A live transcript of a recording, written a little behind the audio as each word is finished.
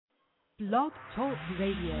Blog Talk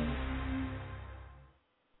Radio.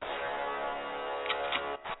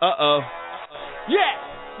 Uh-oh. Yeah.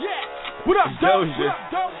 What up, Doesya?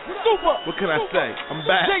 Super. What can I say? I'm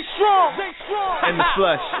back. Stay strong. In the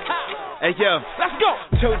flesh. Hey, yo. Let's go.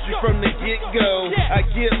 Told you from the get-go, Yeah. I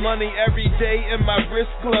get money every day and my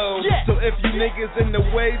wrist glow. Yeah. So if you niggas in the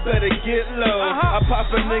way, better get low. I pop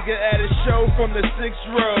a nigga at a show from the 6th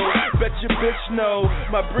row. Bet your bitch know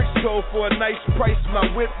my bricks go for a nice price, my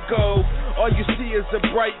whip go. All you see is a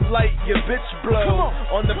bright light, your bitch blow.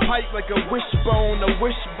 On the pipe like a wishbone, a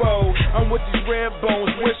wishbow. I'm with these red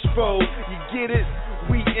bones, wishful. You get it?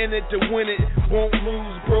 We in it to win it. Won't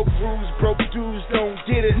lose, broke rules, broke dudes don't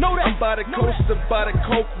get it. Know that. I'm by the coast, by the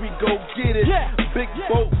coke, we go get it. Yeah. Big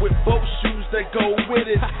boat with boat shoes that go with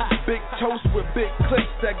it. Big toast with big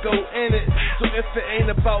clips that go in it. So if it ain't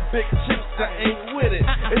about big chips, I ain't with it.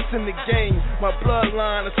 It's in the game. My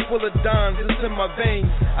bloodline is full of dimes. It's in my veins.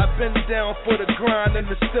 I've been down for the grind and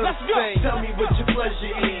it's still the same. Tell me what your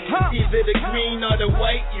pleasure is. Huh? Either the green or the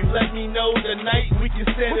white. You let me know the night we can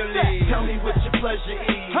settle What's that? it. Tell me what your pleasure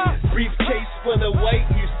is. Huh? Briefcase for the white.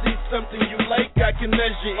 You see something you like, I can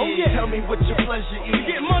measure Oh, it. yeah. Tell me what your pleasure is. We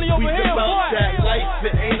get money over we here, about boy. that life.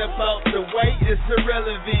 It ain't about the white. It's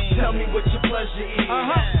irrelevant. Tell me what your pleasure is.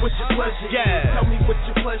 What's your pleasure Yeah. is. Tell me what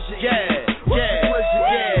your pleasure is. What's your pleasure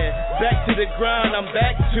is? Yeah. Back to the grind, I'm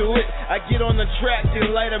back to it. I get on the track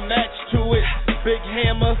and light a match to it. Big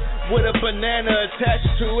hammer with a banana attached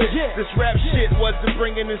to it. Yeah. This rap shit wasn't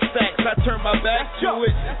bringing in stacks. I turned my back to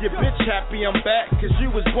it. Your bitch happy I'm back, cause you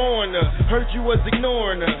was born her. Heard you was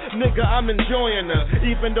ignoring her. Nigga, I'm enjoying her.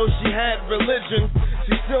 Even though she had religion,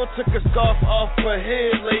 she still took a scarf off her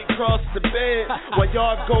head, laid across the bed. While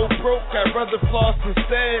y'all go broke, I'd rather floss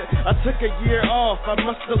instead. I took a year off, I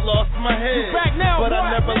must have lost my head. You back now, but I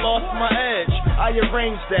boy. never lost my edge. I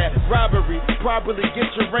arranged that robbery, probably get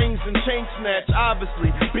your rings and chain snatch. Obviously,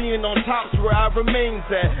 being on top's where I remains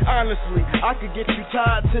at. Honestly, I could get you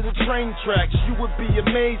tied to the train tracks. You would be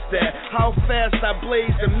amazed at how fast I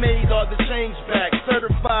blazed and made all the change back.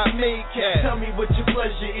 Certified made cat. Tell me what your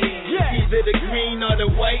pleasure is. Yeah. Either the green or the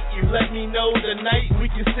white. You let me know the night we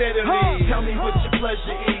can settle it. Tell me what your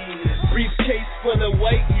pleasure is. Briefcase for the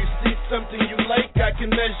white. You see something you like, I can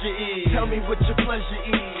measure it. Tell me what your pleasure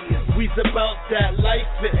is. We's about that life.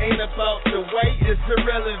 It ain't about the white. It's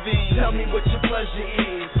irrelevant. Tell me what your pleasure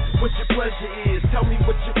is. What your pleasure is. Tell me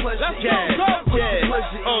what your pleasure Let's is. go. What your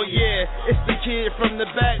pleasure Oh is. yeah, it's the kid from the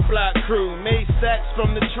back block crew. Made stacks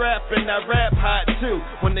from the trap and I rap hot too.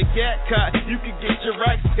 When the gat caught, you could get your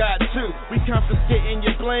racks got too. We confiscating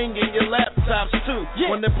your bling and your laptops too.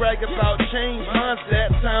 Yeah. When they brag about change, mine's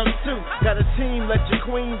that time too. Got a team, let your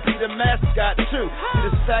queen be the mascot too. See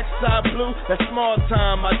the stack side blue, that's small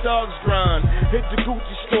time, my dogs grind. Hit the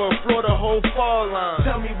Gucci store, floor the whole fall line.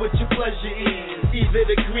 Tell me what your pleasure is. Either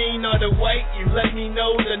the green or the white. You let me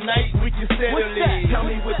know the night we can settle What's that? it. Tell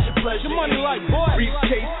me what your pleasure Your money is. like, boy.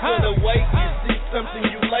 Briefcase for the white. You see something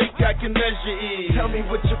you like, I can measure it. Tell me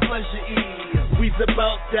what your pleasure is. We's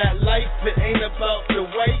about that life. It ain't about the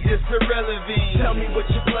white. It's irrelevant. Tell me what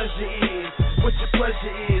your pleasure is. What your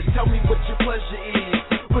pleasure is. Tell me what your pleasure is.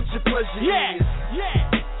 What your pleasure Yeah. is.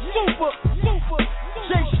 Super.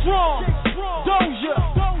 Stay strong. Doesya.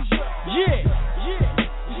 Yeah.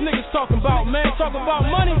 These niggas talking about, man, talking about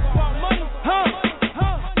money. Huh?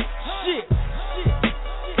 Shit.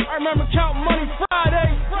 I remember counting money Friday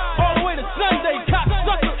all the way to Sunday.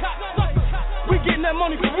 Cocksucker. We getting that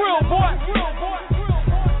money for real, boy.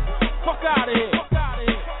 Fuck out of here.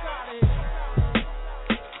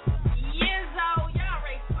 Yizzo, y'all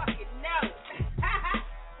already fucking know.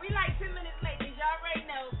 We like 10 minutes late, cause y'all already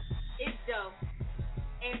know it's dope.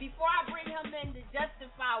 And before I bring him in to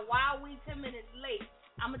justify why we 10 minutes late,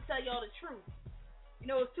 I'm gonna tell y'all the truth. You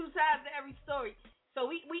know, it's two sides to every story. So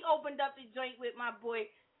we opened up the joint with my boy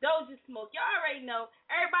Doja Smoke. Y'all already know.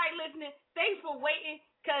 Everybody listening, thanks for waiting.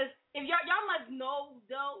 Cause if y'all must know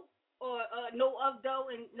Doe or know of Doe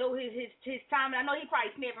and know his time. And I know he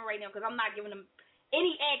probably snapping right now because I'm not giving him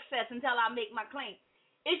any access until I make my claim.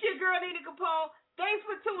 It's your girl Nita Capone. Thanks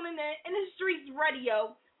for tuning in the Streets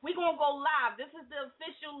Radio. We gonna go live. This is the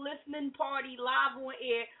official listening party live on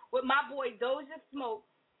air with my boy Doja Smoke,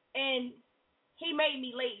 and he made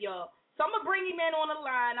me late, y'all. So I'm gonna bring him in on the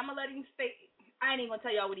line. I'm gonna let him stay. I ain't even gonna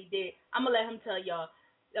tell y'all what he did. I'm gonna let him tell y'all.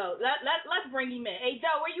 So let's bring him in. Hey,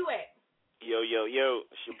 Doe, where you at? Yo,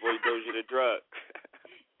 it's your boy Doja the Drug.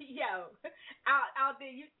 Yo, out there,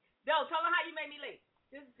 Doe, tell him how you made me late.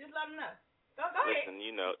 Just let him know. Go ahead. Listen,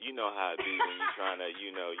 you know how it be when you're trying to, you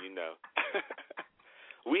know.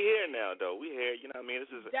 We here now, though. We here. You know what I mean?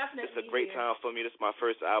 This is Definitely it's a great here. time for me. This is my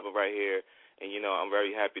first album right here. And, I'm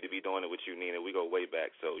very happy to be doing it with you, Nina. We go way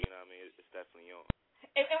back, so, you know what I mean? It's definitely on.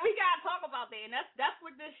 And we got to talk about that, and that's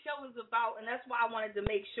what this show is about, and that's why I wanted to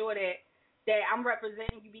make sure that I'm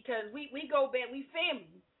representing you, because we go back, we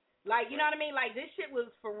family. Like, you know what I mean? Like, this shit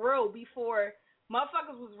was for real before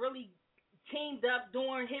motherfuckers was really teamed up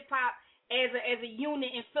doing hip-hop as a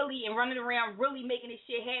unit in Philly and running around really making this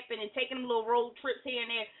shit happen and taking them little road trips here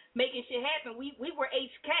and there, making shit happen. We were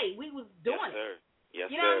HK. We was doing it. Yes,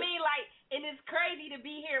 you know what I mean? Like, and it's crazy to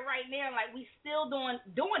be here right now. Like, we still doing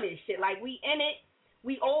this shit. Like, we in it.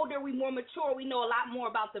 We older. We more mature. We know a lot more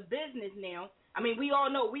about the business now. I mean, we all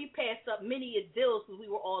know we passed up many deals because we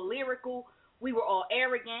were all lyrical. We were all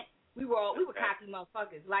arrogant. We were cocky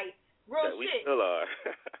motherfuckers. Like, real we shit. We still are.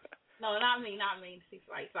 No, not me. It's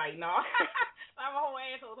like, no. I'm a whole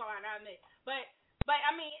asshole talking, not me. But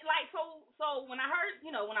I mean, like, so when I heard,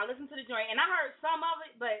 when I listened to the joint, and I heard some of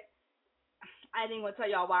it, but I didn't want to tell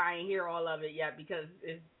y'all why I ain't hear all of it yet because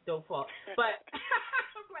it's dope fault. But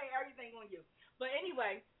I'm playing everything on you. But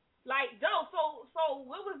anyway, like, dope. So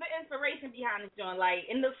what was the inspiration behind this joint? Like,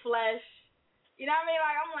 In the Flesh. You know what I mean?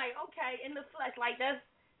 Like, I'm like, okay, In the Flesh. Like, that's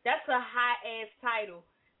a hot ass title.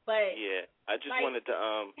 But yeah, I just wanted to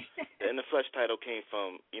the In the Flesh title came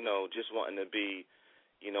from, just wanting to be,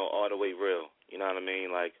 all the way real. You know what I mean?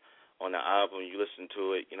 Like, on the album, you listen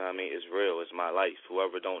to it, you know what I mean? It's real. It's my life.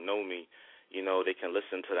 Whoever don't know me, they can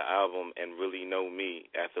listen to the album and really know me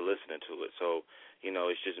after listening to it. So,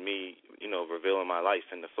 it's just me, revealing my life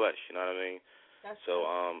in the flesh, you know what I mean? That's so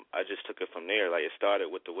I just took it from there. Like, it started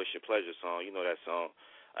with the Wish Your Pleasure song, that song.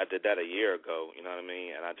 I did that a year ago, you know what I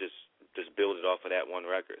mean? And I just build it off of that one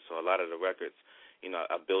record. So a lot of the records,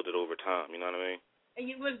 I build it over time, you know what I mean? And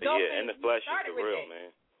you was dope. Yeah, In the Flesh is the real,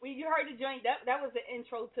 man. When you heard the joint, that was the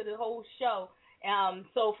intro to the whole show.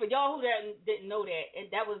 So for y'all who didn't know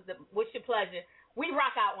that was the Wish Your Pleasure. We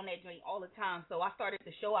rock out on that joint all the time, so I started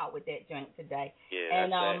the show out with that joint today. Yeah,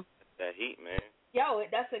 and, that's that heat, man. Yo,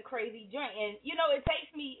 that's a crazy joint, and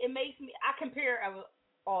it makes me. I compare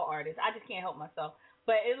all artists. I just can't help myself,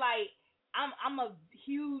 but it's like I'm a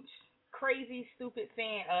huge, crazy, stupid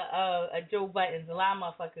fan of Joe Buttons. A lot of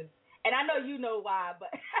motherfuckers, and I know you know why,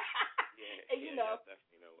 but yeah, you know,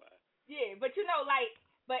 definitely know why. Yeah, but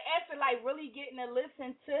but after really getting to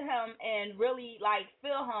listen to him and really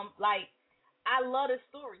feel him, I love the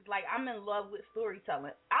stories. Like, I'm in love with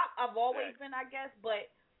storytelling. I've always been, I guess, but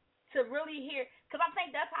to really hear, because I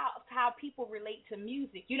think that's how people relate to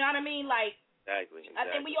music. You know what I mean? Like, exactly. I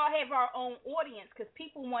think we all have our own audience because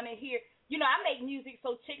people want to hear. I make music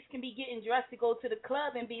so chicks can be getting dressed to go to the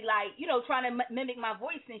club and be like, trying to mimic my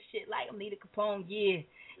voice and shit. Like, Anita Capone, yeah.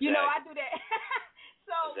 Exactly. I do that.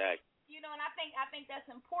 So, exactly. And I think that's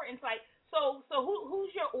important. It's like, so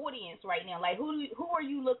who's your audience right now? Like, who are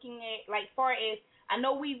you looking at? Like, far as I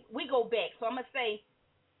know, we go back. So I'm gonna say,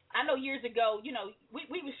 I know years ago,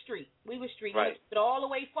 we was street. We was street. Right. But all the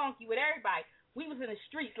way funky with everybody. We was in the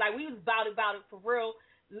streets. Like, we was about it for real.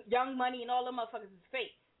 Young Money and all them motherfuckers is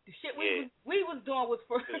fake. The shit we was doing was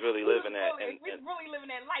for. We was really living that. We was really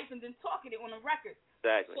living that life and then talking it on the record.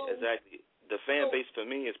 Exactly. So, exactly. The fan base for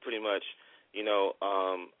me is pretty much.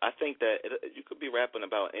 I think that you could be rapping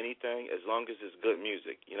about anything as long as it's good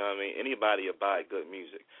music. You know what I mean? Anybody will buy good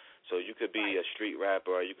music. So you could be a street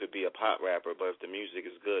rapper or you could be a pop rapper, but if the music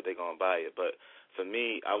is good, they're going to buy it. But for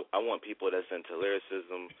me, I want people that's into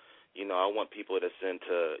lyricism. I want people that's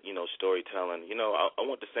into, storytelling. I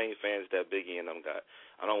want the same fans that Biggie and them got.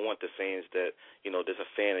 I don't want the fans that, there's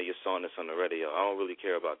a fan of your song that's on the radio. I don't really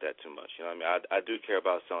care about that too much. You know what I mean? I do care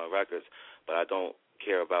about selling records, but I don't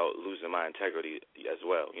care about losing my integrity as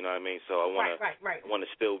well. You know what I mean? So I want to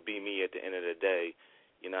still be me at the end of the day,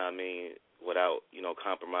 you know what I mean, without,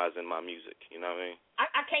 compromising my music. You know what I mean?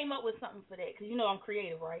 I came up with something for that because I'm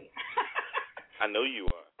creative, right? I know you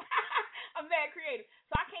are. I'm very creative.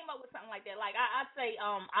 So I came up with something like that. Like, I say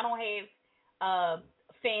I don't have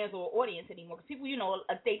fans or audience anymore because people,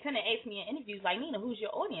 they tend to ask me in interviews like, Nina, who's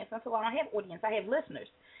your audience? I said, well, I don't have audience. I have listeners.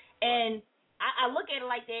 And I look at it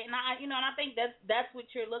like that, and I think that's what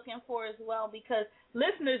you're looking for as well, because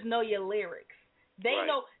listeners know your lyrics. They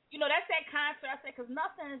know, that's that concert. I said, because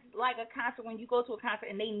nothing's like a concert when you go to a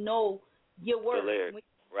concert and they know your words. The lyrics.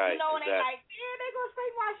 Right. And they're like, yeah, they're gonna say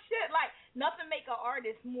my shit. Like, nothing make an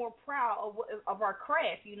artist more proud of our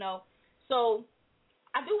craft, So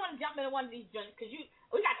I do want to jump into one of these joints because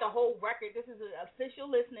we got the whole record. This is an official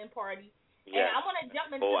listening party, and I want to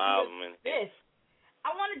jump into this.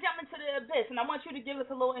 I want to jump into the Abyss, and I want you to give us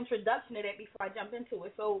a little introduction to that before I jump into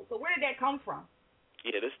it. So where did that come from?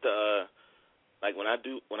 Yeah, this like when I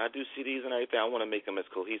do CDs and everything, I want to make them as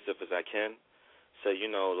cohesive as I can. So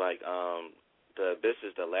the the Abyss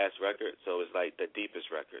is the last record, so it's like the deepest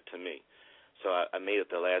record to me. So I made it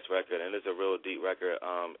the last record, and it's a real deep record.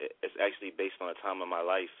 It's actually based on a time of my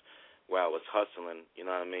life where I was hustling, you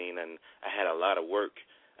know what I mean, and I had a lot of work,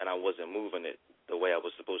 and I wasn't moving it the way I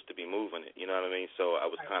was supposed to be moving it, you know what I mean? So I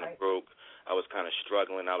was kind of broke. I was kind of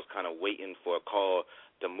struggling. I was kind of waiting for a call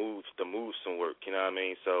to move some work, you know what I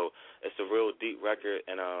mean? So it's a real deep record,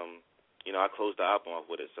 and, you know, I closed the album off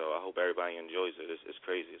with it, so I hope everybody enjoys it. It's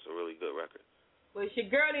crazy. It's a really good record. Well, it's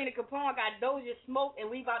your girl, Nina Capone. Got Doja Smoke,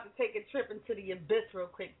 and we about to take a trip into the Abyss real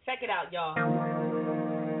quick. Check it out, y'all.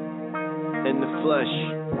 In the flesh,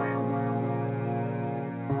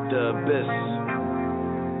 the Abyss.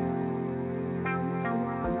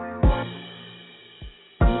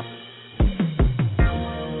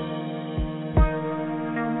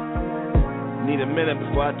 Need a minute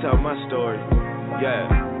before I tell my story.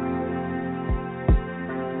 Yeah.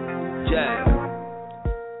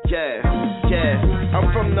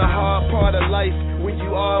 I'm from the hard part of life, where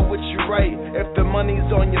you are what you write. If the money's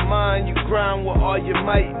on your mind, you grind with all your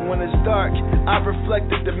might. When it's dark, I've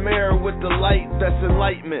reflected the mirror with the light that's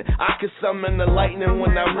enlightenment. I can summon the lightning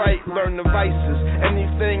when I write, learn the vices.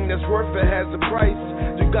 Anything that's worth it has a price.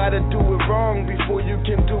 You gotta do it wrong before you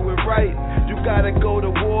can do it right. You gotta go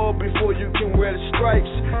to war before you can wear the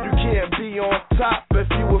stripes. You can't be on top if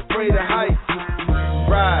you afraid of heights.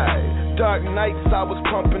 Right. Dark nights I was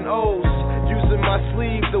pumping O's, using my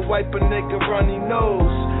sleeve to wipe a nigga runny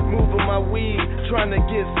nose, moving my weed, trying to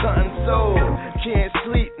get something sold. Can't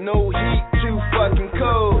sleep, no heat, too fucking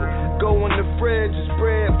cold. Go in the fridge, it's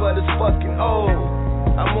bread, but it's fucking old.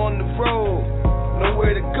 I'm on the road,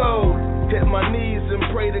 nowhere to go. Hit my knees and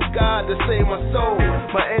pray to God to save my soul.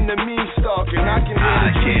 My enemies stalking, I can hear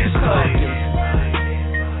the trees talking.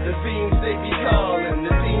 The fiends they be calling,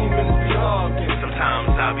 the demons be hawking.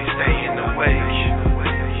 Sometimes I'll be staying awake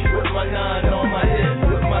with my 9 on my hip,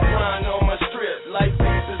 with my grind on my strip. Life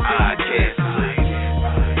is I can't sleep.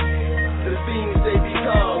 The fiends they be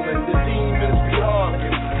calling, the demons be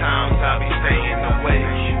hawking. Sometimes I'll be staying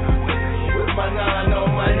awake with my 9 on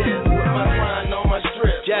my hip, with my grind on my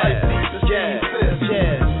strip. Life is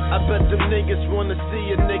I bet them niggas wanna see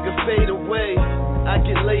a nigga fade away. I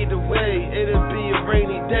get laid away, it'll be a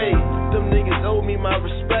rainy day. Them niggas owe me my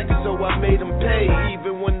respect, so I made them pay.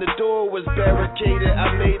 Even when the door was barricaded,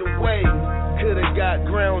 I made a way. Could've got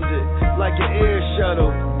grounded, like an air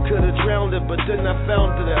shuttle. Could've drowned it, but then I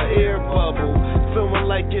found it, an air bubble. Feeling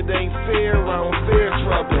like it ain't fair, I don't fear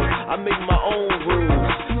trouble. I make my own rules,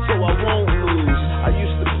 so I won't lose. I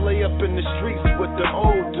used to play up in the streets with the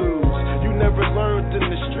old dudes. You never learned in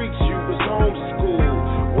the streets, you was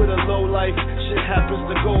homeschooled. With a low life, shit happens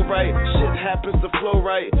to go right, shit happens to flow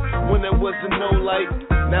right. When there wasn't no light,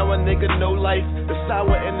 now a nigga know life. The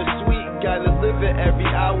sour and the sweet, gotta live it every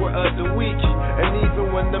hour of the week. And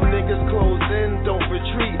even when them niggas close in, don't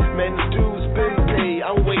retreat. Man, the dues been paid,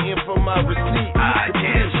 I'm waiting for my receipt. I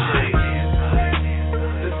can't sleep.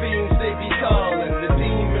 The fiends they be calling, the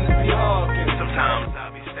demons be hawking. Sometimes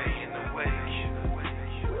I'll be staying awake.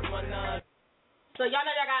 So y'all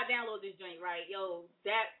know y'all gotta download this joint, right? Yo,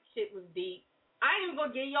 that shit was deep. I ain't even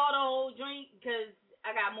gonna give y'all the whole joint because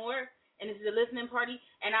I got more, and this is a listening party,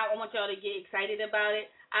 and I want y'all to get excited about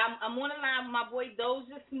it. I'm on the line with my boy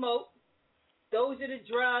Doja Smoke, Doja the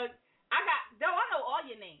Drug. I know all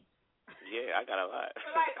your names. Yeah, I got a lot.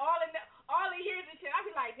 Like all in here and shit. I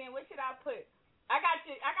be like, damn, what should I put? I got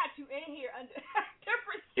you in here under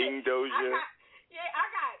different shit. King Doja. I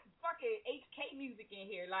got fucking HK music in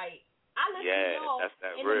here, like. I listen to y'all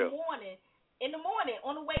in the morning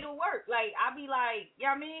on the way to work. Like, I be like, you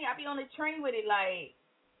know what I mean? I be on the train with it like,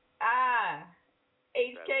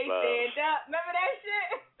 HK stand up. Remember that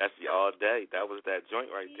shit? That's all day. That was that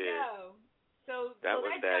joint right there. Yo. So that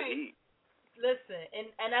was that joint, heat. Listen,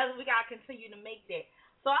 and as we gotta continue to make that.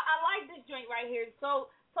 So I like this joint right here.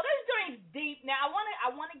 So this joint's deep. Now I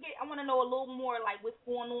wanna know a little more like what's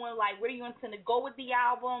going on, like where do you intend to go with the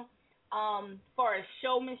album? For a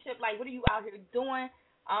showmanship, like what are you out here doing?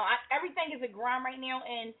 Everything is a grind right now,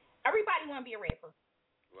 and everybody want to be a rapper.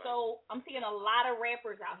 Right. So I'm seeing a lot of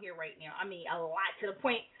rappers out here right now. I mean, a lot to the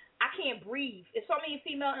point I can't breathe. There's so many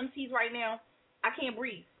female MCs right now, I can't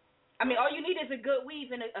breathe. I mean, all you need is a good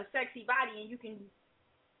weave and a sexy body, and you can,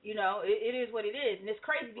 it is what it is. And it's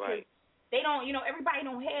crazy because they don't, everybody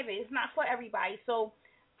don't have it. It's not for everybody. So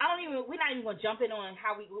we're not even gonna jump in on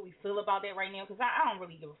what we feel about that right now because I don't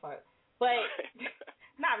really give a fuck. But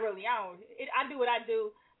not really. I do what I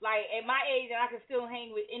do. Like at my age, and I can still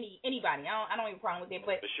hang with anybody. I don't have a problem with that.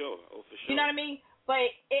 But for sure. You know what I mean?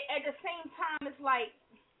 But at the same time, it's like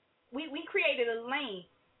we created a lane,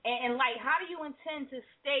 and like, how do you intend to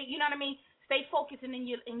stay? You know what I mean? stay focused and in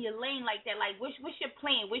your lane like that? Like, what's your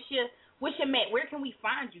plan? What's your mat? Where can we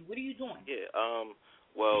find you? What are you doing? Yeah.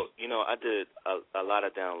 Well, I did a lot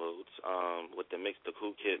of downloads with the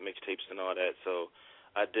Cool Kid mixtapes and all that. So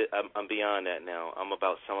I'm beyond that now. I'm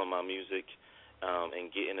about selling my music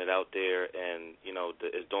and getting it out there, and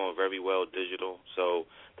it's doing very well digital. So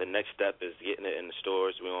the next step is getting it in the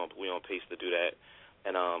stores. We on pace to do that.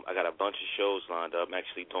 And I got a bunch of shows lined up. I'm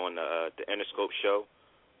actually doing the Interscope show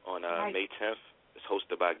on May 10th. It's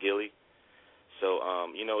hosted by Gilly. So,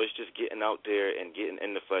 it's just getting out there and getting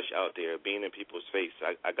in the flesh out there, being in people's face.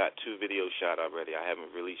 I got 2 videos shot already. I haven't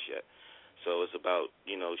released yet. So it's about,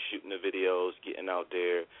 shooting the videos, getting out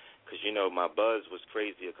there. Because, my buzz was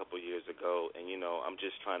crazy a couple years ago. And, I'm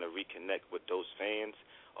just trying to reconnect with those fans,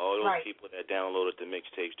 all those people that downloaded the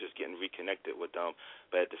mixtapes, just getting reconnected with them.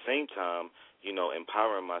 But at the same time,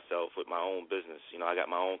 empowering myself with my own business. I got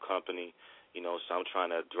my own company, so I'm trying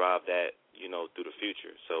to drive that, through the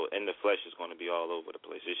future. So In the Flesh is going to be all over the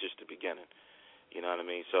place. It's just the beginning. You know what I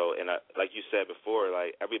mean? So, and like you said before,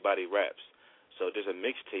 like, everybody raps. So there's a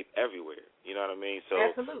mixtape everywhere. You know what I mean? So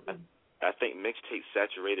Absolutely. I think mixtape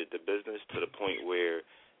saturated the business to the point where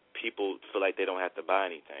people feel like they don't have to buy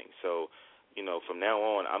anything. So, from now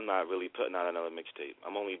on, I'm not really putting out another mixtape.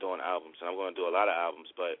 I'm only doing albums, and I'm going to do a lot of albums,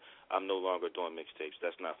 but I'm no longer doing mixtapes.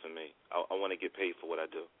 That's not for me. I want to get paid for what I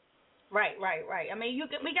do. Right. I mean,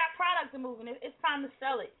 we got products to move, and it's time to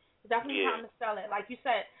sell it. It's definitely time to sell it. Like you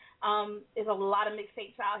said, there's a lot of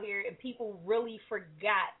mixtapes out here, and people really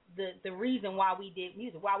forgot the reason why we did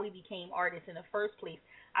music, why we became artists in the first place.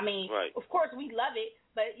 I mean, of course, we love it,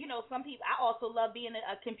 but, some people, I also love being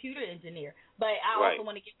a computer engineer, but I also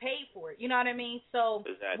want to get paid for it. You know what I mean? So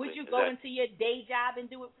would you go into your day job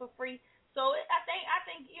and do it for free? So I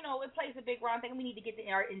think it plays a big role. I think we need to get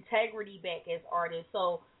our integrity back as artists.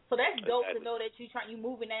 So that's dope to know that you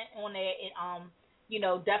moving that on that and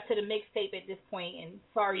Death to the Mixtape at this point. And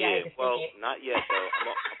sorry, I had to say that. Not yet though.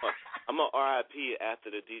 I'm a RIP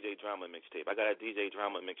after the DJ Drama mixtape. I got a DJ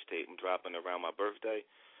Drama mixtape I'm dropping around my birthday.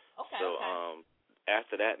 Okay. So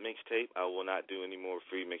after that mixtape, I will not do any more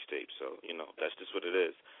free mixtapes. So that's just what it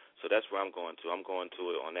is. So that's where I'm going to. I'm going to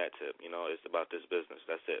it on that tip. It's about this business.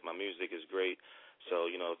 That's it. My music is great. So,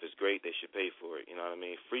 if it's great, they should pay for it. You know what I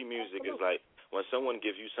mean? Free music is like when someone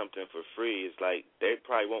gives you something for free, it's like they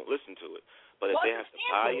probably won't listen to it. But if they have to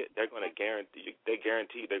buy it, they're going to guarantee they're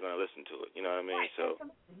going to listen to it. You know what I mean? So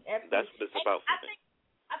that's what it's about for me.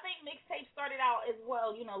 I think mixtape started out as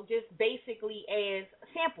well, just basically as a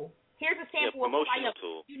sample. Here's a sample of who I am.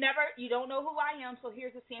 Tool. You don't know who I am, so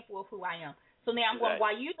here's a sample of who I am. So now I'm going,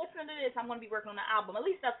 while you listen to this, I'm going to be working on the album. At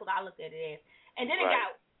least that's what I looked at it as. And then it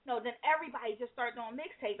got, then everybody just started doing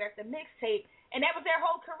mixtape after mixtape, and that was their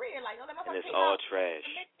whole career. Like, and it's all trash.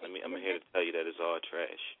 I'm here to tell you that it's all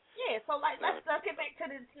trash. Yeah, so let's get back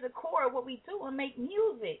to the core of what we do and make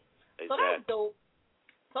music. Exactly. So that's dope.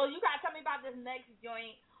 So you gotta tell me about this next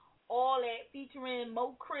joint, All That, featuring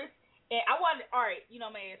Mo Chris. And I wanted, all right,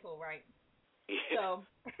 I'm an asshole, right? Yeah. So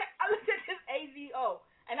I looked at this AZO.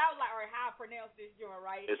 And I was like, all right, how I pronounce this joint,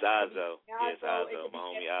 right? It's Azo. Yeah, it's Azo, my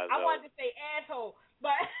homie Azo. I wanted to say asshole,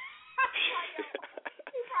 but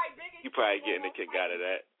you probably getting a kick out of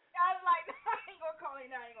that. I was like, I ain't gonna call him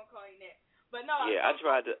that. But no. Yeah, I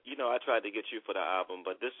tried to get you for the album,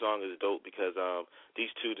 but this song is dope because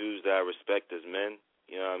these 2 dudes that I respect as men,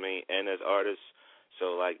 you know what I mean, and as artists.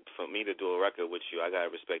 So like for me to do a record with you, I gotta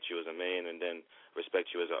respect you as a man and then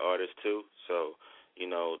respect you as an artist too. So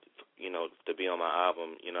to be on my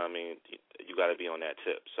album, you know what I mean, you got to be on that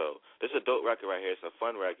tip. So this is a dope record right here. It's a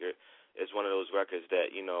fun record. It's one of those records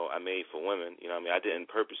that, I made for women. You know what I mean? I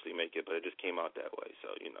didn't purposely make it, but it just came out that way.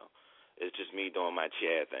 So, it's just me doing my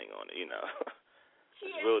Chad thing on it,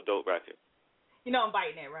 It's a real dope record. I'm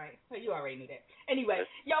biting that, right? So you already knew that. Anyway,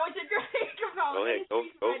 it's a great component. Go ahead, go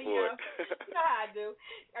for it. You know how I do.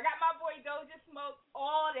 I got my boy Doesya Smoke,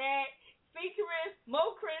 All That, featuring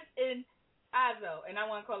Mo Chris and Azo, and I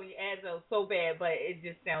want to call you Azo so bad, but it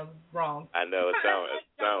just sounds wrong. I know, it sounds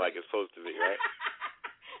like it's supposed to be, right?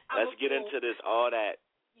 Let's get into this All That,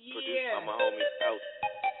 produced by my homie South.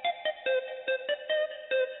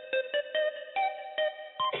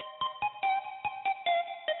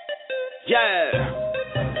 Yeah.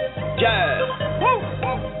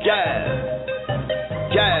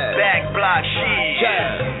 Back block shit.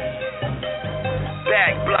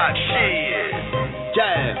 Back block shit.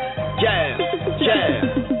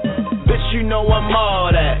 Bitch, I'm all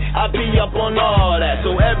that. I be up on all that.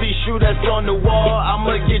 So every shoe that's on the wall,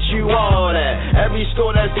 I'ma get you all that. Every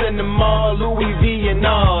store that's in the mall, Louis V and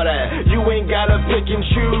all that. You ain't gotta pick and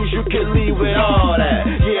choose, you can leave with all that.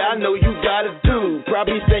 Yeah, I know you got a dude,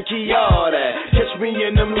 probably think he all that. Catch me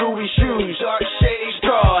in them Louis shoes, dark shade,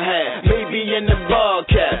 straw hat, maybe in the ball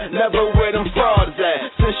cap. Never where them frauds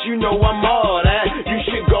at. Since you know I'm all that, you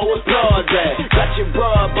should go applaud that. Got your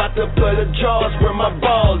bra about to put her jaws where my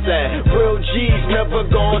balls at. Real G's never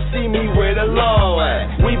gonna see me where the law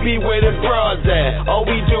at. We be where the bras at. All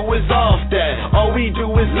we do is off that. All we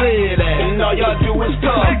do is live that. And all y'all do is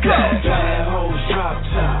talk that. Bad hoes drop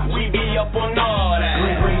top. We be up on all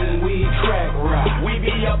that. Green weed crack rock. We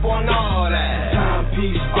be up on all that.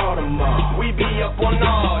 Timepiece Audemars. We be up on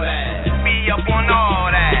all that. Be up on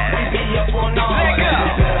all that. We be up on all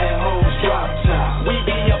that. Bad hoes drop top. We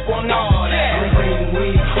be up on all that. Green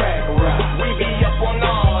weed crack rock. We be up on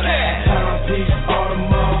all that. Timepiece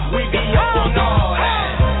Audemars. We be up on all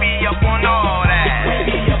that. Be up on all that. We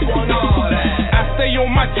be up on all that. I stay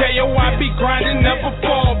on my J.O., I be grinding, never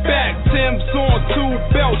fall back. Tim's on 2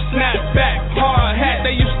 belts, snap back, hard hat.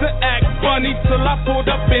 They used to act funny till I pulled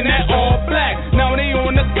up in that all black. Now they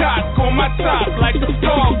on the cock, on my top like the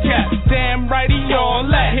tall cat. Damn right he all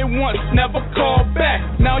that. Hit once, never call back.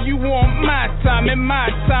 Now you want my time, and my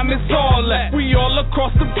time is all that. We all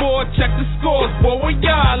across the board, check the scores, boy, where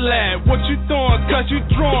y'all at? What you doing, cause you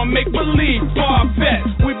drawing, make believe, far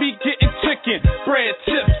fetched. We be getting chicken, bread,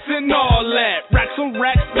 chips, and all that. Racks on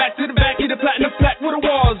racks, back to the back, hit the platinum plaque where the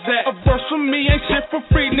walls at. A verse from me ain't shit for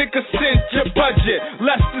free, nigga, send your budget.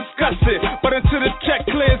 Let's discuss it, but until the check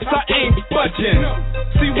clears, I ain't budging.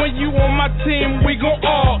 See, when you on my team, we gon'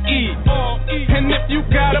 all eat. And if you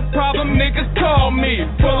got a problem, niggas call me.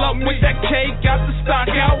 Pull up with that cake, got the stock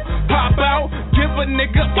out, hop out, give a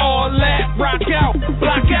nigga all that, rock out,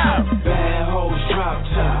 block out. Bad hoes drop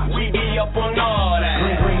top. We be up on all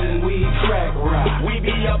that. Green weed crack rock. We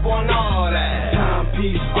be up on all that.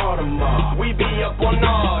 Timepiece Audemars. We be up on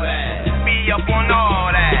all that. Be up on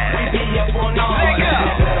all that. We be up on all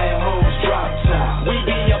that. Bad hoes drop top. We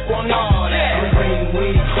be up on all that. Green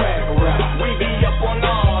weed crack rock. We be up on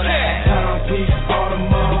all that. Timepiece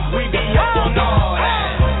Audemars. We be up on all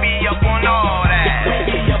that. Be up on all that. We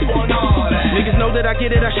be up on all that. Niggas know that I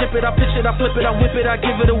get it, I ship it, I pitch it, I flip it, I whip it, I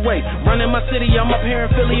give it away. Running my city, I'm up here in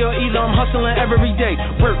Philly or either I'm hustling every day.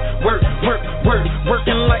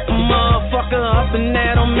 Working like a motherfucker. Up and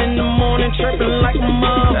at 'em in the morning, chirping like a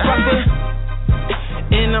motherfucker.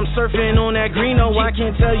 And I'm surfing on that greeno. I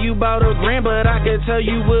can't tell you about a grand, but I can tell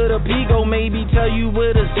you what a P go. Maybe tell you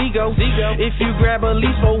what a Z go. If you grab a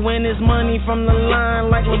leaf for when it's money from the line,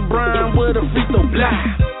 like LeBron with a free throw. Blah.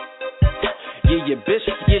 Yeah, your bitch,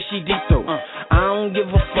 yeah, she deep throat. I don't give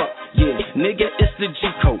a fuck, yeah, nigga, it's the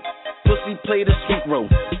G-code. Pussy play the sweet roll.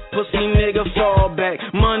 Pussy nigga fall back.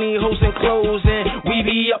 Money, hoes, and clothes, and we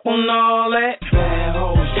be up on all that. Bad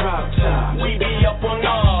hoes drop top. We be up on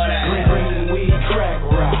all that. Green weed crack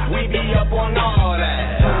rock. We be up on all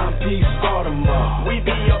that. Timepiece Audemars. We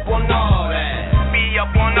be up on all that. Be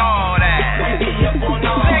up on all that. We be up on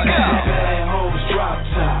all that. Bad hoes drop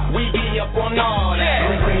top. We be up on all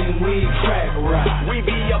that. Green weed crack rock. We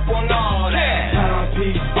be up on all that.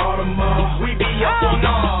 Timepiece Audemars. We be up on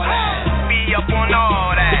all that. Be up on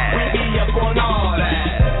all that. We be up on all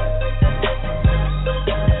that.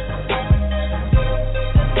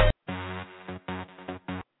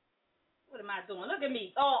 What am I doing? Look at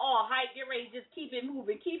me. All hype. Get ready. Just keep it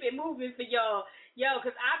moving for y'all. Yo,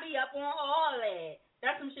 because I be up on all that.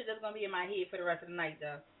 That's some shit that's going to be in my head for the rest of the night,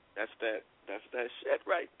 though. That's that shit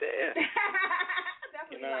right there.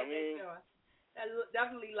 Definitely, you know like what I mean? that joint.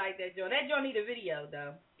 Definitely like that joint. That joint need a video,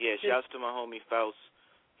 though. Yeah, shouts to my homie Faust.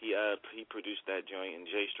 He produced that joint, and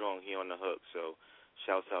Jay Strong, he on the hook, so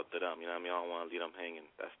shouts out to them. You know what I mean? I don't want to leave them hanging.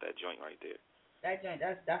 That's that joint right there. That joint,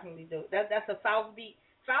 that's definitely dope. That's a Faust beat.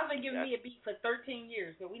 Faust been giving me a beat for 13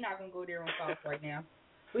 years, so we're not gonna go there on Faust right now.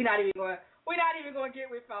 We're not even going to get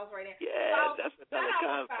with Faust right now. Yeah, Faust, that's another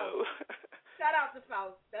combo. Shout out to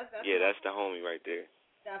Faust. That's that's the homie right there.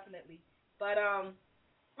 Definitely. But all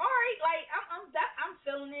right, like I'm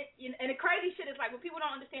feeling it. And the crazy shit is like what people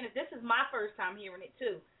don't understand is this is my first time hearing it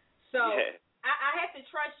too. So yeah. I have to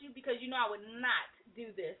trust you because you know I would not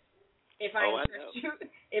do this if I didn't trust you.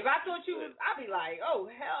 If I thought you was, I'd be like, oh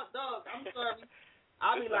hell, dog, I'm sorry.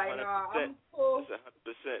 I'll be like, nah, I'm cool. It's 100%,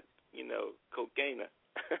 cocaine.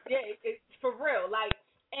 Yeah, it's for real. Like,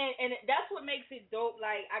 and that's what makes it dope.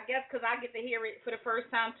 Like, I guess because I get to hear it for the first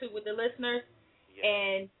time too with the listeners,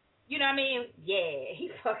 and you know what I mean? Yeah, he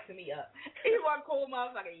fucks me up. He's one cool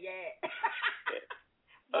motherfucker. Yeah.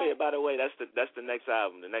 Oh yeah. By the way, that's the next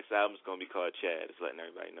album. The next album's gonna be called Chad. Just letting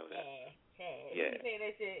everybody know that. Chad. Yeah. He saying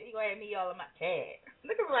that shit. He gonna have me all in my Chad.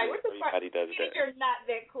 Look at me like, what the fuck? Everybody does that. You're not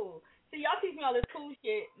that cool. See, y'all teach me all this cool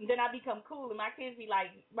shit, and then I become cool, and my kids be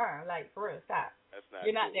like, "Burn, like for real, stop. That's not.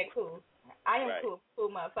 You're not that cool." I am right.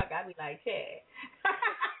 cool motherfucker. I be like Chad.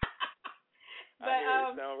 But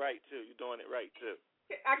it sound right too. You're doing it right too.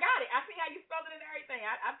 I got it. I see how you spelled it and everything.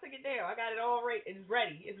 I took it down. I got it all right. It's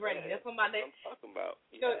ready. Yeah, That's what my next. I'm talking about.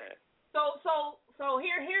 Yeah. So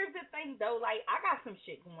here's the thing though. Like I got some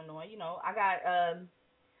shit going on. You know, I got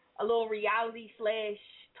a little reality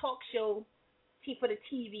 / talk show for the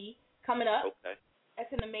TV coming up. Okay.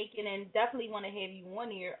 That's in the making, and definitely want to have you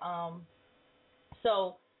on here.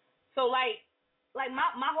 So like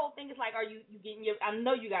my whole thing is like, are you getting your? I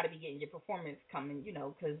know you got to be getting your performance coming. You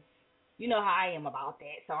know, because you know how I am about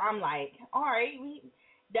that. So I'm like, all right,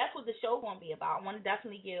 that's what the show gonna be about. I want to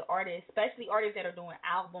definitely get artists, especially artists that are doing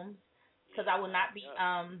albums, because I will not be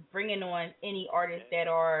bringing on any artists that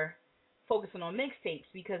are focusing on mixtapes,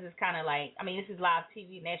 because it's kind of like, I mean, this is live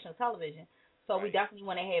TV, national television, so we definitely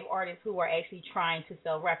want to have artists who are actually trying to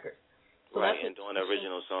sell records. So right, and doing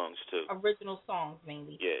original songs too. Original songs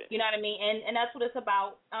mainly. Yeah. You know what I mean? And that's what it's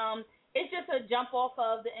about. It's just a jump off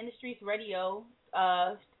of the industry's radio,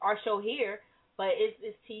 our show here, but it's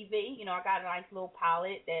TV. You know, I got a nice little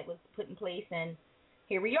pilot that was put in place, and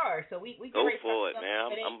here we are. So we go for it,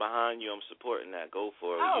 man. I'm behind you. I'm supporting that. Go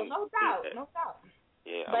for it. Oh, no doubt.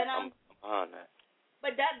 Yeah, but, I'm behind that.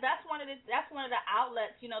 But that's one of the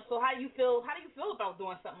outlets, you know. So how do you feel about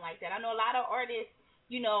doing something like that? I know a lot of artists,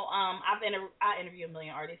 you know, I interview a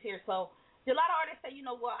million artists here, so a lot of artists say, you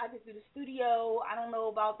know, well, I just do the studio. I don't know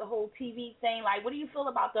about the whole TV thing. Like, what do you feel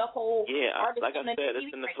about the whole? Yeah, like I said, it's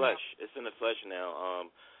in the flesh. Now? It's in the flesh now.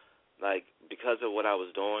 Like, because of what I was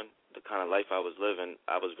doing, the kind of life I was living,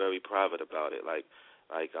 I was very private about it. Like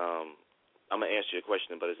I'm gonna answer your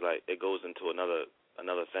question, but it's like it goes into another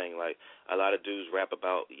thing. Like, a lot of dudes rap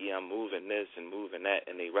about, I'm moving this and moving that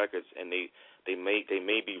in their records, and they may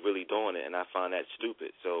be really doing it, and I find that stupid.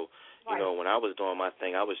 So, you know, when I was doing my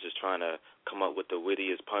thing, I was just trying to come up with the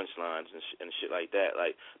wittiest punchlines and shit like that,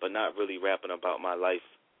 like, but not really rapping about my life,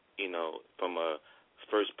 you know, from a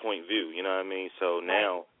first point view, you know what I mean? So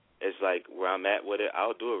now it's like where I'm at with it,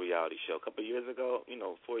 I'll do a reality show. A couple of years ago, you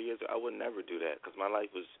know, 4 years ago, I would never do that because my life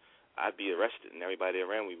was, I'd be arrested, and everybody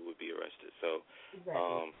around me would be arrested. So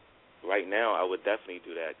right now, I would definitely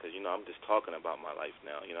do that because, you know, I'm just talking about my life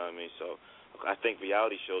now, you know what I mean? So I think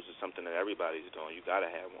reality shows is something that everybody's doing. You got to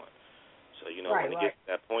have one. So, you know, when it gets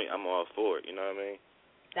to that point, I'm all for it, you know what I mean?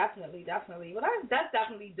 Definitely. Well, that's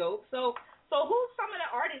definitely dope. So who's some of the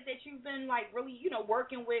artists that you've been, like, really, you know,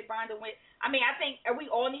 working with, bonding with? I mean, I think we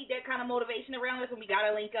all need that kind of motivation around us, and we got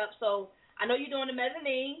to link up. So I know you're doing the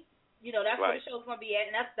mezzanine. You know, that's where the show's going to be at,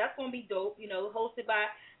 and that's going to be dope, you know, hosted by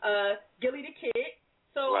Gilly the Kid.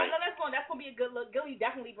 So I know that's going to be a good look. Gilly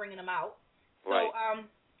definitely bringing him out. So,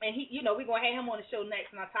 and he, you know, we're going to have him on the show next,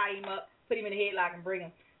 and I'll tie him up, put him in the headlock, and bring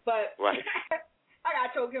him. But I got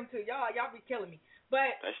to choke him, too. Y'all be killing me.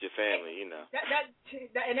 But that's your family, you know. That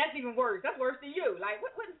and that's even worse. That's worse than you. Like,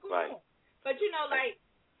 what is going on? But, you know, like,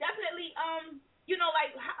 definitely, you know,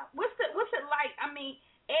 like, what's it like? I mean,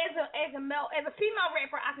 as a female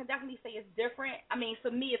rapper, I can definitely say it's different. I mean, for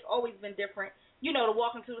me, it's always been different. You know, to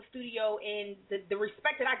walk into the studio, and the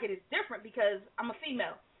respect that I get is different because I'm a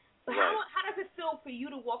female. But how does it feel for you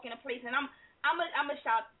to walk in a place? And I'm gonna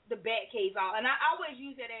shout the Batcave out, and I always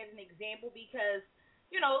use that as an example because,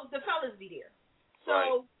 you know, the fellas be there.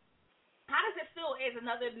 So how does it feel as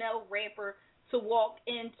another male rapper to walk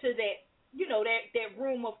into that, you know, that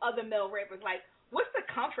room of other male rappers? Like, what's the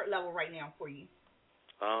comfort level right now for you?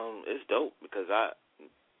 It's dope because I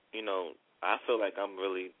feel like I'm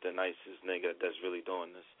really the nicest nigga that's really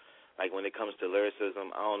doing this. Like, when it comes to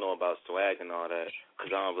lyricism, I don't know about swag and all that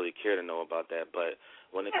because I don't really care to know about that. But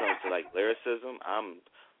when it comes to, like, lyricism,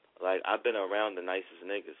 I've been around the nicest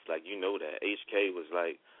niggas. Like, you know that. HK was,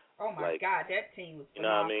 like, oh, my God, that team was phenomenal. You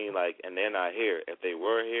know what I mean? Like, and they're not here. If they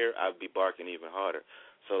were here, I'd be barking even harder.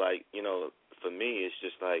 So, like, you know, for me, it's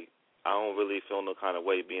just, like, I don't really feel no kind of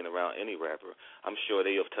way being around any rapper. I'm sure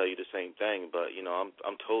they'll tell you the same thing, but, you know,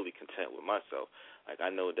 I'm totally content with myself. Like, I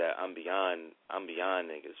know that I'm beyond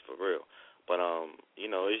niggas for real. But you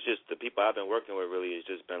know, it's just the people I've been working with really has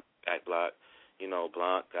just been Back Block, you know,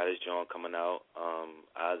 Blanc got his joint coming out,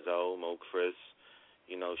 Azo, Mo Chris,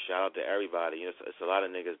 you know, shout out to everybody. You know, it's a lot of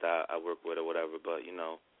niggas that I work with or whatever, but you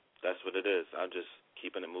know, that's what it is. I'm just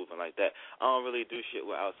keeping it moving like that. I don't really do shit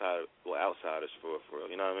with outsiders for real.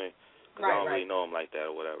 You know what I mean? Because I don't really know them like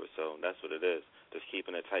that or whatever. So that's what it is. Just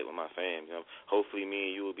keeping it tight with my fam. You know, hopefully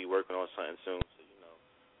me and you will be working on something soon. So, you know,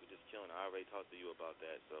 I already talked to you about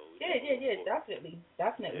that. So yeah, definitely.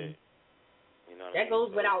 Yeah. You know what that I mean?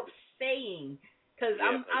 goes without saying. Cause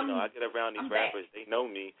yeah, I'm, I get around these rappers. They know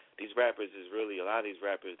me. These rappers is really a lot of these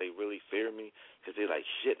rappers. They really fear me because they're like,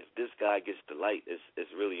 shit. If this guy gets the light,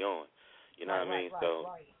 it's really on. You know what I mean? So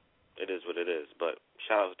it is what it is. But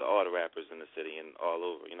shout out to all the rappers in the city and all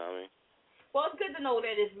over. You know what I mean? Well, it's good to know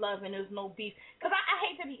that it's love and there's no beef. Because I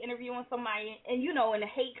hate to be interviewing somebody and, you know, and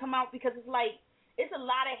the hate come out because it's like, it's a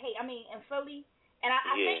lot of hate. I mean, in Philly, and I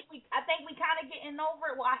think we kind of getting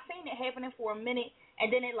over it. Well, I seen it happening for a minute,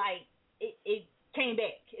 and then it came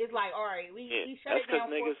back. It's like, all right, we shut it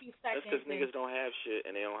down for a few seconds. That's because niggas don't have shit,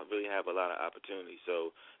 and they don't really have a lot of opportunity.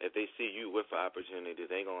 So if they see you with an opportunity,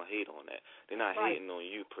 they going to hate on that. They're not hating on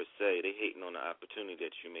you per se. They hating on the opportunity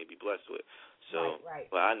that you may be blessed with. So,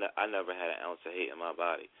 but I never had an ounce of hate in my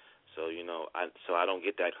body. So, you know, I don't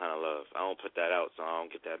get that kind of love. I don't put that out, so I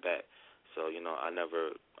don't get that back. So, you know, I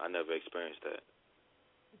never experienced that.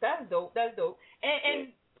 That's dope.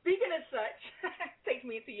 And speaking of such, takes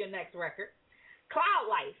me into your next record. Cloud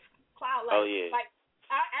Life. Oh, yeah. Like,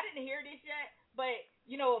 I didn't hear this yet, but,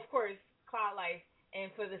 you know, of course, Cloud Life.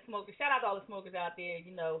 And for the smokers, shout out to all the smokers out there,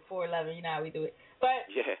 you know, 411, you know how we do it. But,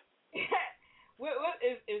 yeah. what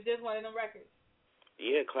is this one of them records?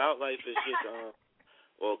 Yeah, Cloud Life is just,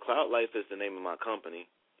 Cloud Life is the name of my company,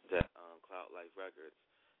 that Cloud Life Records.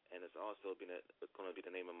 And it's also going to be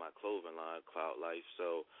the name of my clothing line, Cloud Life.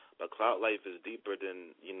 So, but Cloud Life is deeper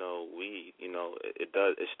than, you know, weed. You know, it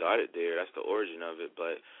started there. That's the origin of it.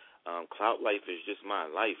 But Cloud Life is just my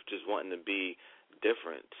life, just wanting to be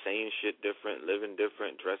different, saying shit different, living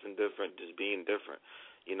different, dressing different, just being different.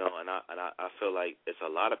 You know, and I feel like it's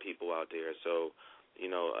a lot of people out there. So, you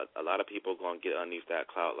know, a lot of people are going to get underneath that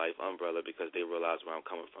Cloud Life umbrella because they realize where I'm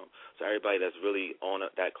coming from. So everybody that's really on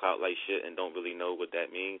that Cloud Life shit and don't really know what that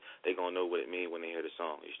means, they're going to know what it means when they hear the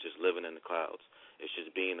song. It's just living in the clouds. It's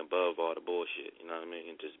just being above all the bullshit, you know what I mean?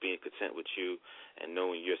 And just being content with you and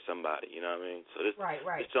knowing you're somebody, you know what I mean? So this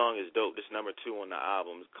song is dope. This number 2 on the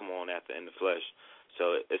album is Come On After In the Flesh.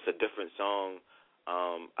 So it's a different song.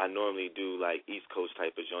 I normally do like East Coast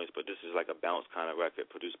type of joints, but this is like a bounce kind of record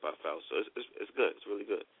produced by Fel. So it's good. It's really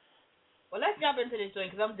good. Well, let's jump into this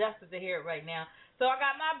joint because I'm desperate to hear it right now. So I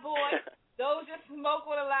got my boy Doesya Smoke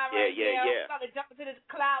on the line right now. I'm about to jump into this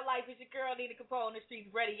Cloud Life with your girl Nina Capone on the Streets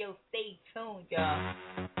Radio. Stay tuned, y'all.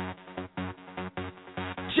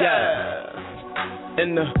 Yeah,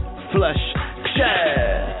 in the flesh.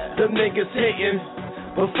 Yeah, them niggas hating,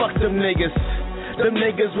 but fuck them niggas. Them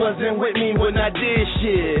niggas wasn't with me when I did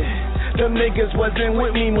shit. Them niggas wasn't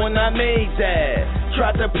with me when I made that.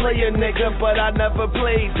 Tried to play a nigga, but I never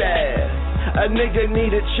played that. A nigga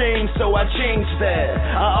need a change, so I changed that.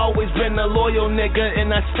 I always been a loyal nigga,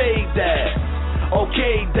 and I stayed that.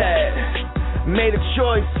 Okay, that. Made a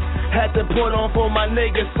choice, had to put on for my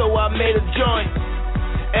niggas, so I made a joint.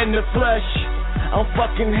 In the flesh, I'm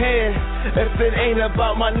fucking here. If it ain't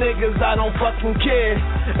about my niggas, I don't fucking care.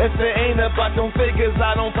 If it ain't about them figures,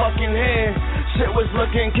 I don't fucking hear. Shit was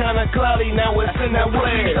looking kinda cloudy, now it's in that way.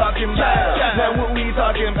 What we talking about? Now what we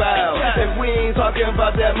talking about? If we ain't talking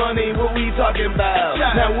about that money, what we talking about?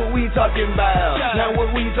 Now what we talking about? Now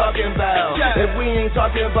what we talking about? If we ain't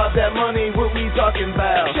talking about that money, what we talking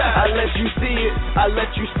about? I let you see it, I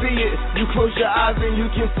let you see it. You close your eyes and you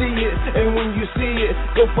can see it. And when you see it,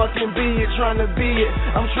 go fucking be it. Trying to be it,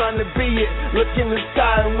 I'm trying to be it. Look in the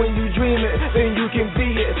sky and when you dream it, then you can be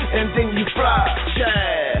it. And then you fly,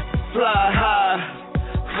 fly high,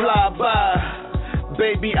 fly by.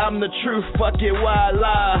 Baby, I'm the truth, fuck it, why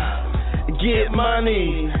lie? Get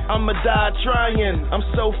money, I'ma die trying. I'm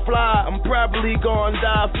so fly, I'm probably gonna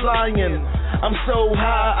die flying. I'm so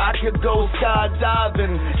high, I could go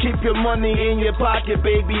skydiving. Keep your money in your pocket,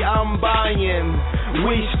 baby, I'm buying.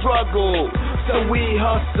 We struggle, so we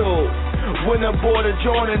hustle. Went aboard a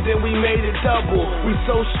Jordan, then we made it double. We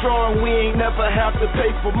so strong, we ain't never have to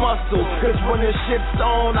pay for muscle. Cause when the shit's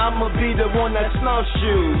on, I'ma be the one that snuffs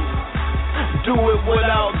you. Do it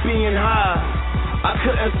without being high. I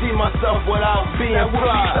couldn't see myself without being fly.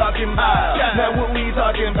 What we talking about? Now what we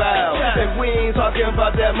talking about? If we ain't talking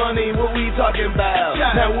about that money, what we talking about?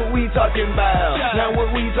 Now what we talking about? Now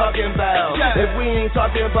what we talking about? If we ain't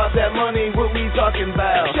talking about that money, what we talking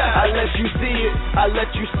about? I let you see it, I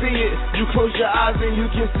let you see it. You close your eyes and you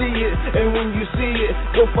can see it. And when you see it,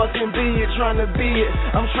 go fucking be it. Trying to be it,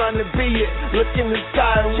 I'm trying to be it. Look in the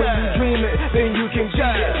sky and when you dream it, then you can be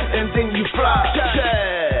it. And then you fly,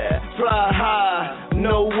 fly high.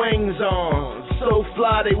 No wings on, so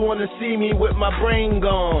fly why they wanna see me with my brain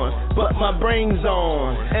gone. But my brain's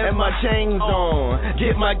on, and my chain's on.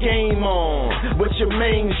 Get my game on, with your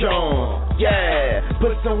mange on. Yeah,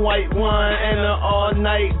 put some white wine in her all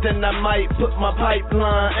night. Then I might put my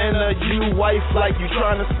pipeline in a U-wife. Like you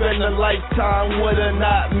tryna spend a lifetime with her.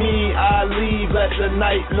 Not me, I leave, let the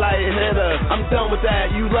night light hit her. I'm done with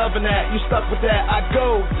that, you loving that, you stuck with that, I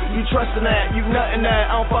go. You trusting that, you nutting that,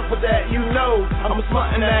 I don't fuck with that, you know. I'm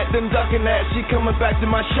smutting that, then ducking that, she coming back to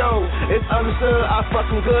my show. It's understood, I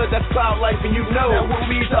fucking good, that's cloud life and you know. Now what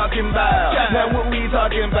we talking about? Now what we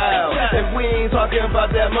talking about? If we ain't talking about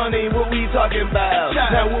that money, what we talking about?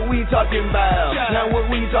 Now what we talking about? Now what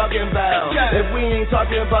we talking about? If we ain't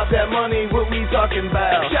talking about that money, what we talking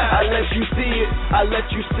about? I let you see it, I let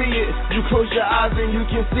you see it. You close your eyes and you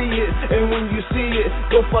can see it. And when you see it,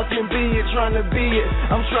 go fucking be it. Trying to be it,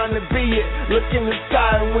 I'm trying to be it. Look in the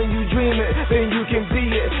sky and when you dream it, then you can be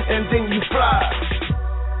it. And then you fly.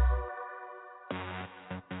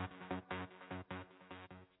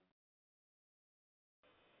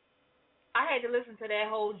 I had to listen to that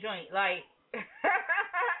whole joint, like,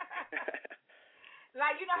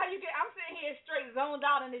 like you know how you get. I'm sitting here straight zoned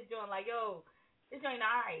out in this joint, like, yo, this joint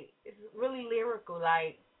alright. It's really lyrical,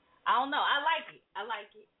 like, I don't know, I like it.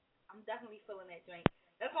 I'm definitely feeling that joint.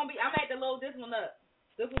 That's gonna be. I'm at to load this one up.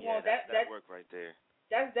 This is one that work right there.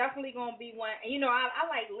 That's definitely gonna be one. And you know, I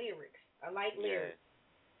like lyrics. I like lyrics.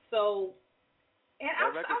 So. And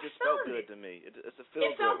that record just felt good to me. It's a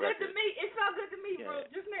feel-good record. It felt good to me. It felt good to me, bro.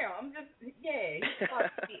 Just now, I'm just, you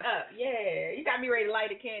fucked me up. Yeah, you got me ready to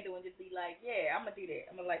light a candle and just be like, yeah, I'm gonna do that.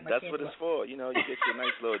 I'm gonna light my candle. That's what it's for. You know, you get your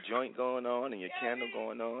nice little joint going on and your candle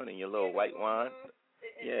going on and your little white wine.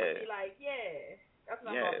 And be like, yeah, that's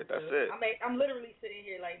what I'm that's do. it. I'm literally sitting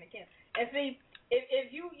here lighting the candle. And see,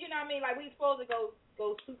 if you know what I mean, like we supposed to go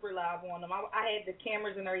super live on them. I had the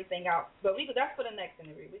cameras and everything out, but that's for the next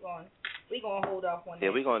interview. We gonna hold off on that.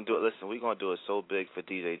 Yeah, we're gonna do it. Listen, we're gonna do it so big for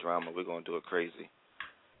DJ Drama. We're gonna do it crazy.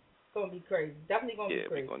 It's gonna be crazy. Definitely gonna be crazy.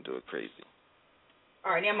 Yeah, we're gonna do it crazy.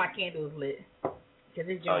 All right, now my candle is lit.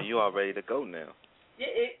 Oh, you all ready to go now?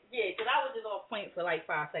 Yeah, because I was just off point for like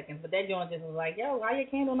 5 seconds, but that joint just was like, yo, why your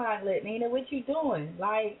candle not lit, Nina? What you doing?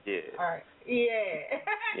 Like, yeah. All right, yeah.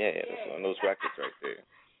 That's one of those records right there.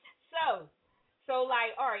 So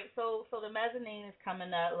like, all right, so the mezzanine is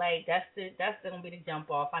coming up. Like that's gonna be the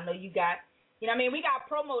jump off. I know you got, you know what I mean, we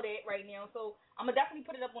got promoted right now. So I'm gonna definitely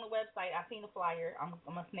put it up on the website. I seen the flyer. I'm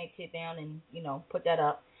gonna snake it down and put that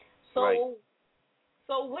up. So right.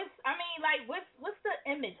 So what's the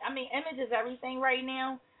image? I mean, image is everything right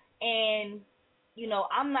now, and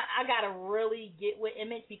I gotta really get with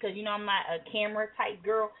image because I'm not a camera type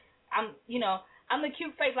girl. I'm the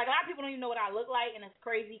cute face. Like a lot of people don't even know what I look like, and it's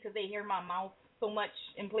crazy because they hear my mouth so much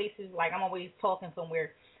in places, like I'm always talking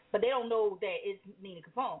somewhere, but they don't know that it's Nina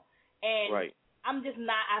Capone. And right. I'm just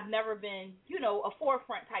not, I've never been, a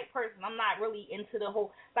forefront type person. I'm not really into the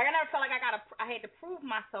whole, like I never felt like I had to prove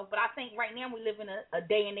myself, but I think right now we live in a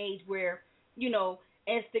day and age where,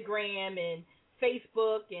 Instagram and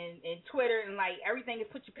Facebook and Twitter and like everything is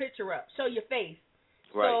put your picture up, show your face.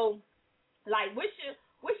 Right. So, like, what's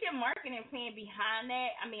your marketing plan behind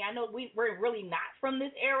that? I mean, I know we're really not from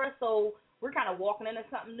this era, so we're kind of walking into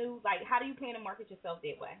something new. Like, how do you plan to market yourself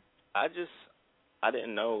that way? I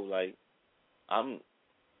didn't know, like,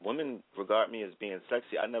 women regard me as being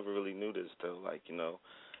sexy. I never really knew this, though, like, You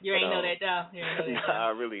ain't know that, though. You ain't know that, though. I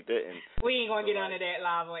really didn't. We ain't going to get onto that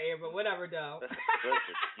live on air, but whatever, though.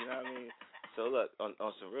 Listen, you know what I mean? So, look, on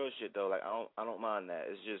some real shit, though, like, I don't mind that.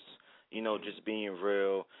 It's just, just being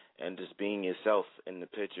real and just being yourself in the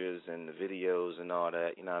pictures and the videos and all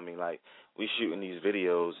that, you know what I mean? Like, we shooting these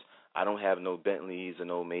videos. I don't have no Bentleys or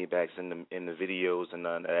no Maybachs in the videos and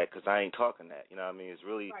none of that because I ain't talking that. You know what I mean? It's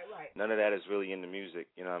really right. None of that is really in the music.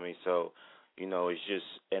 You know what I mean? So, it's just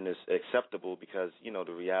and it's acceptable because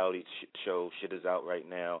the reality show shit is out right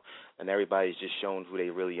now and everybody's just showing who they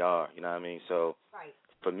really are. You know what I mean? So,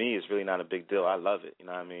 for me, it's really not a big deal. I love it. You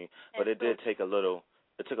know what I mean? But it did take a little.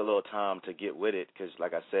 It took a little time to get with it because,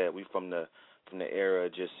 like I said, we from the era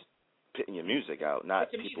just putting your music out, not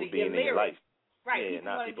people being in your life. Right. Yeah,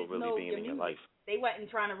 not people really being in your life. They wasn't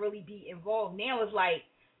trying to really be involved. Now it's like,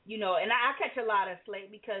 and I catch a lot of slack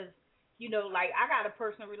because, like I got a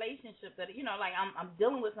personal relationship that, like I'm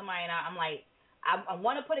dealing with somebody and I'm like, I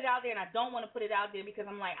want to put it out there and I don't want to put it out there because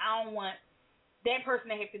I'm like, I don't want that person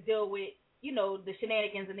to have to deal with, the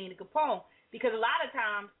shenanigans of Nina Capone. Because a lot of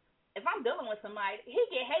times, if I'm dealing with somebody, he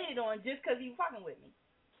get hated on just because he's fucking with me.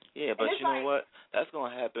 Yeah, but you know what? That's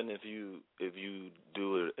gonna happen if you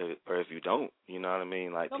do it or if you don't. You know what I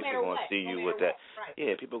mean? Like no people gonna see you with that. Right.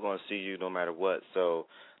 Yeah, people gonna see you no matter what. So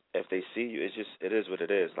if they see you, it is what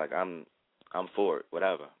it is. Like I'm for it,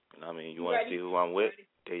 whatever. You know what I mean? You want to see who I'm with?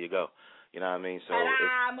 There you go. You know what I mean? So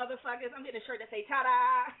ta-da, motherfuckers! I'm getting a shirt that say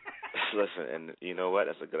ta-da. Listen, and you know what?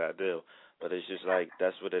 That's a good idea. But it's just like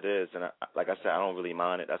that's what it is, and like I said, I don't really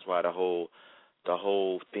mind it. That's why the whole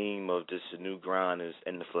theme of this new grind is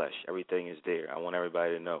in the flesh. Everything is there. I want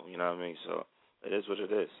everybody to know. You know what I mean? So it is what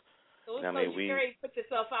it is. So you know what I mean? You already put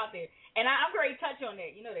yourself out there, and I'm going to touch on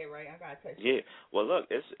that. You know that, right? I got to touch. Yeah. Well, look,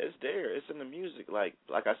 it's there. It's in the music. Like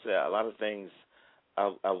I said, a lot of things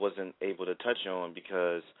I wasn't able to touch on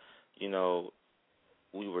because, you know,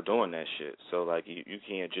 we were doing that shit. So like you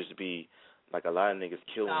can't just be like a lot of niggas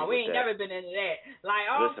kill me. No, we ain't never been into that. Like,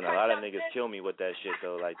 listen, a lot of niggas kill me with that shit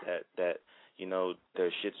though. Like that you know,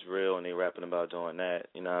 their shit's real and they rapping about doing that.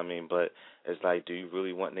 You know what I mean? But it's like, do you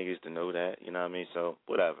really want niggas to know that? You know what I mean? So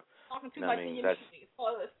whatever. Talking too much in your music.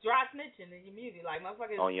 It's dry snitching in your music, like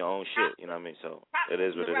motherfuckers. On your own shit, you know what I mean? So it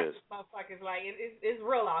is what it is. Motherfuckers, like it's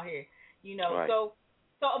real out here, you know. Right. So,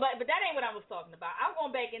 but that ain't what I was talking about. I'm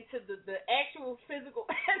going back into the actual physical.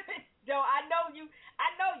 Joe, I know you.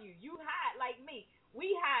 You hot like me.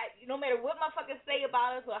 We hot. No matter what motherfuckers say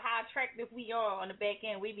about us or how attractive we are on the back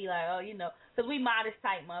end, we be like, oh, you know, because we modest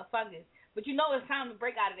type motherfuckers. But you know it's time to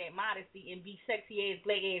break out of that modesty and be sexy ass,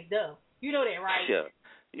 black ass dove. You know that, right? Yeah.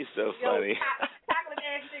 You're so funny. Chocolate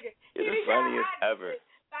ass nigga. You're the funniest ever.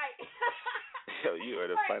 Like, yo, you are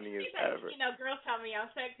the funniest ever. You know, girls tell me I'm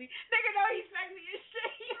sexy. Nigga know he's sexy as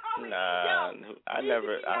shit. I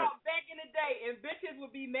never. Back in the day, and bitches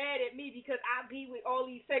would be mad at me because I be with all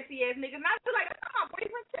these sexy ass niggas. And I feel like, that's my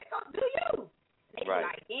boyfriend. Check out, do you? They be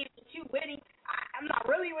like, damn, but you with him. I'm not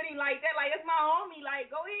really with him like that. Like, that's my homie. Like,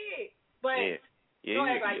 go ahead. But yeah,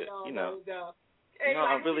 you know. And no,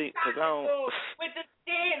 like, I really, because I don't. With the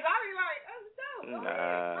skins, I be like, oh, no.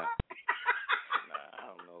 Nah, I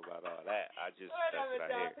don't know about all that. I just, that's what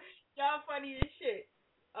I hear. Y'all funny as shit.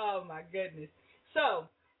 Oh, my goodness. So,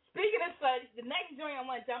 speaking of such, the next joint I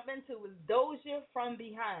want to jump into was Doesya From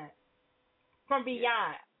Beyond. From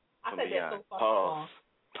Beyond. I said that so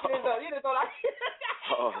fucking long. You just thought I...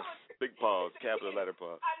 Pause. Big pause. Capital letter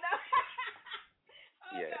pause. I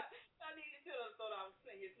know. Yeah. Thought I was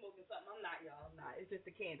sitting here smoking something. I'm not, y'all. I'm not. It's just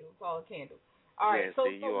a candle. It's all a candle. All right. Yeah, so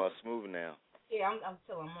you all smooth now. Yeah, I'm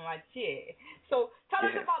chilling. I'm like, shit. So tell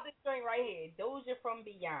us about this joint right here, Doesya From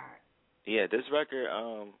Beyond. Yeah, this record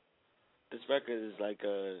is like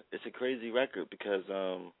it's a crazy record because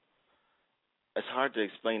it's hard to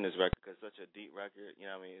explain this record because it's such a deep record. You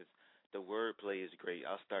know what I mean? The wordplay is great.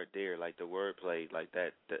 I'll start there. Like the wordplay, like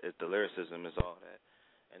that, the lyricism is all that,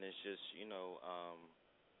 and it's just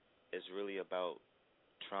it's really about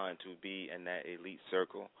trying to be in that elite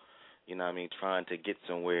circle, you know what I mean, trying to get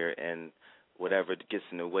somewhere, and whatever gets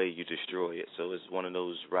in the way, you destroy it. So it's one of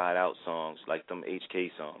those ride-out songs, like them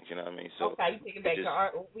HK songs, you know what I mean? So okay, you take it back to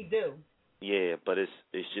art, we do. Yeah, but it's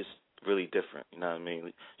just really different, you know what I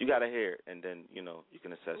mean? You got to hear it, and then, you know, you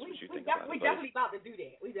can assess what you think about it. We definitely about to do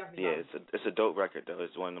that. It's a dope record, though.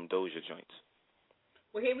 It's one of them Doja joints.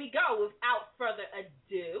 Well, here we go. Without further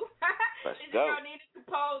ado, let's this go. girl needed to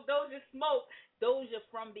pose Doja Smoke, Doesya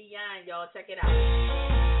From Beyond, y'all. Check it out.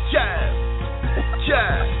 Jab,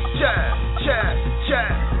 jab, jab, jab,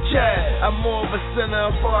 jab, jab. I'm more of a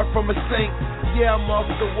sinner, I'm far from a saint. Yeah, I'm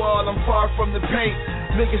off the wall, I'm far from the paint.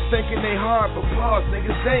 Niggas thinking they hard, but pause,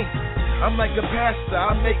 niggas ain't. I'm like a pastor,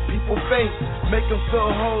 I make people faint. Make them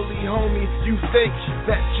feel holy, homie. You think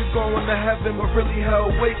that you're going to heaven, but really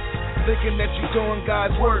hell waits. Thinking that you're doing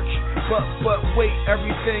God's work, but wait,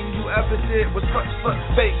 everything you ever did was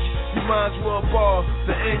fake. You might as well ball,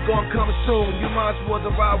 the end gon' come soon. You might as well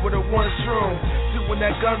ride with a one shroom. Doing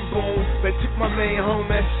that gun boom, they took my main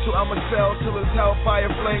homie, so I'ma sell till his hellfire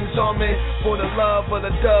flames on me. For the love of the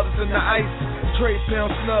doves and the ice, trade pound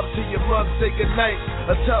snub to your mug, say goodnight.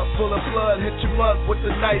 A tub full of blood, hit your mug with the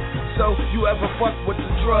knife. So you ever fuck with the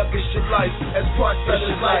drug, it's your life. As part of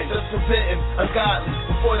this life, that's forbidden, ungodly.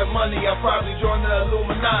 Before the money, I probably join the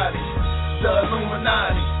Illuminati. The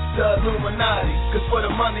Illuminati, the Illuminati. Cause for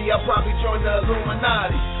the money, I probably join the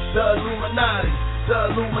Illuminati. The Illuminati, the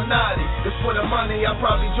Illuminati. Cause for the money, I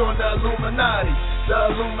probably join the Illuminati. The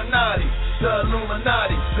Illuminati, the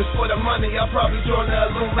Illuminati. Cause for the money, I probably join the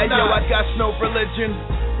Illuminati. Hey yo, I got no religion,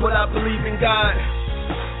 but I believe in God.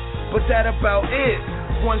 But that about it.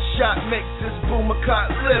 One shot makes this boomer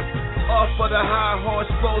cot lift. Off of the high horse,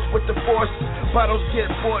 flows with the force. Bottles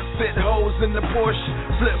get bought, fit holes in the Porsche.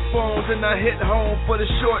 Flip phones and I hit home for the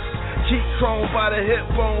shorts. Keep chrome by the hip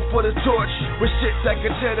bone for the torch. With shit that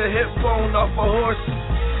could tear the hip bone off a horse.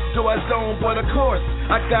 Do I zone, but of course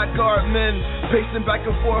I got guard men pacing back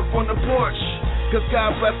and forth on the porch. Cause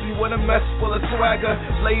God bless me with a mess full of swagger.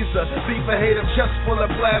 Laser, beef a hater, chest full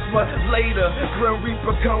of plasma. Later, Grim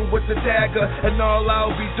Reaper come with the dagger, and all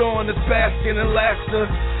I'll be doing is basking in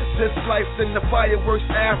laughter. This life and the fireworks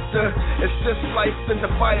after. It's this life and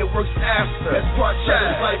the fireworks after. It's part of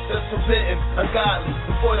this life that's forbidden, ungodly.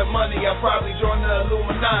 Before the money, I'll probably join the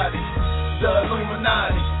Illuminati. The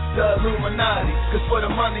Illuminati, the Illuminati. Cause for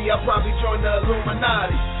the money, I'll probably join the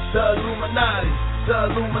Illuminati. The Illuminati,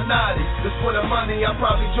 the Illuminati. Cause for the money, I'll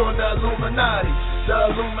probably join the Illuminati.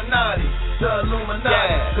 The Illuminati, the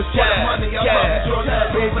Illuminati. Cause for the money, I'll probably join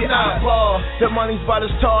the Illuminati. The money's about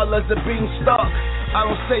as tall as a beanstalk. I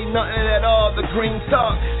don't say nothing at all, the green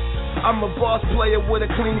talk. I'm a boss player with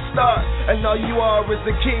a clean start, and all you are is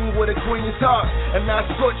a king with a queen's heart. And I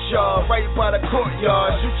put y'all right by the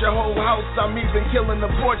courtyard. Shoot your whole house, I'm even killing the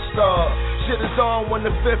porch star. Shit is on when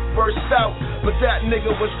the fifth bursts out, but that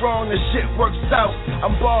nigga was wrong, the shit works out.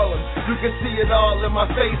 I'm ballin', you can see it all in my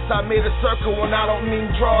face. I made a circle and I don't mean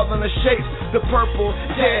draw in the shape. The purple,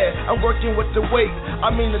 yeah, I'm working with the weight. I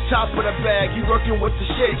mean the top of the bag, you working with the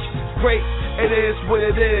shake. Great, it is what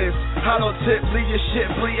it is. Hollow tip, leave your shit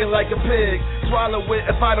bleeding like a pig. Swallow it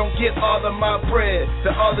if I don't get all of my bread.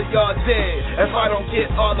 Then all of y'all dead if I don't get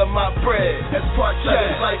all of my bread. As part of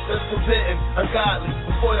this life that's forbidden, ungodly.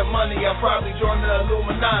 Before the money, I'll probably join the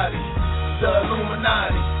Illuminati. The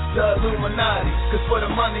Illuminati, the Illuminati. Cause for the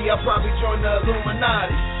money, I'll probably join the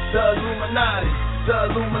Illuminati. The Illuminati, the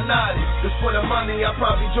Illuminati. Cause for the money, I'll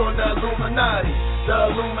probably join the Illuminati. The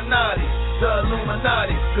Illuminati, the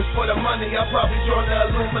Illuminati. Cause for the money, I'll probably join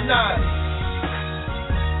the Illuminati.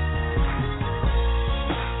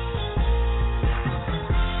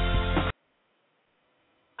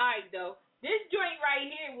 Alright, though. This joint right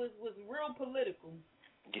here was real political.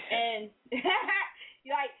 Yeah. And,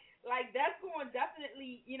 like, that's going to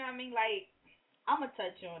definitely, you know what I mean? Like, I'm going to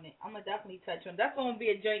touch on it. I'm going to definitely touch on it. That's going to be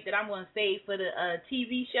a joint that I'm going to save for the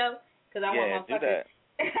TV show. Because I want my fucking...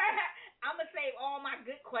 I'm going to save all my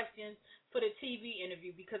good questions for the TV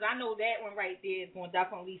interview, because I know that one right there is going to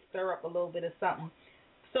definitely stir up a little bit of something.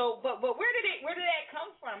 So, but where did that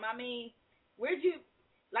come from? I mean, where'd you,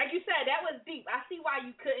 like you said, that was deep. I see why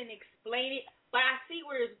you couldn't explain it, but I see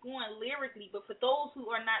where it's going lyrically. But for those who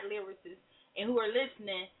are not lyricists and who are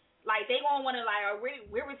listening, like, they gonna want to, like,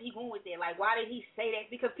 where was he going with that? Like, why did he say that?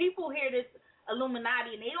 Because people hear this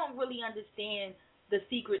Illuminati and they don't really understand the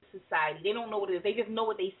secret society. They don't know what it is. They just know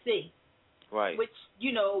what they see. Right. Which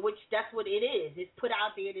that's what it is. It's put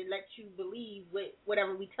out there to let you believe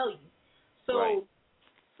whatever we tell you. So, right.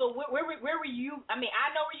 So where were you? I mean, I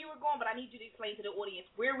know where you were going, but I need you to explain to the audience,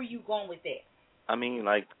 where were you going with that? I mean,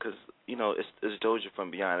 like, because, it's Doja from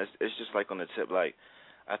Beyond. It's just like on the tip, like,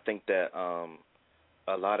 I think that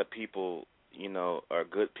a lot of people, are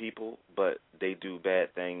good people, but they do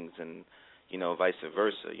bad things, and, vice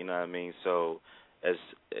versa, you know what I mean? So,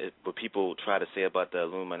 what people try to say about the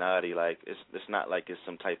Illuminati, like, it's not like it's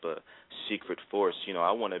some type of secret force.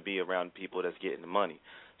 I want to be around people that's getting the money.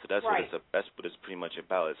 So that's right. That's what it's pretty much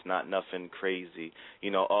about. It's not nothing crazy.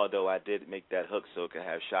 Although I did make that hook so it could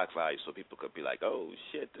have shock value, so people could be like, "Oh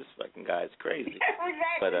shit, this fucking guy's crazy." Exactly.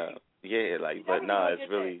 But but no, it's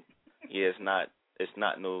really, it's not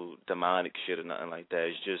no demonic shit or nothing like that.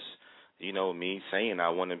 It's just, me saying I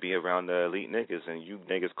want to be around the elite niggas, and you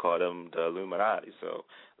niggas call them the Illuminati, so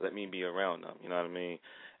let me be around them, you know what I mean?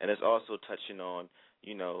 And it's also touching on,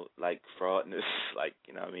 like, fraudness, like,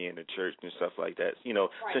 in the church and stuff like that,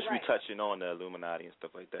 since we're touching on the Illuminati and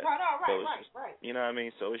stuff like that. Right. You know what I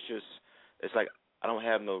mean? So it's like, I don't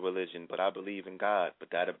have no religion, but I believe in God, but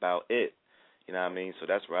that about it, you know what I mean? So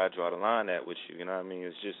that's where I draw the line at with you, you know what I mean?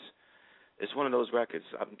 It's just... It's one of those records.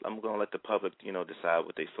 I'm going to let the public, decide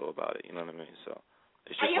what they feel about it. You know what I mean? So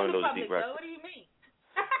it's just one of those deep records. What do you mean?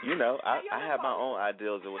 I have my own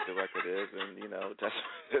ideals of what the record is, and that's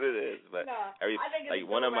what it is. But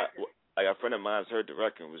a friend of mine's heard the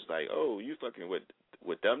record and was like, "Oh, you fucking with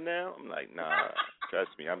them now?" I'm like, "Nah,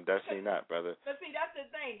 trust me, I'm definitely not, brother." But see, that's the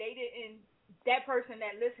thing. They didn't. That person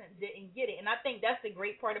that listened didn't get it, and I think that's the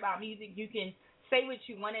great part about music. You can say what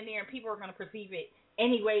you want in there, and people are going to perceive it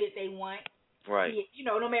any way that they want. Right. Be it,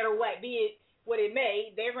 no matter what, be it what it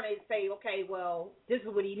may, they're going to say, okay, well, this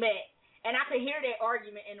is what he meant. And I could hear that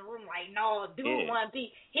argument in the room, like, no, dude want to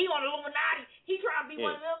be, he on Illuminati, he trying to be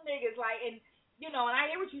one of them niggas, like, and, and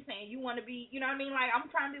I hear what you're saying, you want to be, you know what I mean, like, I'm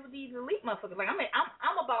trying to be with these elite motherfuckers, like, I'm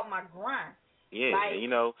about my grind. Yeah, like,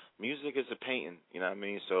 music is a painting, you know what I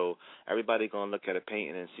mean, so everybody going to look at a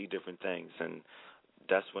painting and see different things, and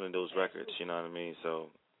that's one of those records, you know what I mean,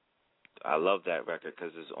 so... I love that record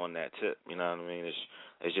because it's on that tip. You know what I mean?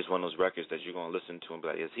 It's just one of those records that you're gonna listen to and be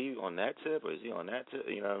like, is he on that tip or is he on that tip?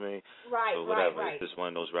 You know what I mean? Right, so whatever. right. It's just one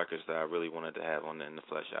of those records that I really wanted to have on the In the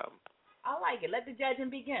Flesh album. I like it. Let the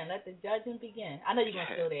judging begin. Let the judging begin. I know you're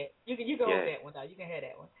gonna steal that. You can hold that one though. You can have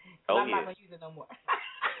that one. I'm not gonna use it no more.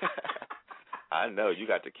 I know you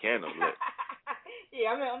got the candle lit.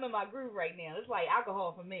 Yeah, I'm in my groove right now. It's like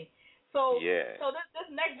alcohol for me. So So this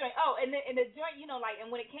next joint. Oh, and the joint, you know, like, and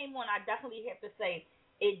when it came on, I definitely have to say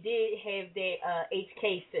it did have that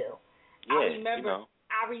HK feel. Yeah,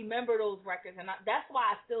 I remember those records, and that's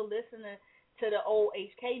why I still listen to the old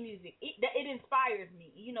HK music. It inspires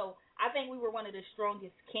me. You know, I think we were one of the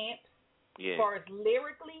strongest camps as far as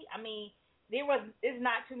lyrically. I mean, there's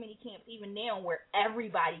not too many camps even now where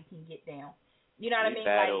everybody can get down. You know what I mean?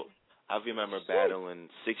 I remember battling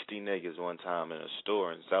 60 niggas one time in a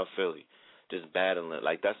store in South Philly, just battling.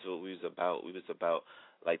 Like, that's what we was about. We was about,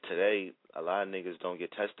 like, today, a lot of niggas don't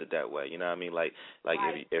get tested that way. You know what I mean? Like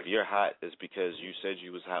right. if you're hot, it's because you said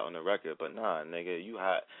you was hot on the record. But nah, nigga, you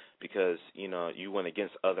hot because, you know, you went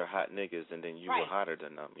against other hot niggas and then you were hotter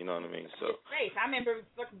than them. You know what I mean? So I remember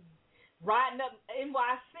fucking riding up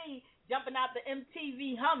NYC, jumping out the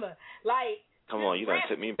MTV Hummer, like. Come on, you done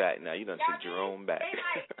took me back now. You done took Jerome back. They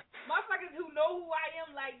like, motherfuckers who know who I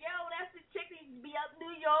am, like, yo, that's the chick that used to be up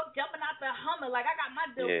New York jumping out the Hummer. Like, I got my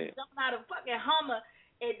dope jumping out of fucking Hummer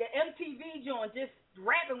at the MTV joint, just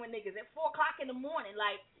rapping with niggas at 4 o'clock in the morning.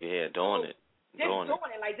 Like, doing it.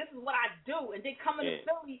 Like, this is what I do. And then coming to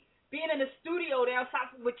Philly, being in the studio down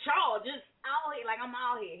south with y'all, just out here, like, I'm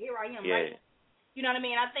out here. Here I am, right? You know what I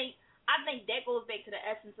mean? I think that goes back to the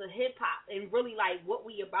essence of hip hop and really like what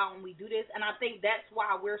we about when we do this, and I think that's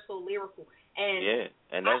why we're so lyrical. And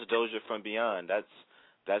and that's Doja from Beyond.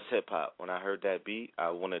 That's hip hop. When I heard that beat,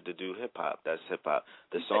 I wanted to do hip hop. That's hip hop.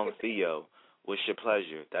 The song Theo, What's Your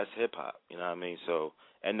Pleasure? That's hip hop. You know what I mean? So,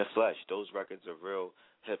 and The Flesh, those records are real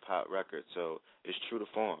hip hop records. So it's true to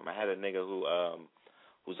form. I had a nigga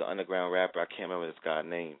who's an underground rapper. I can't remember this guy's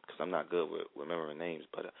name because I'm not good with remembering names,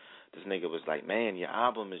 but. This nigga was like, man, your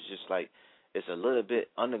album is just like, it's a little bit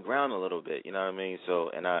underground a little bit, you know what I mean?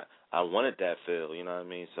 So, and I wanted that feel, you know what I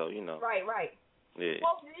mean? So, you know. Right. Yeah.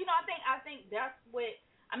 Well, you know, I think that's what,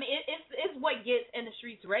 I mean, it's what gets In the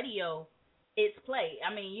Streets Radio its play.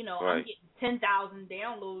 I mean, you know, I'm getting 10,000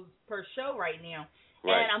 downloads per show right now.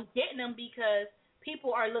 Right. And I'm getting them because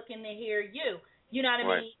people are looking to hear you. You know what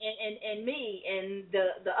I mean? And me and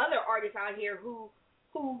the other artists out here who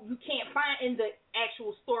you can't find in the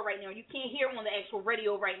actual store right now. You can't hear on the actual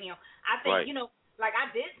radio right now. I think, you know, like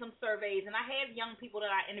I did some surveys, and I have young people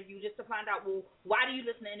that I interview just to find out, well, why do you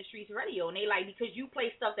listen to In the Streets Radio? And they like, because you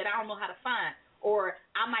play stuff that I don't know how to find, or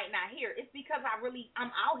I might not hear. It's because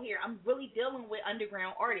I'm out here. I'm really dealing with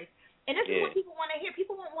underground artists. And this is what people want to hear.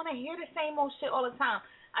 People don't want to hear the same old shit all the time.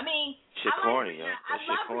 I mean, shit corny, yo. I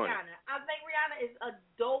love Rihanna. I think Rihanna is a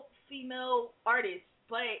dope female artist.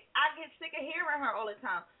 But I get sick of hearing her all the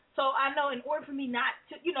time. So I know in order for me not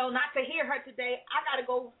to hear her today, I got to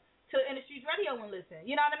go to In the Streets Radio and listen.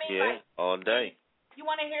 You know what I mean? Yeah, like, all day. You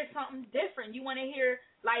want to hear something different. You want to hear,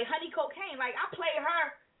 like, Honey Cocaine. Like, I played her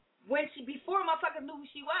before motherfuckers knew who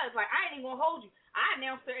she was. Like, I ain't even going to hold you. I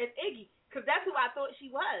announced her as Iggy because that's who I thought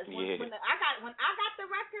she was. When I got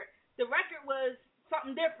the record was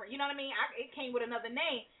something different. You know what I mean? It came with another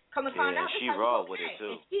name. Come to find out, she raw with it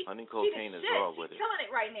too. Honey Cocaine is raw with it. She's killing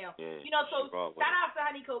it right now. Yeah, you know, so shout out to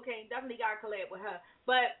Honey Cocaine. Definitely got to collab with her.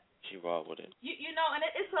 But she raw with it. You know, and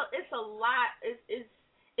it's a lot.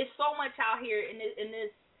 It's so much out here in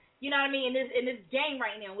this. You know what I mean? In this game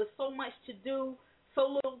right now, with so much to do,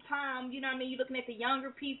 so little time. You know what I mean? You're looking at the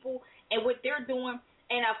younger people and what they're doing.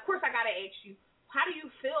 And of course, I gotta ask you, how do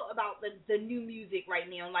you feel about the new music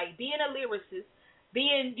right now? Like being a lyricist.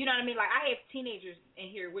 You know what I mean? Like, I have teenagers in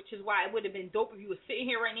here, which is why it would have been dope if you were sitting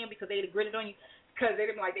here right now because they'd have gritted on you because they'd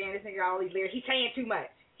have been like, damn, this nigga got all these lyrics. He's saying too much.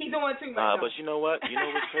 He's doing too much. But you know what? You know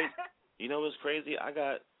what's crazy? You know what's crazy? I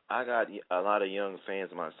got a lot of young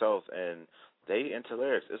fans myself, and they into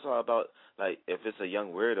lyrics. It's all about, like, if it's a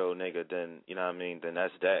young weirdo nigga, then, you know what I mean, then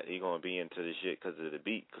that's that. He going to be into the shit because of the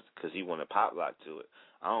beat, because he want to pop lock to it.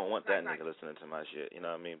 I don't want that nigga listening to my shit, you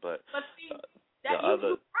know what I mean? But see,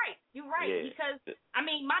 you're right. Yeah. Because I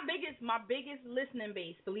mean, my biggest listening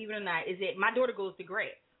base, believe it or not, is that my daughter goes to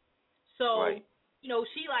grad. So you know,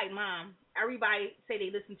 she like, Mom, everybody say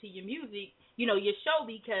they listen to your music, you know, your show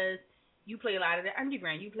because you play a lot of the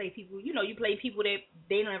underground. You play people, you know, that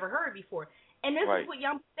they never heard before. And this is what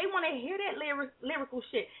they want to hear that lyrical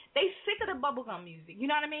shit. They sick of the bubblegum music. You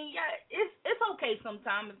know what I mean? Yeah, it's okay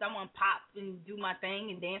sometimes if I want to pop and do my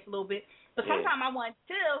thing and dance a little bit. But sometimes I want to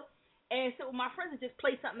chill and sit with my friends and just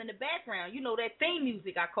play something in the background. You know, that theme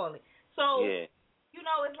music, I call it. So, you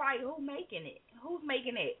know, it's like, who's making it? Who's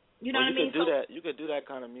making it? You know what I mean? You could do that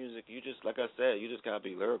kind of music. You just, like I said, you just gotta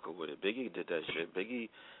be lyrical with it. Biggie did that shit.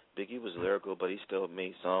 Biggie was lyrical, but he still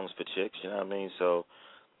made songs for chicks. You know what I mean? So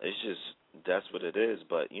it's just, that's what it is.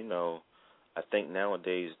 But you know, I think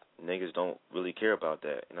nowadays niggas don't really care about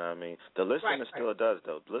that. You know what I mean? The listener still does,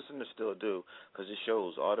 though. The listeners still do, because it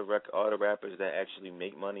shows all the rappers that actually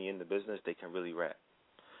make money in the business, they can really rap.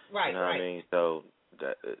 Right. You know what I mean? So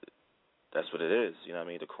that's what it is. You know what I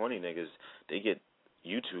mean? The corny niggas, they get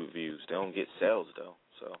YouTube views. They don't get sales, though.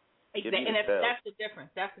 So exactly, and that's the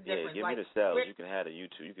difference. That's the difference. Yeah, give me the sales. You can have a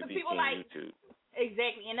YouTube. You can be King like, YouTube.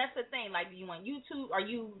 Exactly, and that's the thing. Like, do you want YouTube? Are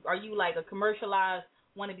you like a commercialized,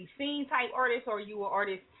 want to be seen type artist, or are you an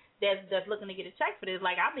artist that's looking to get a check for this?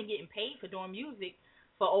 Like, I've been getting paid for doing music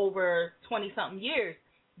for over 20-something years,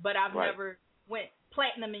 but I've never went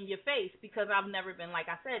platinum in your face because I've never been, like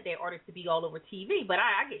I said, that artist to be all over TV. But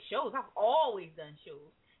I get shows. I've always done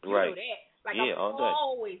shows. You know that. Like, I've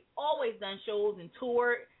always done shows and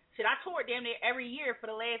toured. Shit, I toured damn near every year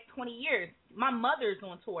for the last 20 years. My mother's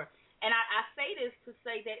on tour. And I say this to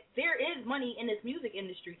say that there is money in this music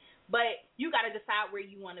industry, but you got to decide where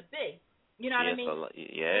you want to be. You know what I mean? Like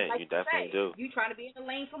you definitely do. You trying to be in the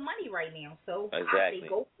lane for money right now, so exactly. I say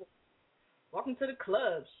go for it. Welcome to the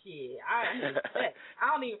club, shit. I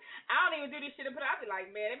don't even do this shit and put it out. I be like,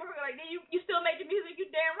 man, they be like, you still making music? You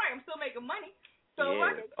damn right, I'm still making money. So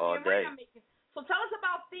all day. Right, I'm making. So tell us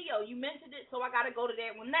about Theo. You mentioned it, so I got to go to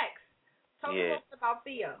that one next. Tell us about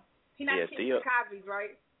Theo. He's not kidding the Cosby's,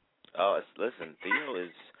 right? Oh, listen,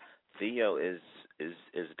 Theo is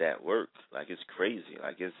that work. Like, it's crazy.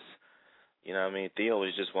 Like, it's, you know what I mean? Theo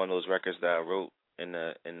is just one of those records that I wrote in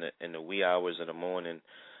the wee hours of the morning,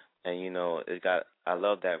 and you know, I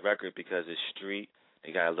love that record because it's street.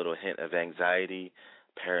 It got a little hint of anxiety,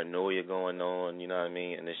 paranoia going on. You know what I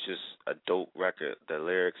mean? And it's just a dope record. The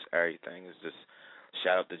lyrics, everything is just.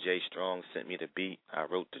 Shout out to Jay Strong, sent me the beat. I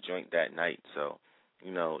wrote the joint that night. So,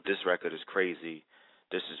 you know, this record is crazy.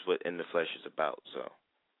 This is what In the Flesh is about, so.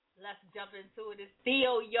 Let's jump into it. It's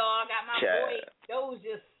Theo, y'all. Got my boy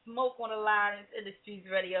Doesya Smoke on the line. It's In the Streets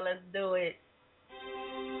Radio. Let's do it.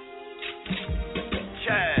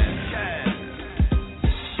 Chad.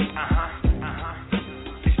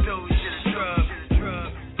 It's Doesya the drug.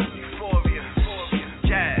 Euphoria.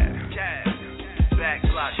 Chad. Back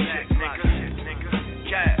block shit, nigga.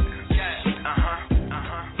 Chad.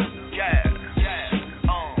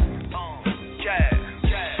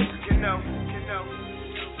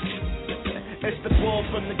 It's the ball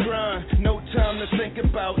from the grind, no time to think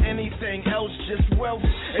about anything else, just wealth.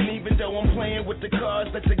 And even though I'm playing with the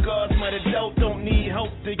cards that the gods might have dealt, don't need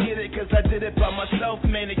help to get it, cause I did it by myself,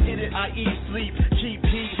 man, to get it. I eat, sleep, keep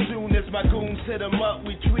heat, soon as my goons hit them up,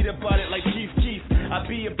 we tweet about it like Chief Keef. I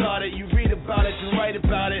be about it, you read about it, then write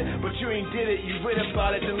about it, but you ain't did it, you read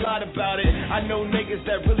about it, then lied about it. I know niggas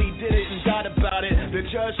that really did it and died about it. The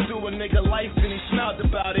judge threw a nigga life and he smiled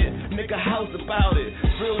about it. Nigga, how's about it?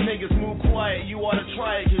 Real niggas move quiet, you ought to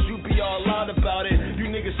try it, cause you be all loud about it. You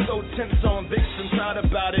niggas so tense on Vixen, proud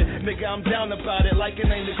about it. Nigga, I'm down about it, like it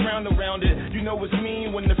ain't the ground around it. You know it's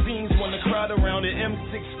mean when the fiends want the crowd around it.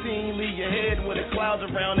 M16, leave your head with a cloud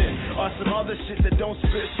around it. Or some other shit that don't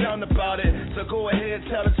spit sound about it. So go ahead,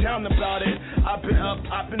 tell the town about it. I've been up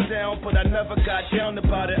and down, but I never got down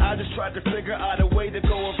about it. I just tried to figure out a way to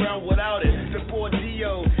go around without it. The boy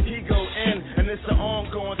Dio, he go in, and it's an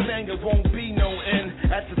ongoing thing, it won't be no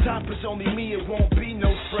end. At the top it's only me, it won't be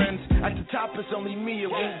no friends. At the top it's only me,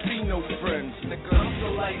 it won't be no friends. Nigga, I'm so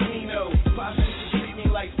like Nino, Pops used to treat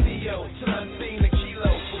me like Theo, till I seen the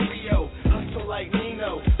kilo for Rio. Hustle like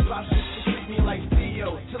Nino, Pops used to treat me like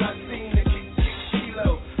Theo, till I seen the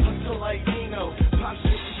kilo. Hustle like Nino, Pops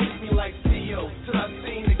used to treat me like Theo, till I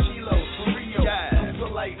seen the kilo for Rio.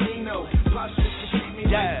 Hustle like Nino, Pops used to treat me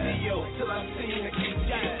like Theo, till I seen the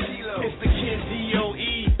kilo. It's the kid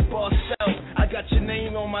DOE, bossed out. I got your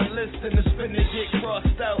name on my list and the spinner get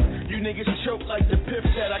crossed out. You niggas choke like the piff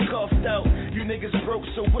that I coughed out. You niggas broke,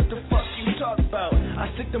 so what the fuck you talk about? I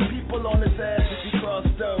stick them people on his ass if he cross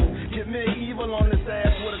though. Get medieval on his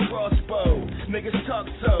ass with a crossbow. Niggas talk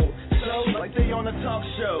so like they on a talk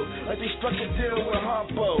show, like they struck a deal with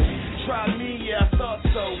Harpo. Try me, yeah, I thought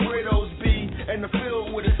so. Where those be? In the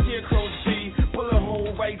field where the scarecrows be. Bullet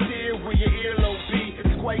hole right there where your earlobe be.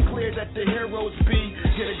 It's quite clear that the heroes be.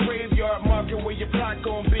 Get a graveyard marker where your plot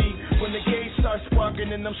gon' be. When the gauge starts sparking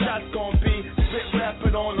and them shots gon' be. Spit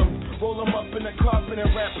rapid on them. Roll them up in the carpet and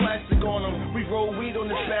wrap plastic on them. We roll weed on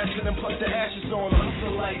this bastard and put the ashes on them.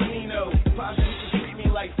 Hustle like Nino. Pops used to treat me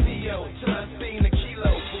like Theo, till I seen a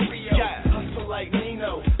kilo for Rio. Hustle like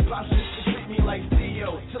Nino, Pops used to treat me like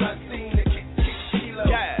Theo, till I seen a kilo.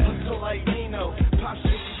 Hustle like Nino, Pops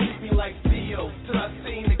used to treat me like Theo, till I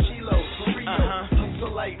seen a kilo for Rio.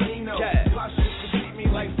 Hustle like Nino, Pops used to treat me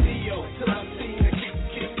like Theo, till I seen a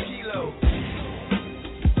kilo.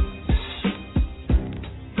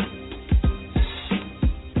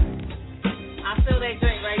 I feel that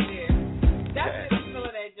drink right there. That's just feel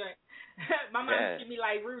that drink. My mom treat me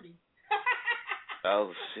like Rudy.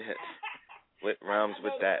 Oh shit! What rhymes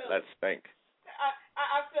with that? Let's think.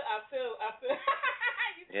 I feel.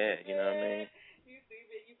 Yeah, you know what I mean. You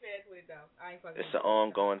fast with it though. I ain't fucking. It's an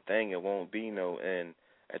ongoing thing. It won't be no end.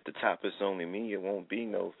 At the top, it's only me. It won't be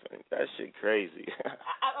no thing. That shit crazy.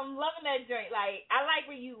 I'm loving that drink. Like I like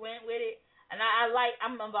where you went with it. And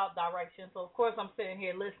I'm about direction, so of course I'm sitting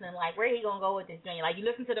here listening, like, where he gonna go with this drink? Like, you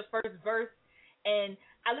listen to the first verse, and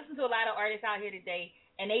I listen to a lot of artists out here today,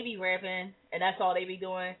 and they be rapping, and that's all they be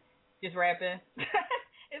doing, just rapping.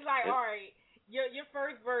 It's like, all right, your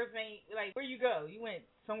first verse ain't, like, where you go? You went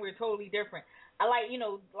somewhere totally different. I like,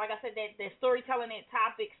 like I said, that storytelling, that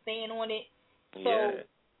topic, staying on it, so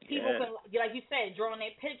people can, like you said, drawing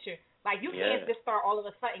that picture. Like, you can't just start all of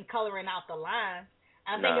a sudden coloring out the lines.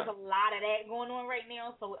 I think there's a lot of that going on right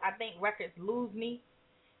now, so I think records lose me.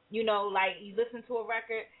 Like you listen to a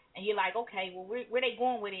record and you're like, okay, well, where they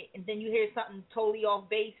going with it? And then you hear something totally off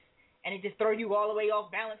base, and it just throws you all the way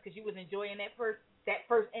off balance because you was enjoying that first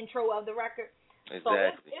intro of the record. Exactly.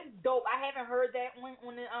 So it's dope. I haven't heard that one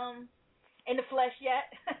in the flesh yet.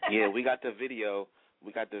 Yeah, we got the video.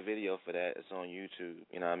 We got the video for that. It's on YouTube.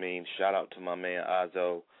 You know what I mean? Shout out to my man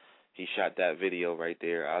Ozzo. He shot that video right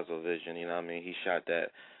there, Ozzo Vision, you know what I mean? He shot that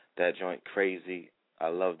joint crazy. I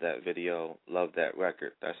love that video, love that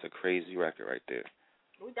record. That's a crazy record right there.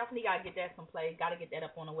 We definitely got to get that some play. Got to get that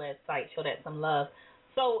up on the website, show that some love.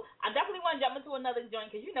 So I definitely want to jump into another joint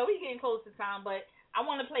because, we're getting close to time, but I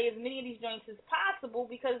want to play as many of these joints as possible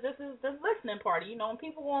because this is the listening party, and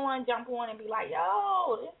people want to jump on and be like,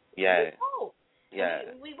 yo, this is cool.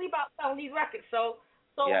 Yeah. We about selling these records. So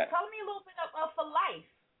tell me a little bit of For Life.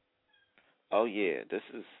 Oh yeah, this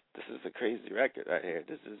is a crazy record right here.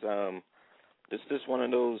 This is one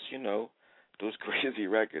of those, those crazy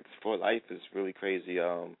records. For Life is really crazy.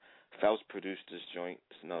 Faust produced this joint.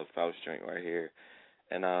 It's another Faust joint right here.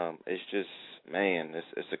 And it's just, man,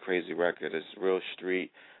 it's a crazy record. It's real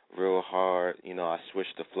street, real hard. I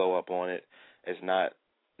switched the flow up on it. It's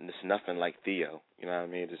nothing like Theo. You know what I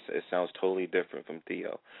mean? It sounds totally different from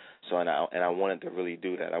Theo. So and I wanted to really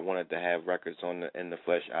do that. I wanted to have records in the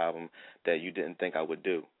Flesh album that you didn't think I would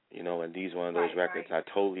do. And these one of those records. I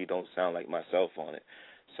totally don't sound like myself on it.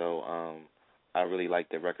 So I really like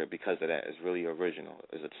the record because of that. It's really original.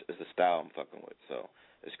 It's a style I'm fucking with. So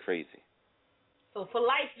it's crazy. So For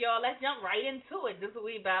Life, y'all, let's jump right into it. This is what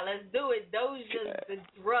we about. Let's do it. Doja, the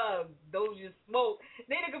drug. Doja smoke.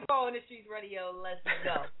 Nina Capone on the Streets Radio. Let's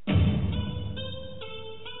go.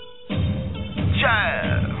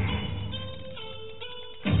 Child.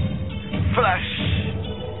 Flush.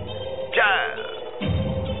 Child.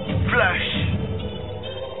 Flush.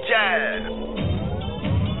 Child.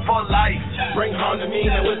 For Life. Bring harm to me,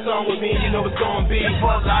 now it's on with me, you know it's gonna be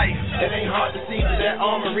For Life. It ain't hard to see that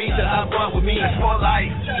armory that I brought with me. It's for life.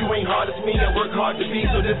 You ain't hard as me, I work hard to be,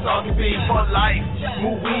 so this all can be For life.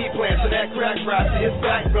 Move weed plants to that crack rock to his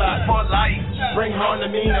back block. For life. Bring harm to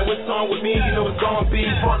me, now it's on with me, you know it's gonna be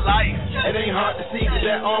For life. It ain't hard to see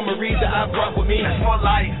that armory that I brought with me. It's for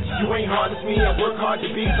life. You ain't hard as me, I work hard to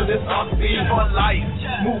be, so this all can be For life.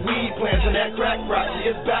 Move weed plants to that crack rock to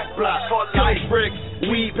his back block. For life. Bricks,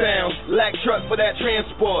 weed pounds, lack truck for that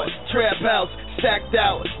transport, trap house, stacked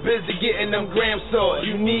out, busy getting them gram sorted.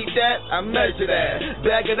 You need that? I measure that.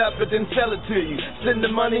 Bag it up and then sell it to you. Send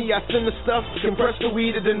the money, I send the stuff, compress the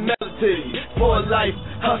weed and then mail it to you. For Life,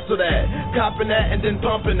 hustle that, copping that and then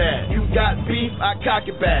pumping that. You got beef, I cock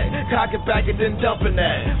it back and then dumping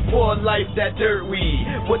that. For Life, that dirt weed.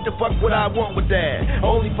 What the fuck would I want with that?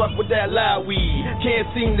 Only fuck with that loud weed. Can't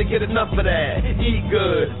seem to get enough of that. Eat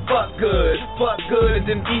good and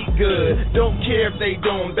then eat good. Don't care if they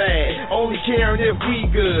doing bad. Only caring if we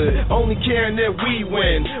good. Only caring if we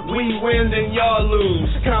win. We win, then y'all lose.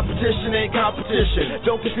 Competition ain't competition.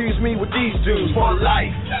 Don't confuse me with these dudes. For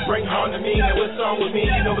Life. Bring harm to me, now it's on with me.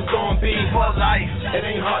 You know it's gonna be For life. It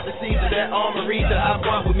ain't hard to see that armory that I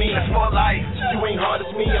brought with me. It's for life. You ain't hard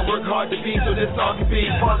as me, I work hard to be, so this all can be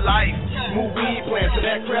For life. Move weed plants to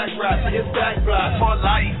that crack rock to his back block. For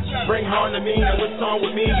life. Bring harm to me, now it's on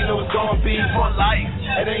with me. You know it's gonna be For life.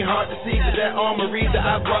 It ain't hard to see that that armory that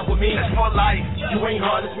I brought with me. That's for life. You ain't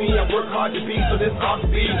hard as me, I work hard to be, so this ought to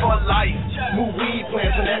be For life. Move weed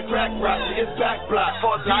plants and that crack rock to its back block.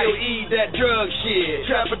 For life. DOE, that drug shit.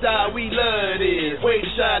 Trap or die, we love this. Way to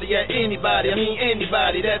shot at anybody, I mean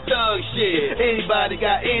anybody, that thug shit. Anybody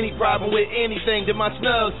got any problem with anything that my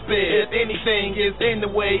snub spit? If anything is in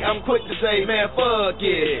the way, I'm quick to say, man, fuck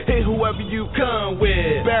it. Hit whoever you come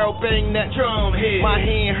with. Barrel bang that drum hit. My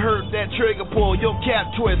hand hurt, that trigger pull, your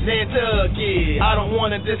cap twist, and tug it. I don't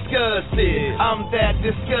wanna discuss it, I'm that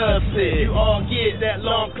disgusted. You all get that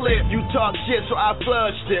long clip, you talk shit, so I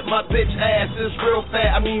flushed it. My bitch ass is real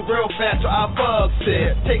fat, I mean real fat, so I fucks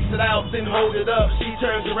it. Takes it out, then hold it up, she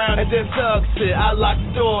turns around and then sucks it. I lock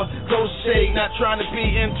the door, close shade, not trying to be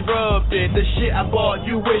interrupted. The shit I bought,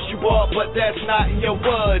 you wish you bought, but that's not in your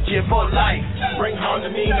budget. For life, bring harm to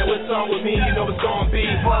me, now what's on with me, you know it's gonna be.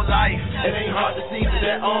 For life. It ain't hard to see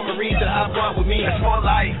that armory that I brought with me. That's for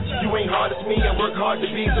life. You ain't hard as me, I work hard to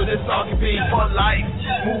be, so this all can be. For life.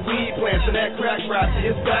 Move weed plants and that crack rock to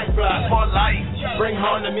his back block. For life. Bring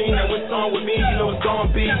harm to me, now what's on with me, you know it's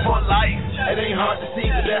gonna be. For life. It ain't hard to see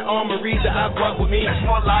that armory that I brought with me. That's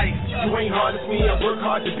for life. You ain't hard as me, I work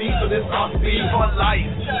hard to be, so this all can be. For life.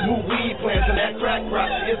 Move weed plants and that crack rock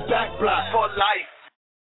to his back block. For life.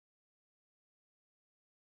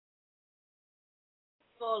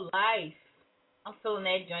 For life. I'm feeling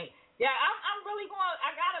that joint. Yeah, I'm really going.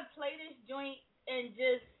 I gotta play this joint and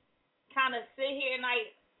just kind of sit here and like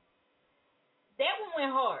that one went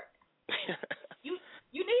hard. You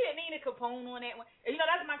needed Nina Capone on that one. You know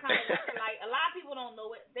that's my kind of record. Like a lot of people don't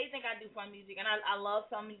know it. They think I do fun music, and I love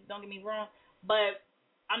some music. Don't get me wrong, but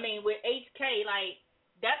I mean with HK, like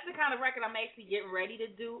that's the kind of record I'm actually getting ready to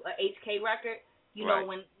do, a HK record. You know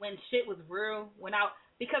when shit was real, when I.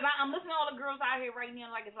 Because I'm listening to all the girls out here right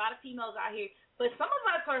now, like there's a lot of females out here, but some of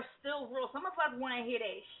us are still real. Some of us want to hear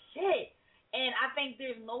that shit, and I think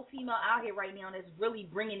there's no female out here right now that's really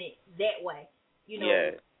bringing it that way, you know.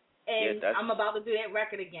 Yeah. And I'm about to do that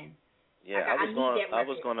record again. Yeah, I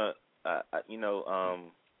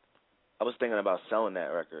was thinking about selling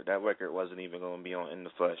that record. That record wasn't even going to be on In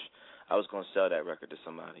the Flesh. I was going to sell that record to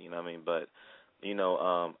somebody, you know what I mean? But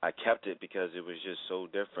I kept it because it was just so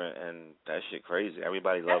different, and that shit crazy.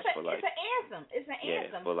 Everybody loves For Life. It's an anthem. It's an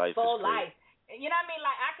anthem. For Life. For Life. You know what I mean?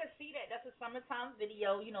 Like I could see that. That's a summertime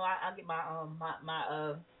video. You know, I get my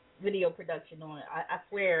video production on it. I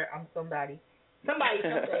swear I'm somebody. Somebody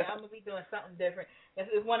someday I'm gonna be doing something different.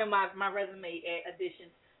 It's one of my resume additions.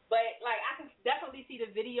 But like I can definitely see the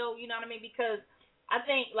video. You know what I mean? Because I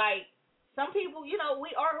think like. Some people, you know,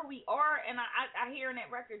 we are who we are, and I hear in that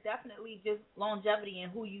record definitely just longevity and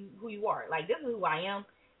who you are. Like this is who I am,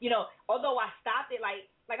 you know. Although I stopped it, like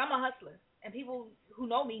I'm a hustler, and people who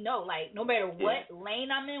know me know, like no matter what lane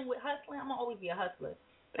I'm in with hustling, I'm gonna always be a hustler.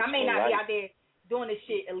 I may not be out there doing this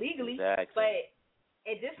shit illegally, but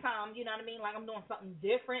at this time, you know what I mean. Like I'm doing something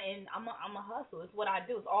different, and I'm a hustler. It's what I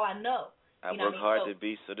do. It's all I know. I work hard to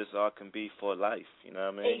be so this all can be for life. You know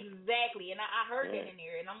what I mean? Exactly. And I heard that in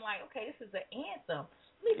there, and I'm like, okay, this is an anthem.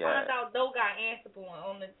 Let me find out Doe got anthem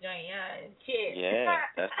on the joint. Yeah,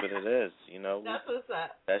 that's what it is. You know, that's what's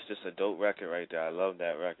up. That's just a dope record right there. I love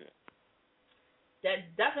that record. That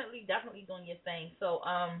definitely doing your thing. So,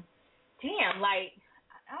 damn, like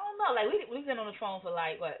I don't know, like we've been on the phone for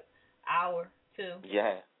like what, hour, 2.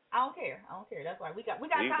 Yeah. I don't care. That's why we got time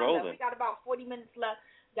left. We got about 40 minutes left.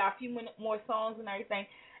 Got a few more songs and everything.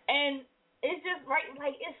 And it's just right,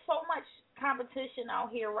 like, it's so much competition out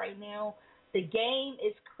here right now. The game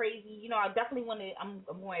is crazy. You know, I definitely I'm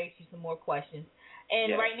going to ask you some more questions.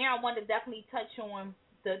 And right now I want to definitely touch on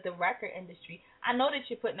the record industry. I know that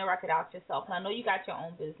you're putting the record out yourself, and I know you got your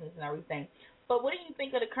own business and everything. But what do you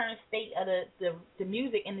think of the current state of the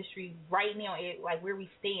music industry right now, like where we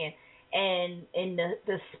stand? And in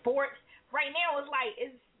the sports, right now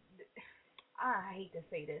I hate to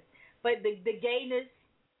say this, but the gayness,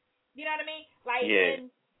 you know what I mean? Like, and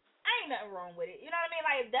I ain't nothing wrong with it. You know what I mean?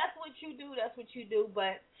 Like, if that's what you do, that's what you do.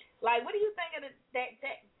 But, like, what do you think of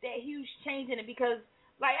that huge change in it? Because,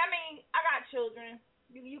 like, I mean, I got children.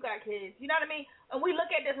 You got kids. You know what I mean? And we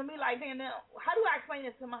look at this and be like, damn, now, how do I explain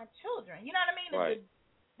this to my children? You know what I mean? Right.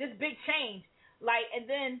 This big change. Like, and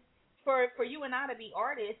then for you and I to be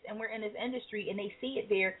artists and we're in this industry and they see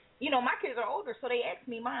it there, you know, my kids are older, so they ask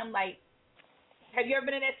me, Mom, like, have you ever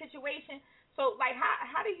been in that situation? So, like,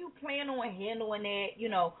 how do you plan on handling that? You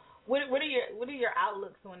know, what are your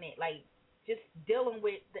outlooks on that? Like, just dealing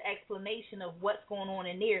with the explanation of what's going on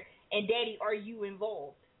in there. And, Daddy, are you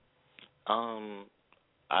involved?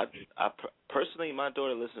 I personally, my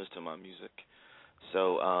daughter listens to my music,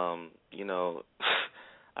 so you know,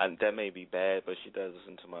 that may be bad, but she does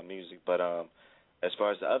listen to my music. But as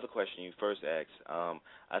far as the other question you first asked,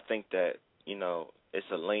 I think that, you know, it's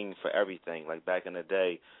a lane for everything. Like back in the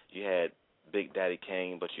day, you had Big Daddy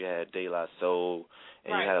Kane, but you had De La Soul,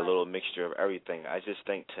 and you had a little mixture of everything. I just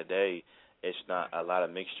think today it's not a lot of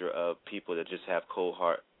mixture of people that just have cold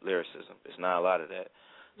heart lyricism. It's not a lot of that.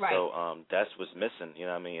 Right. So that's what's missing, you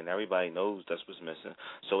know what I mean? And everybody knows that's what's missing.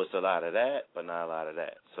 So it's a lot of that, but not a lot of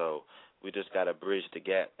that. So we just got to bridge the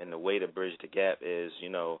gap. And the way to bridge the gap is, you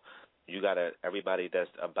know, you got to, everybody that's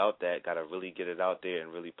about that got to really get it out there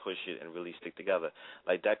and really push it and really stick together.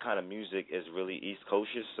 Like that kind of music is really East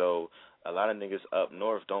Coastish, so a lot of niggas up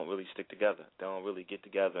north don't really stick together. They don't really get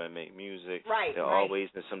together and make music. Right. They're always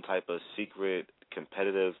in some type of secret,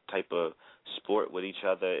 competitive type of sport with each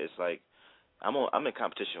other. It's like, I'm in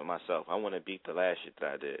competition with myself. I want to beat the last shit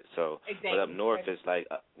that I did. So, exactly. But up north, it's like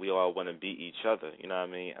we all want to beat each other. You know what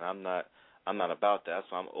I mean? And I'm not about that.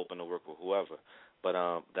 That's why I'm open to work with whoever. But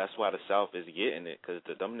that's why the South is getting it, because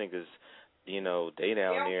them niggas, you know, they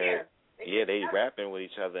down there. Yeah, they rapping with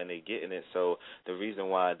each other and they getting it. So the reason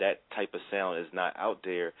why that type of sound is not out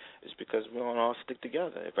there is because we don't all stick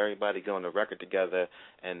together. If everybody go on the record together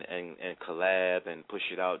and collab and push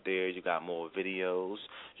it out there, you got more videos,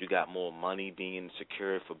 you got more money being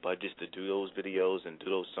secured for budgets to do those videos and do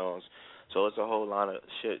those songs. So it's a whole lot of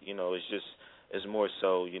shit, you know, it's more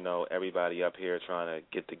so, you know, everybody up here trying to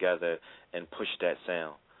get together and push that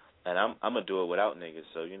sound. And I'm gonna do it without niggas,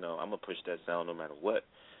 so you know, I'm gonna push that sound no matter what.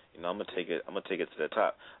 You know, I'm gonna take it to the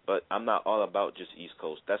top. But I'm not all about just East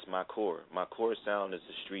Coast. That's my core. My core sound is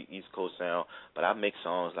the street East Coast sound, but I make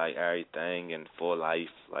songs like Everything and For Life.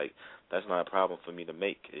 Like, that's not a problem for me to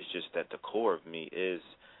make. It's just that the core of me is,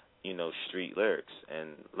 you know, street lyrics and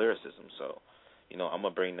lyricism. So, you know, I'm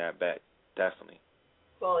gonna bring that back, definitely.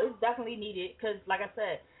 Well, it's definitely needed, because like I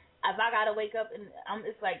said, if I gotta wake up and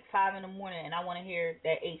it's like 5 in the morning and I want to hear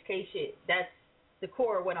that HK shit, that's the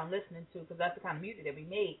core of what I'm listening to, because that's the kind of music that we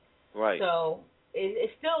make. Right. So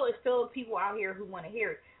it's still people out here who want to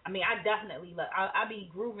hear it. I mean, I definitely I be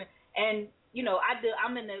grooving, and you know,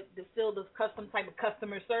 I'm in the field of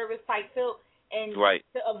customer service type field, and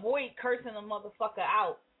to avoid cursing a motherfucker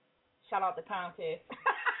out, shout out to Comcast.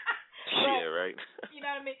 Yeah, right. You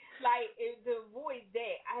know what I mean? Like, to avoid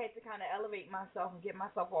that, I had to kind of elevate myself and get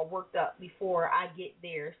myself all worked up before I get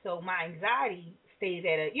there. So my anxiety stays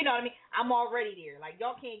at you know what I mean? I'm already there. Like,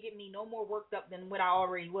 y'all can't get me no more worked up than what I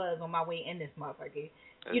already was on my way in this motherfucker.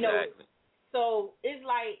 You know? So it's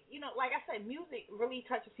like, you know, like I said, music really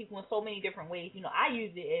touches people in so many different ways. You know, I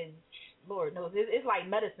use it as, Lord knows, it's like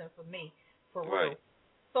medicine for me, for real.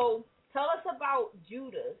 So tell us about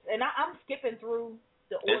Judas. And I'm skipping through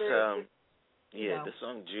the order. This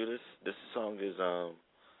song Judas. This song is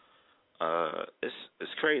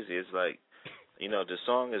it's crazy. It's like, you know, the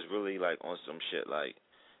song is really like on some shit. Like,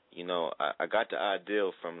 you know, I got the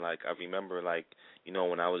ideal from, like, I remember, like, you know,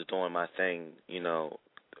 when I was doing my thing, you know,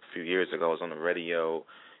 a few years ago, I was on the radio.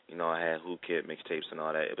 You know, I had Who Kid mixtapes and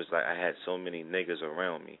all that. It was like I had so many niggas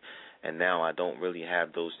around me, and now I don't really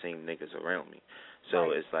have those same niggas around me.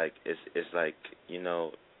 So it's like you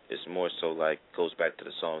know. It's more so like, goes back to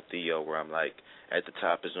the song Theo, where I'm like, at the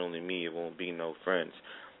top is only me, it won't be no friends.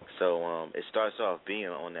 So it starts off being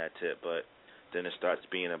on that tip, but then it starts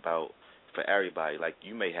being about for everybody. Like,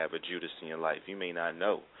 you may have a Judas in your life, you may not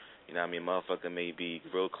know. You know what I mean? Motherfucker may be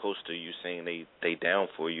real close to you saying they down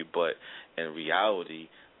for you, but in reality,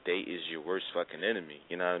 they is your worst fucking enemy.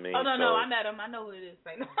 You know what I mean? Oh, no, I met him. I know who it is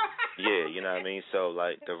right now. Yeah, you know what I mean? So,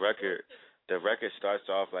 like, the record starts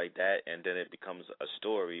off like that, and then it becomes a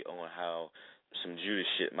story on how some Judas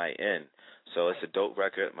shit might end. So it's a dope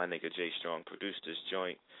record. My nigga Jay Strong produced this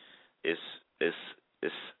joint. It's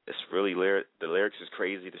really the lyrics is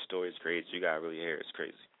crazy. The story is crazy. You gotta really hear it. It's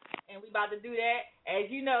crazy. And we about to do that.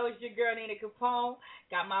 As you know, it's your girl Nina Capone.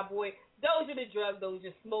 Got my boy Doesya the Drug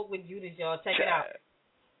Doja Smoke with Judas, y'all. Check it out.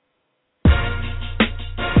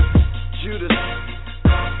 Judas.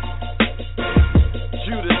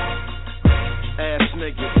 Ass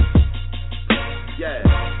nigga. Yeah.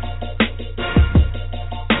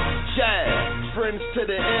 Friends to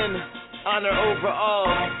the end. Honor over all.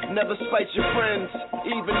 Never spite your friends,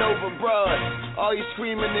 even over broad. All you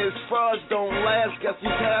screaming is frauds don't last. Guess he's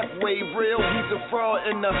halfway real. He's a fraud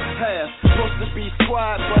in the half. Supposed to be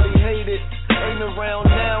squad, but he hate it. Ain't around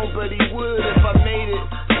now, but he would if I made it.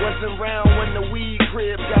 Wasn't round when the weed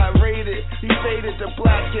crib got raided. He faded to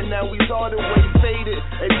black and now he's all the way faded.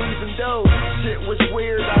 And even though shit was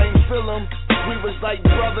weird, I ain't feel him. We was like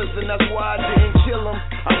brothers and that's why I didn't kill him.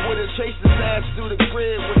 I would've chased his ass through the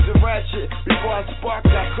crib with the ratchet. Before I sparked,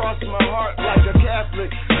 I crossed my heart like a Catholic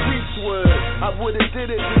priest would. I would've did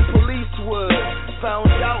it, the police would. Found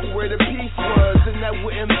out where the peace was and that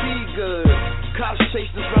wouldn't be good. Cops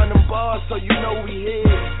chased us round them bars so you know we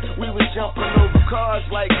hid. We was jumping over cars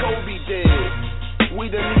like Kobe did. We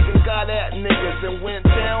done even got at niggas and went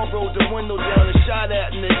down, rolled the window down and shot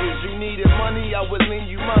at niggas. You needed money, I would lend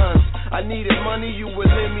you mine. I needed money, you would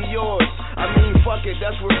lend me yours. I mean, fuck it,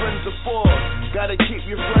 that's what friends are for. Gotta keep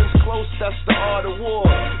your friends close, that's the art of war.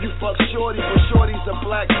 You fuck shorty, but shorty's a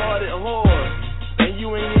black-hearted whore. And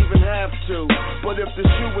you ain't even have to. But if the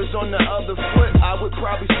shoe was on the other foot, I would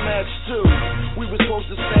probably smash too. We was supposed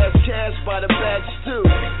to stash cash by the bags too.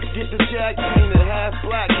 Get the jack painted half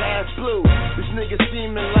black, half blue. These niggas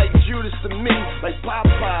seeming like Judas to me, like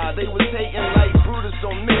Popeye. They was hating like Brutus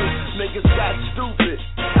on me. Niggas got stupid.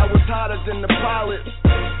 I was hotter than the pilot.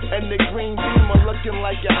 And the green beamer looking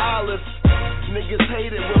like an olive. Niggas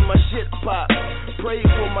hated when my shit pop. Prayed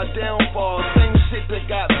for my downfall. Same shit that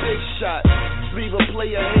got big shot. Leave a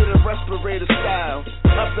player hater respirator style.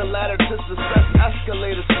 Up the ladder to success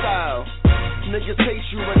escalator style. Niggas hate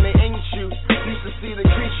you when they ain't you. Used to see the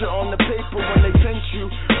creature on the paper when they paint you.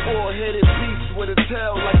 Four-headed beast with a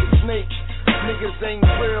tail like a snake. Niggas ain't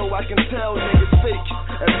real, I can tell niggas fake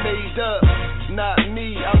and made up. Not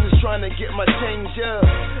me, I'm just trying to get my change up.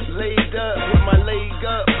 Laid up with my leg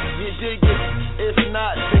up. You dig it? If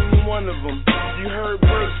not, then you one of them. You heard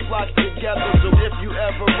birds flock together, so if you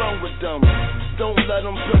ever run with them, don't let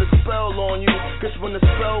them put a spell on you. Cause when the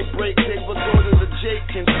spell break, they will go to the Jake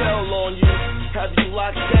and tell on you. Have you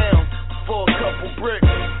locked down for a couple bricks.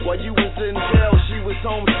 While you was in jail, she was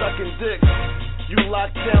home sucking dick. You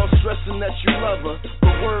locked down stressing that you love her,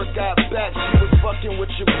 but word got back, she was fucking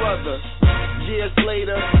with your brother. Years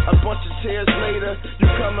later, a bunch of tears later, you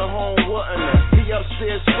coming home wanting her. He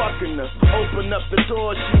upstairs fucking her. Open up the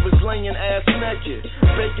door, she was laying ass naked.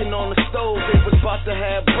 Baking on the stove, they was about to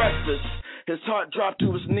have breakfast. His heart dropped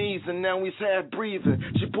to his knees and now he's half breathing.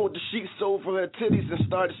 She pulled the sheets over her titties and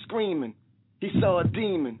started screaming. He saw a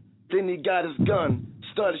demon, then he got his gun,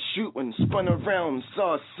 started shooting, spun around and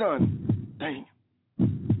saw his son. Damn.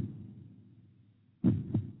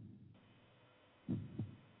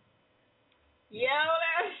 Yo,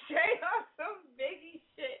 that was straight on some Biggie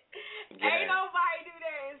shit. Yeah. Ain't nobody do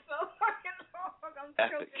that in so fucking long. I'm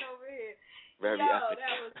choking over here. Very Yo, epic.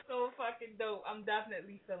 that was so fucking dope. I'm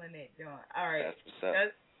definitely feeling that joint. All right. That's what's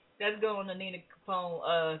up. That's going on the Nina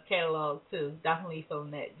Capone catalog too. Definitely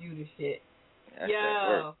feeling that Judas shit. That's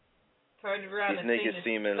Yo, turned around these and niggas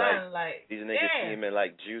seeming like these niggas yeah. seeming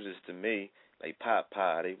like Judas to me, like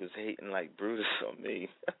Popeye. They was hating like Brutus on me.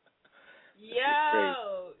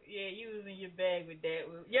 Yo, yeah, you was in your bag with that.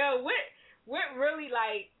 Yo, what really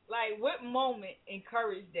like what moment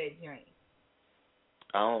encouraged that dream?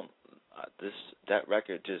 That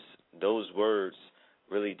record just, those words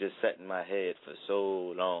really just set in my head for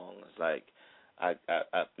so long. It's like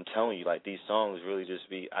I'm telling you, like these songs really just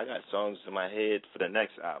be. I got songs in my head for the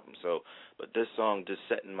next album, but this song just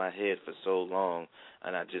set in my head for so long,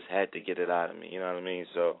 and I just had to get it out of me. You know what I mean?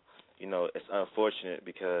 So, it's unfortunate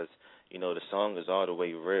because the song is all the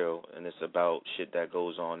way real, and it's about shit that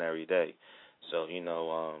goes on every day. So,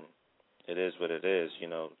 it is what it is.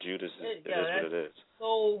 Judas is, it is what it is.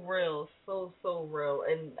 So real, so real,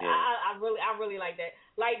 and yeah. I really like that.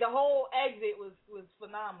 Like the whole exit was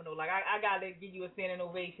phenomenal. Like I gotta give you a standing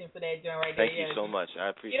ovation for that joint right there. Thank you so much. I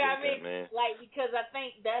appreciate that, man. Like because I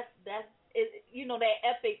think that's that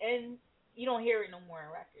epic, and you don't hear it no more in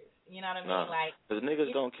records. You know what I mean? Like because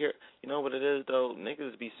niggas don't care. You know what it is though?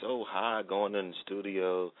 Niggas be so high going in the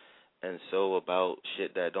studio and so about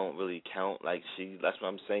shit that don't really count. Like that's what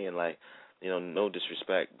I'm saying. Like. No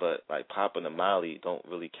disrespect, but like popping a Molly don't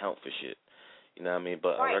really count for shit. You know what I mean?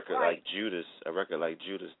 But a record like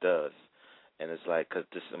Judas does. And it's like, because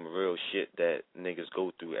there's some real shit that niggas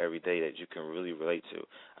go through every day that you can really relate to.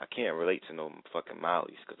 I can't relate to no fucking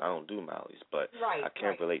Mollies because I don't do Mollies, but I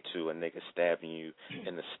can relate to a nigga stabbing you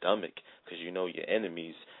in the stomach because your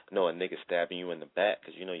enemies know a nigga stabbing you in the back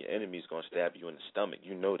because your enemy's going to stab you in the stomach.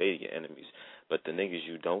 They your enemies. But the niggas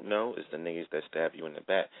you don't know is the niggas that stab you in the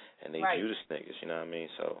back, and they Judas niggas, you know what I mean?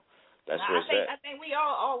 So that's where it's at. I think we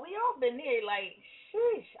all been there, like,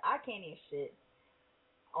 sheesh, I can't eat shit.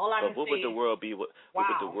 But what would the world be? What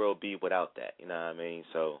would the world be without that? You know what I mean?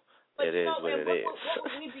 So it is what it is. What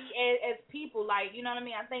would we be as people? Like, you know what I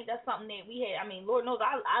mean? I think that's something that we had. I mean, Lord knows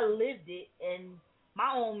I lived it, and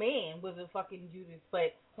my own man was a fucking Judas,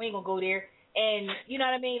 but we ain't gonna go there. And you know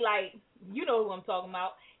what I mean? Like, you know who I'm talking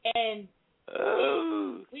about. And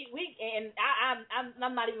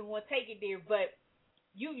I'm not even gonna take it there, but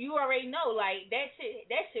you already know, like that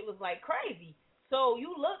shit was like crazy. So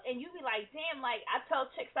you look and you be like, damn, like I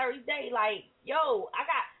tell chicks every day, like, yo, I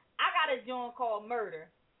got a joint called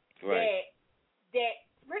Murder, right, that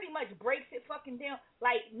pretty much breaks it fucking down.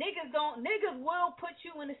 Like niggas will put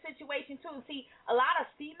you in a situation too. See, a lot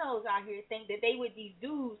of females out here think that they with these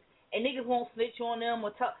dudes and niggas won't snitch on them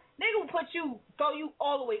or nigga will throw you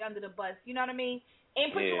all the way under the bus. You know what I mean?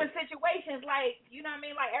 And put you in situations like, you know what I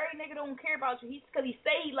mean? Like every nigga don't care about you. He's because he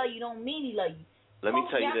say he love you don't mean he love you. Let me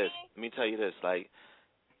tell you this. Like,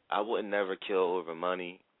 I would never kill over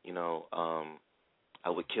money. You know, I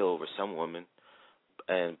would kill over some women.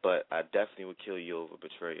 But I definitely would kill you over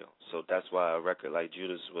betrayal. So that's why a record like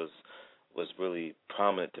Judas was really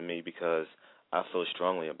prominent to me, because I feel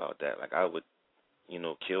strongly about that. Like I would,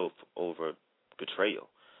 kill over betrayal.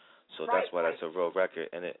 So that's why that's a real record,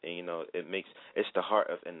 and it's the heart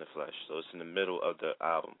of In the Flesh. So it's in the middle of the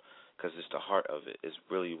album, because it's the heart of it. It's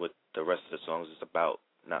really what the rest of the songs is about,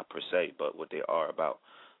 not per se, but what they are about.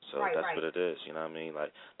 So that's what it is. You know what I mean?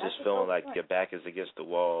 Like just feeling like your back is against the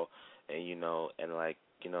wall. And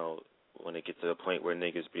when it gets to the point where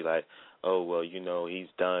niggas be like, oh, well, he's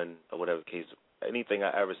done, or whatever the case, anything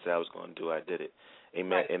I ever said I was going to do, I did it. It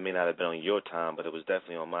may not have been on your time, but it was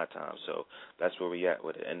definitely on my time. So that's where we at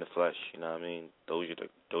with it, In the Flesh. You know what I mean? Those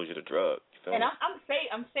are the drugs. And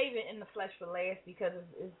I'm saving In the Flesh for last because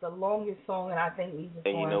it's the longest song, and I think we just.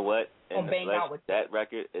 And you know what? In the Flesh, that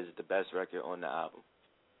record is the best record on the album.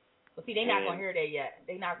 Well, see, they're not going to hear that yet.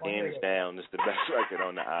 They're not going to hear that. Hands down, it's the best record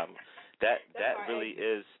on the album. That really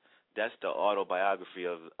is. That's the autobiography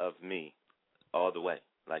of me, all the way.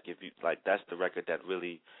 Like that's the record that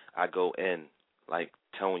really I go in like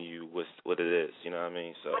telling you what it is. You know what I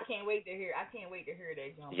mean? So I can't wait to hear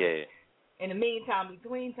that, John. Yeah. In the meantime,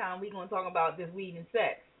 between time, we're gonna talk about this weed and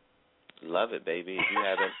sex. Love it, baby. If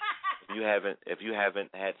you haven't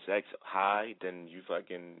had sex high, then you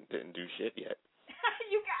fucking didn't do shit yet.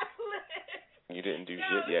 You got to live. You didn't do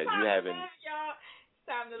shit yet. You haven't.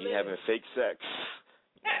 You having fake sex.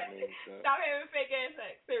 You know what I mean? So. Stop having fake ass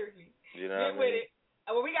sex. Seriously. You know what I mean? With it.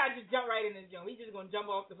 Well, we gotta just jump right in this joint. We just gonna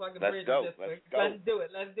jump off the fucking bridge. Let's go. Let's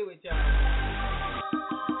do it, y'all.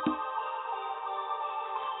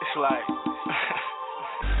 It's like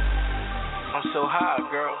I'm so high,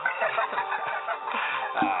 girl.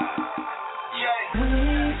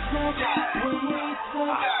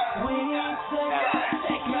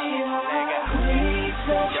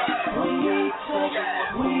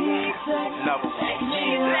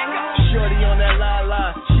 Shorty on that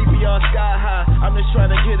la, she be all sky high. I'm just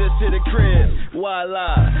trying to get her to the crib.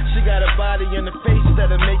 Voila, she got a body and a face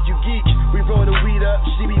that'll make you geek. We roll the weed up,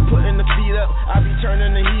 she be putting the feet up. I be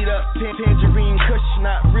turning the heat up. Tangerine kush,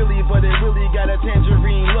 not really, but it really got a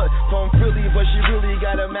tangerine look. From Philly, but she really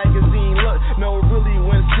got a magazine look. No, really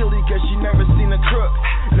went silly, cause she never seen a crook.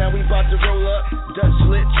 Now we bout to roll up, Dutch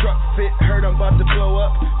lit, truck fit, heard I'm about to blow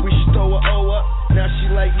up. We should throw a O up, now she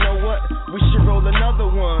like, know what? We should roll another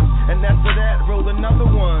one, and after that, roll another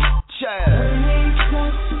one. Child.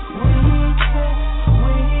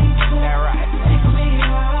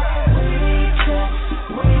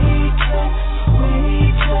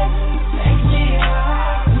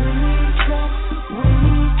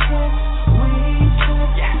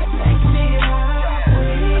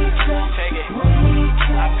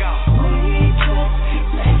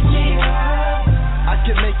 I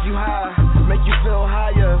can make you high, make you feel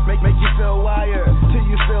higher, make you feel wired, till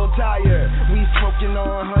you feel tired. We smoking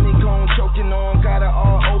on, honeycomb choking on, got it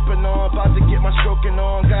all open on, about to get my stroking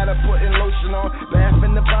on, gotta put in lotion on, bath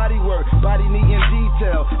in the body work, body needing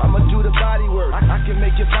detail, I'ma do the body work, I can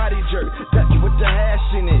make your body jerk, Dutch with the hash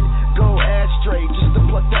in it, go ashtray, just to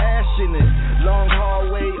put the ash in it, long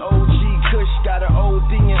hallway, OG Kush, got an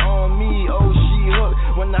ODing on me, oh she hook,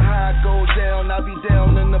 when the high go down, I be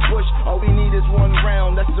down in the bush, all we need is one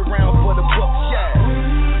round, that's the round for the books, yeah.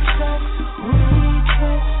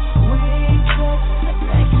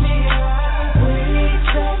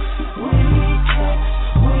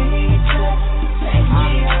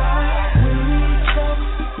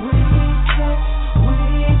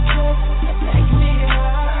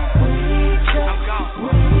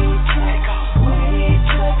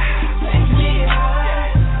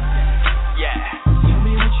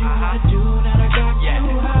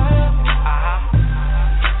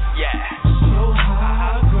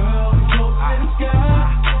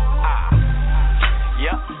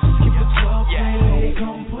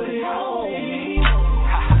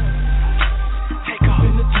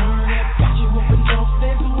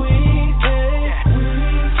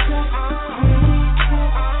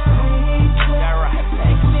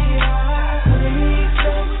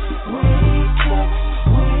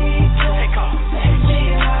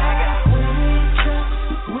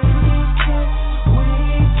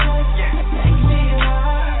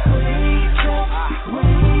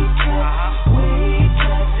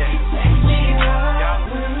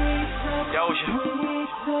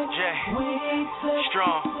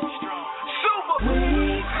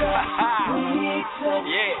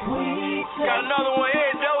 Got another one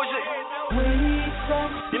here, Doesya.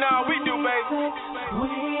 You know how we do, baby.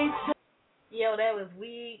 Yo, that was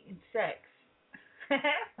Weed and Sex.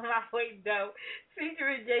 My boy Doe,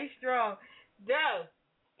 featuring Jay Strong. Doe.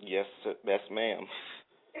 Yes, ma'am.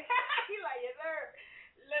 He like, yes, sir.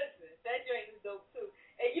 Listen, that joint is dope too.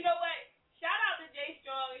 And you know what? Shout out to Jay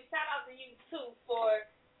Strong and shout out to you too for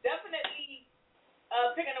definitely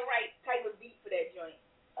picking the right type of beat for that joint.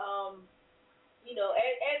 You know,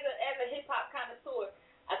 as a hip hop connoisseur,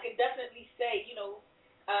 I could definitely say, you know,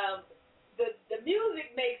 the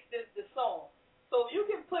music makes the song. So you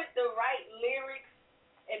can put the right lyrics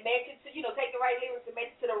and match it to, you know, take the right lyrics and match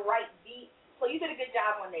it to the right beat. So you did a good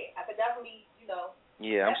job on that. I could definitely, you know.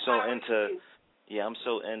 Yeah, I'm so into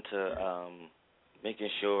making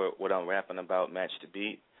sure what I'm rapping about match the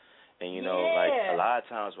beat. And you know, like a lot of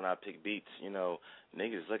times when I pick beats, you know,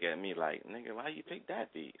 niggas look at me like, nigga, why you pick that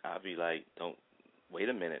beat? I'll be like, don't wait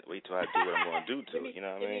a minute, wait till I do what I'm gonna do to it. You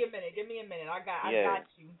know what I mean? Give me a minute. I got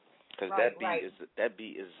you. Because that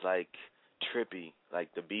beat is like trippy, like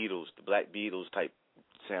the Beatles, the Black Beatles type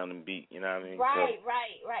sounding beat. You know what I mean? Right.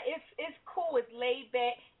 It's cool. It's laid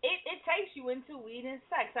back. It takes you into Weed and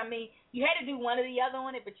Sex. I mean, you had to do one or the other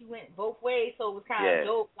on it, but you went both ways, so it was kind of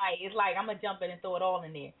dope. Like it's like I'm gonna jump in and throw it all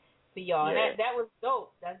in there for y'all. Yeah. And that was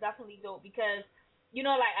dope. That's definitely dope because you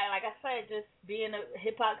know, like I said, just being a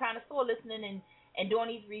hip hop connoisseur, listening and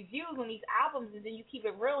doing these reviews on these albums, and then you keep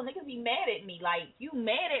it real, niggas be mad at me. Like, you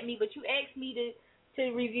mad at me, but you asked me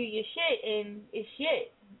to review your shit, and it's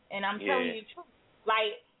shit. And I'm telling you the truth.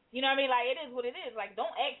 Like, you know what I mean? Like, it is what it is. Like,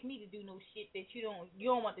 don't ask me to do no shit that you don't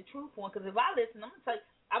want the truth on, because if I listen, I'm going to tell you,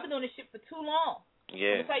 I've been doing this shit for too long.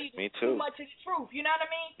 Yeah, I'm gonna tell you me too. Too much of the truth. You know what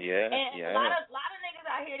I mean? Yeah, and a lot of niggas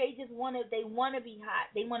out here, they just wanna be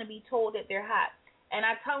hot. They wanna be told that they're hot. And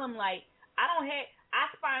I tell them, like, I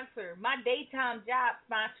sponsor my daytime job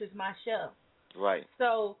sponsors my show. Right.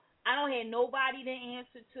 So I don't have nobody to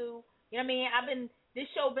answer to. You know what I mean? This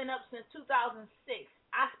show been up since 2006.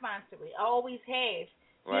 I sponsor it. I always have.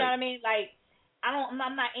 You know what I mean? Like, I'm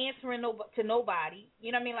not answering to nobody.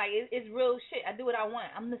 You know what I mean? Like, it's real shit. I do what I want.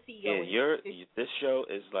 I'm the CEO. Yeah, this show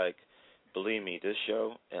is like, believe me, this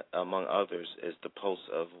show, among others, is the pulse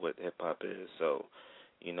of what hip hop is. So,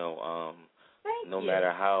 you know, no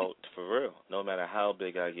matter how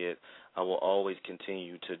big I get, I will always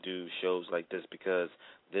continue to do shows like this because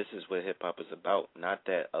this is what hip hop is about, not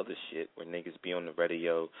that other shit where niggas be on the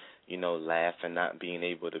radio, you know, laughing, not being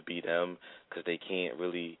able to be them because they can't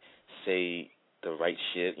really say the right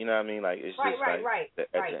shit. You know what I mean? Like, it's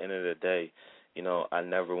at the end of the day, you know, I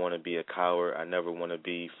never want to be a coward. I never want to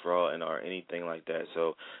be fraud or anything like that.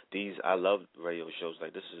 So I love radio shows.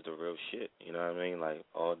 Like, this is the real shit. You know what I mean? Like,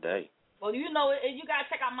 all day. Well, you know, you got to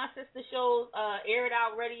check out my sister shows, Air It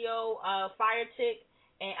Out Radio, Fire Chick,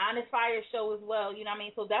 and Honest Fire show as well. You know what I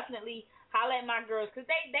mean? So definitely holla at my girls because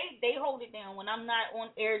they hold it down. When I'm not on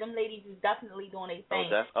air, them ladies is definitely doing their thing.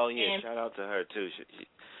 Shout out to her, too.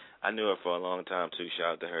 I knew her for a long time, too.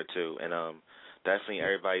 Shout out to her, too. And definitely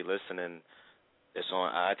everybody listening, it's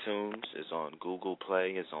on iTunes, it's on Google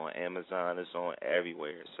Play, it's on Amazon, it's on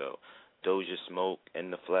everywhere. So Doja Smoke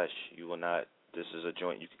in the flesh. You will not, this is a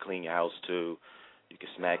joint you can clean your house to, you can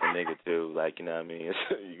smack a nigga to, like, you know what I mean?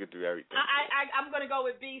 You can do everything. I'm going to go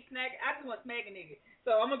with B, smack. I just want to smack a nigga.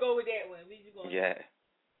 So I'm going to go with that one. Yeah.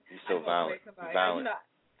 You're so violent. You know,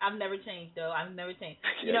 I've never changed, though. I've never changed.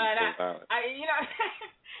 You know,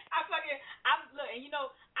 look, and you know,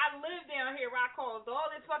 I live down here where I caused all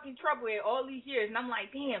this fucking trouble here all these years, and I'm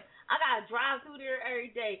like, damn, I gotta drive through there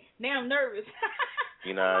every day. Now I'm nervous.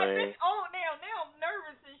 You know what I mean? Now I'm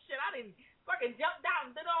nervous and shit. I didn't fucking jumped out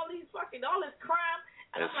and did all this crime,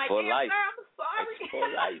 and it's I'm like, for damn, life. sir, I'm sorry. It's for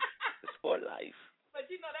life. It's for life. But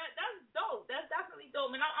you know that's dope. That's definitely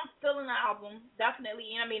dope, and I'm feeling the album definitely.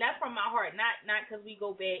 You know what I mean? That's from my heart, not because we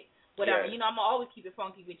go back. Whatever, you know, I'm gonna always keep it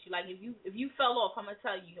funky with you. Like if you fell off, I'm gonna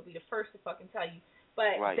tell you. I'll be the first to fucking tell you.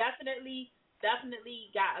 But definitely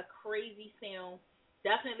got a crazy sound.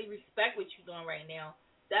 Definitely respect what you're doing right now.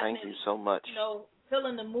 Definitely, thank you so much. You know,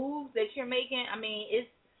 feeling the moves that you're making. I mean, it's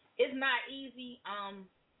not easy.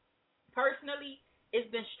 Personally, it's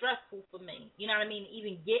been stressful for me. You know what I mean? To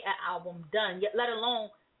even get an album done, let alone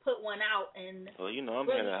put one out and you know, I'm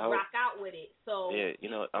really here to help. rock out with it. So yeah, you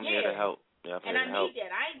know, I'm here to help. Yeah, and I need that.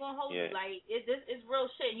 I ain't gonna hold you. Like it's real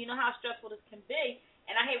shit. You know how stressful this can be,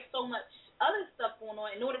 and I have so much other stuff going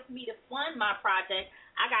on. In order for me to fund my project,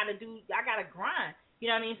 I gotta grind. You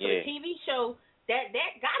know what I mean? So the TV show that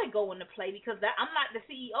gotta go into play because I'm not the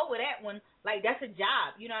CEO of that one. Like that's a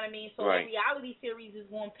job. You know what I mean? So the reality series is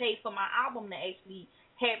gonna pay for my album to actually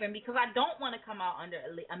happen because I don't want to come out under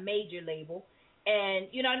a major label. And,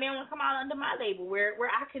 you know what I mean, I want to come out under my label where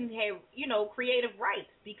I can have, you know, creative rights.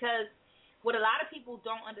 Because what a lot of people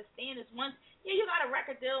don't understand is once, you got a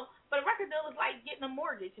record deal, but a record deal is like getting a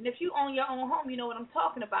mortgage. And if you own your own home, you know what I'm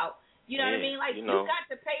talking about. You know what I mean? Like, you got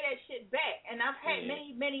to pay that shit back. And I've had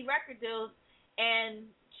many, many record deals, and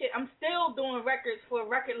shit, I'm still doing records for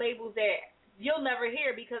record labels that you'll never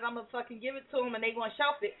hear because I'm going to fucking give it to them and they going to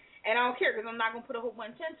shelf it. And I don't care because I'm not going to put a whole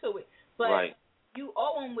bunch into it. But you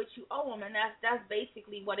owe them what you owe them, and that's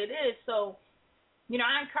basically what it is. So, you know,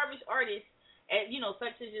 I encourage artists, you know,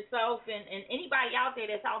 such as yourself and anybody out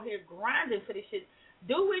there that's out here grinding for this shit,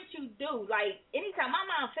 do what you do. Like, anytime, my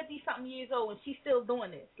mom 50-something years old and she's still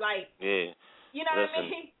doing this. Like, you know what I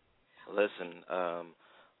mean? Listen,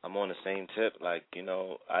 I'm on the same tip. Like, you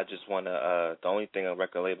know, I just want to, the only thing a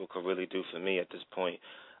record label could really do for me at this point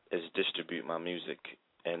is distribute my music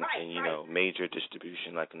and you know, major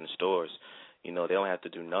distribution like in the stores. You know, they don't have to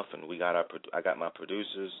do nothing. I got my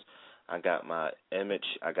producers, I got my image,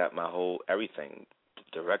 I got my whole everything,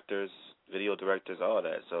 directors, video directors, all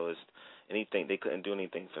that. So it's anything, they couldn't do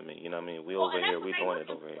anything for me. You know what I mean? We over here, we doing it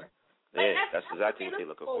over here. Yeah, that's exactly what they're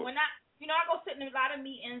looking for. When I go sit in a lot of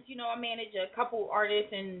meetings, you know, I manage a couple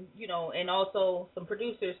artists and, you know, and also some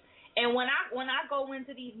producers. And when I go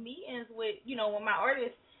into these meetings with, you know, with my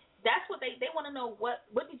artists, that's what they want to know.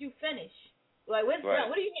 What did you finish? Like, what's done?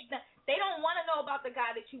 What do you think? They don't want to know about the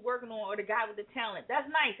guy that you're working on or the guy with the talent. That's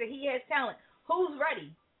nice that he has talent. Who's ready?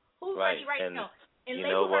 Who's ready right now? And you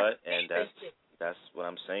know what? And that's what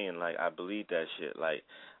I'm saying. Like, I believe that shit. Like,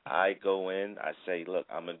 I go in, I say, look,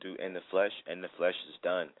 I'm gonna do In the Flesh. In the Flesh is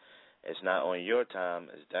done. It's not on your time.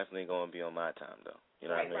 It's definitely gonna be on my time, though. You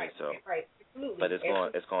know what I mean? Absolutely. But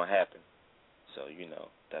it's gonna happen. So, you know,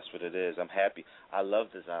 that's what it is. I'm happy. I love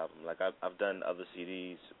this album. Like, I've done other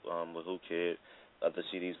CDs with Who Kid, other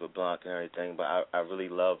CDs with Blanc and everything, but I really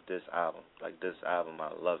love this album. Like, this album,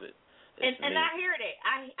 I love it. And I hear that.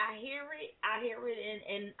 I hear it,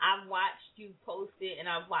 and I've watched you post it, and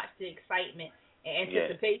I've watched the excitement and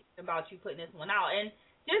anticipation about you putting this one out. And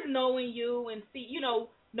just knowing you and see, you know,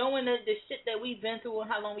 knowing the shit that we've been through and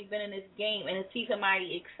how long we've been in this game, and to see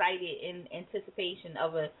somebody excited in anticipation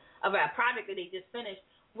of a project that they just finished,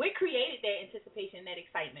 we created that anticipation, that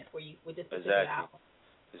excitement for you with this particular album.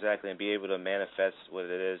 Exactly, and be able to manifest what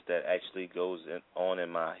it is that actually goes on in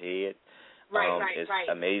my head. It's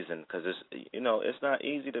amazing because it's, you know, it's not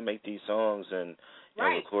easy to make these songs and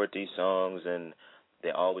record these songs, and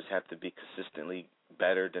they always have to be consistently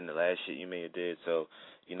better than the last shit you may have did. So,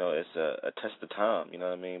 you know, it's a test of time. You know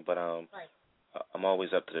what I mean? But I'm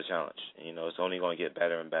always up to the challenge. You know, it's only going to get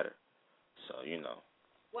better and better. So, you know.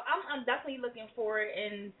 Well, I'm definitely looking for it,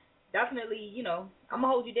 and definitely, you know, I'm gonna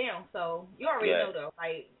hold you down. So you already know, though.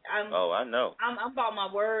 Like, I know. I'm about my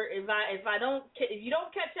word. If you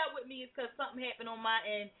don't catch up with me, it's because something happened on my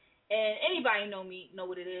end. And anybody know me, know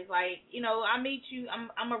what it is. Like, you know, I meet you.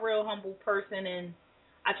 I'm a real humble person, and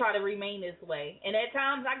I try to remain this way. And at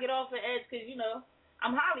times I get off the edge because, you know,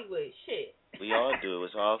 I'm Hollywood. Shit. We all do.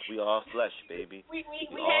 We all flesh, baby. We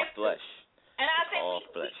all flesh. And I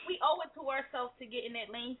think we owe it to ourselves to get in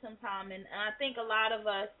that lane sometime. And I think a lot of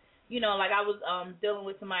us, you know, like I was dealing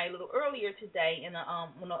with somebody a little earlier today in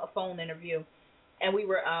a phone interview, and we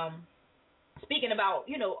were speaking about,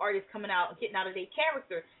 you know, artists coming out and getting out of their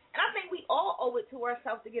character. And I think we all owe it to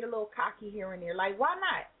ourselves to get a little cocky here and there. Like, why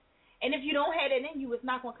not? And if you don't have that in you, it's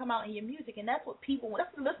not going to come out in your music. And that's what the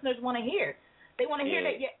listeners want to hear. They want to hear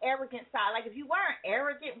that your arrogant side. Like, if you weren't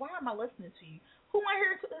arrogant, why am I listening to you? Who want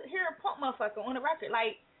to hear a punk motherfucker on the record?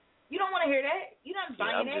 Like, you don't want to hear that. You don't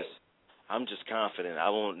buying that. I'm just confident.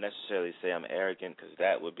 I won't necessarily say I'm arrogant because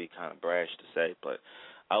that would be kind of brash to say, but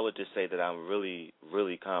I would just say that I'm really,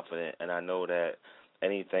 really confident, and I know that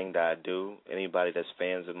anything that I do, anybody that's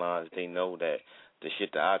fans of mine, they know that the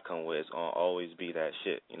shit that I come with is going to always be that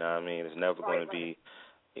shit. You know what I mean? It's never going to be,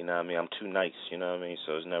 you know what I mean? I'm too nice, you know what I mean?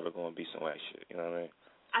 So it's never going to be some whack shit, you know what I mean?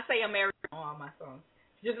 I say I'm arrogant on all my songs.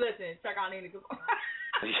 Just listen, check out any good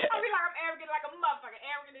I be like I'm arrogant like a motherfucker,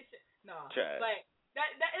 arrogant as shit. No, but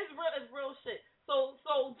that is real shit. So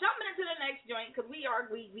jumping into the next joint, because we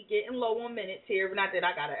getting low on minutes here. Not that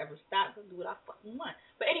I gotta ever stop to do what I fucking want.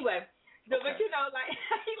 But anyway, but you know, like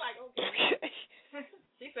he like okay.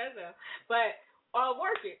 She says so. But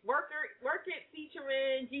work it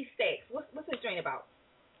featuring G Stacks. What's this joint about?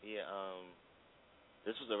 Yeah,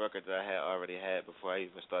 this was a record that I had already had before I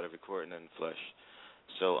even started recording In the Flesh.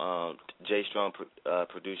 So Jay Strong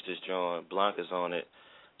produced this joint. Blanc is on it.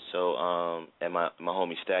 So and my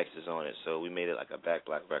homie Stacks is on it. So we made it like a back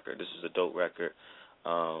block record. This is a dope record.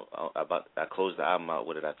 I closed the album out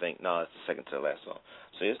with it, I think. No, it's the second to the last song.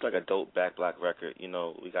 So it's like a dope back block record. You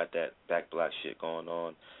know, we got that back block shit going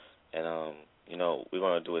on. And, you know, we're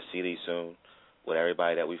going to do a CD soon with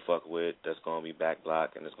everybody that we fuck with that's going to be back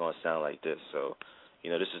block, and it's going to sound like this. So, you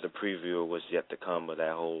know, this is the preview of what's yet to come of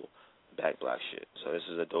that whole back block shit. So this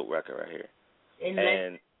is a dope record right here.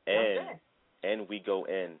 And we go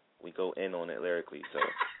in on it lyrically. So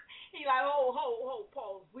he like,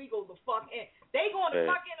 pause. We go the fuck in. They going to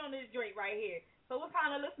fuck in on this joint right here. So what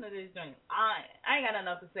kind of listen to this joint? I ain't got nothing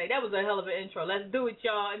else to say. That was a hell of an intro. Let's do it,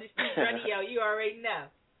 y'all. In the street radio, you already know.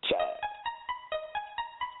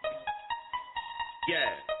 Yeah.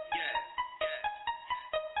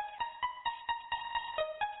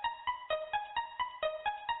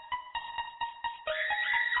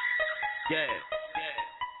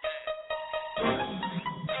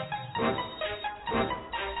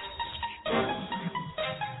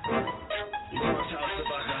 You want to talk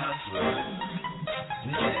about the hustler?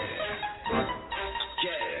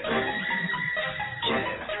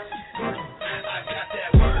 I got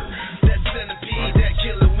that work, that centipede, that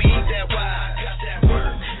killer weed, that wide. I got that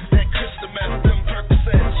work, that crystal meth, them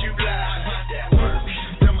Percocets, you lie. I got that work,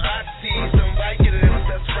 them oxys, them Vicodins,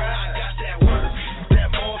 that's right. I got that work, that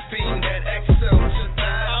morphine, that XO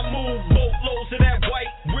tonight. I move boatloads of that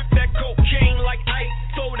white, whip that cocaine like ice,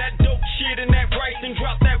 throw that dope shit in that rice and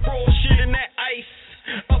drop that raw shit in that ice.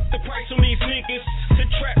 Up the price on these niggas, to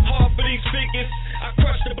trap hard for these figures. I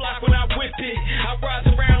crush the block when I whip it. I rise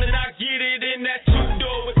around and I get it in that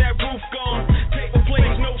two-door with that roof gone. Paper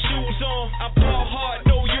plates, no shoes on. I ball hard,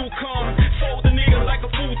 no Yukon. Fold the nigga like a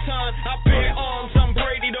futon. I bear arms, I'm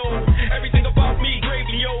Brady though. Everything about me,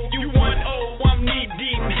 gravy, yo. You 1-0, I'm knee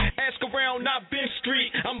deep. Ask around, not Bench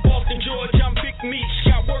Street. I'm Boston, George, I'm Big Meech.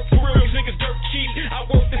 Got work for real, these niggas dirt cheap. I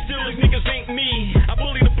work the still, these niggas ain't me. I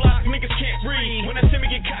bully the block, niggas can't read. When I see me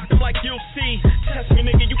get cocked, I'm like, you'll see. Test me,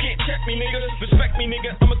 nigga, you can't check me, nigga. Respect me,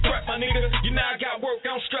 nigga, I'm a threat, my nigga. You know I got work, I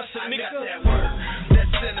don't stress it, nigga. I got that work, that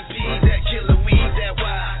centipede, that killer weed, that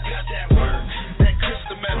wide. I got that work, that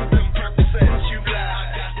crystal meth, them Percocets, you lie. I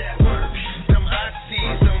got that work, them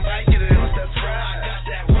oxys, them Vicodins, that's right. I got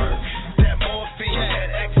that work, that morphine, that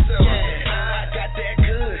XO. I got that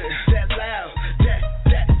good, that loud,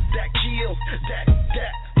 that kill,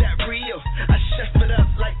 that real. I chef it up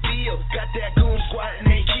like Deal. Got that goon squad and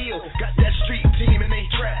they kill. Got that street team and they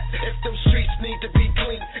trap. If them streets need to be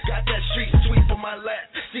clean, got that street sweep on my lap.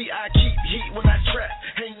 See, I keep heat when I trap.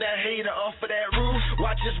 Hang that hater off of that roof.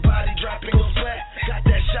 Watch his body drop and go flat. Got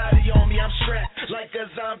that shotty on me, I'm strapped. Like a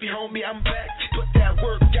zombie, homie, I'm back. Put that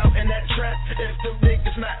work out in that trap. If them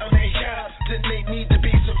niggas not on their job, then they need to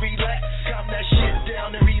be so relaxed. Calm that shit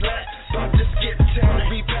down and relax. About to skip town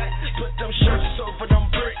and repack. Put them shirts over them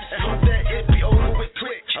bricks and hope that it be over with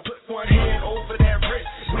quick. I put one hand over that wrist.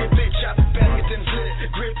 Whip it, chop it back and then flip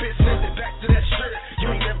it. Grip it, send it back to that shirt. You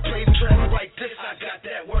ain't never played trap like this. I got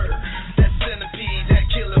that word, that centipede, that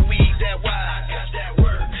killer weed, that wide. I got that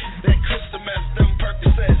word, that crystal meth, them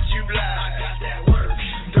Percocets, you lie. I got that word,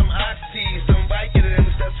 them oxys, them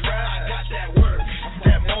Vicodins, that's right. I got that word,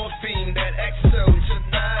 that morphine, that XO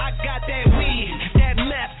tonight. I got that weed, that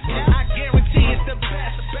meth, I guarantee it's the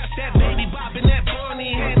best. That baby bopping, that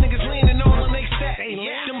bunny head, niggas leaning on they set.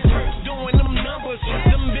 Them perks doing them numbers,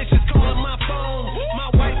 them bitches calling my phone.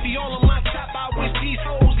 My wifey all on my top, I wish these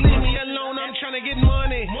hoes leave me alone. I'm trying to get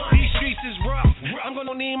money, these streets is rough. I'm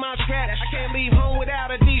gonna need my scratch, I can't leave home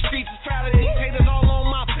without it. These streets is crowded, these haters all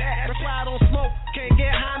on my back. That's why I don't smoke, can't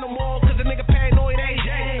get high no more, cause the nigga paranoid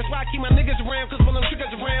AJ. That's why I keep my niggas around, cause when them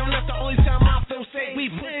triggers around, that's the only time I feel safe.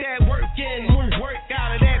 We put that work in, move work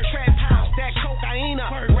out of that trap house, that cocaine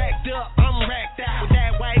racked up, I'm racked out. With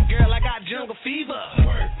that white girl, I got jungle fever.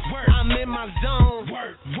 I'm in my zone,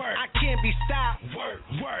 I can't be stopped.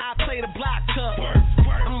 I play the block tough,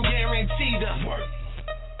 I'm guaranteed to work.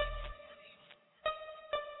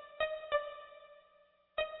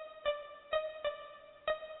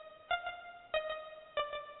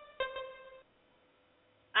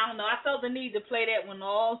 I don't know. I felt the need to play that one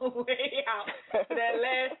all the way out. That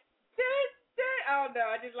last, I don't know.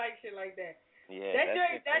 I just like shit like that. yeah,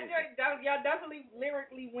 that joint, y'all definitely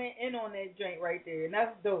lyrically went in on that joint right there, and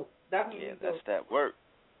that's dope. Definitely dope. That's that work.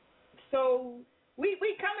 So we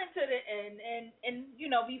coming to the end, and you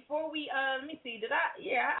know, before we let me see,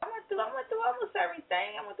 I went through almost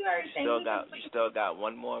everything. I went through everything. You still got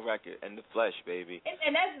one more record in the flesh, baby.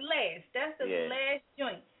 And that's last. That's the last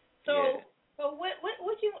joint. So. So what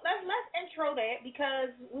you let's intro that,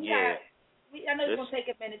 because I know it's gonna take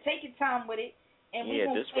a minute. Take your time with it, and we're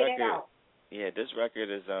gonna play that out. Yeah, this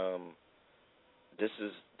record is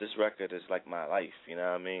this record is like my life, you know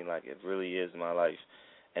what I mean? Like, it really is my life.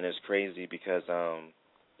 And it's crazy because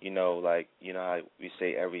like, how we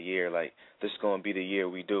say every year, like, this is going to be the year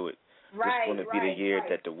we do it. This is going to be the year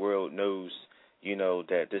that the world knows,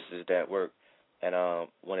 that this is that work. And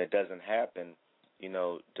when it doesn't happen,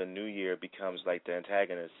 the new year becomes like the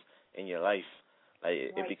antagonist in your life. Like,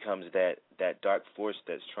 it becomes that dark force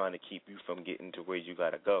that's trying to keep you from getting to where you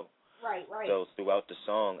got to go. Right. So throughout the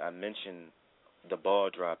song, I mentioned the ball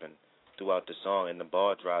dropping throughout the song, and the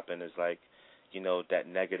ball dropping is like, that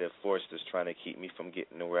negative force that's trying to keep me from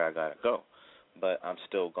getting to where I got to go. But I'm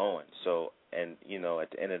still going. So, and, at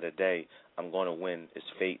the end of the day, I'm going to win. It's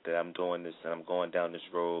fate that I'm doing this, and I'm going down this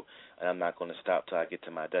road, and I'm not going to stop till I get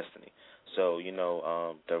to my destiny. So,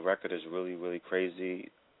 the record is really, really crazy.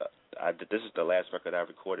 This is the last record I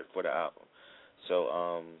recorded for the album.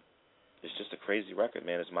 So, it's just a crazy record,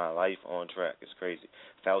 man. It's my life on track. It's crazy.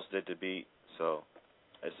 Faust did the beat, so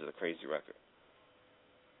this is a crazy record.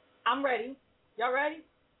 I'm ready. Y'all ready?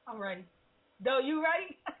 I'm ready. Do you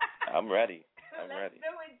ready? I'm ready. Let's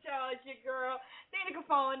do it, y'all. It's your girl, Dana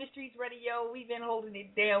Capone, the Streets Radio. We've been holding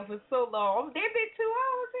it down for so long. They've been 2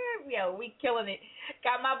 hours here. Yo, we killing it.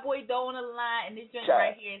 Got my boy Doe on the line, and this joint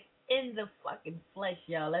right here is in the fucking flesh,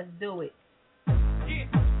 y'all. Let's do it.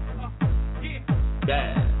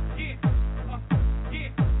 Yeah.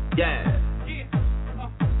 Yeah.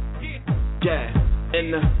 Yeah.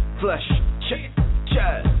 In the flesh. Check.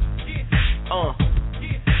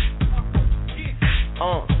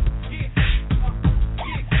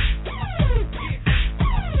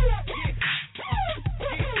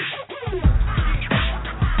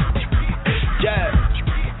 Yeah.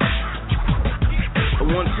 1,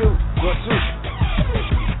 2, 1, 2.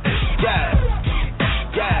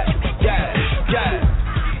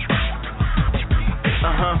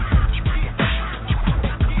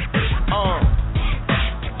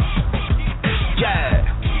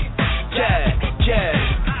 Yeah.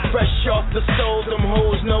 Fresh off the stove, them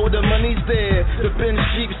hoes know the money's there. The bench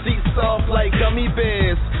cheap seats soft like gummy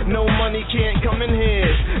bears. No money can't come in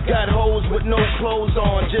here. Got hoes with no clothes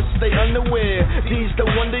on, just stay underwear. These the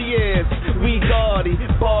wonder years. We gaudy,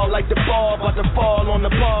 ball like the ball about to fall on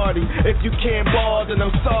the party. If you can't ball, then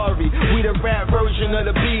I'm sorry. We the rap version of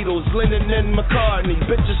the Beatles, Lennon and McCartney.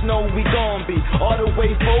 Bitches know we gon' be all the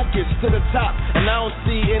way focused to the top, and I don't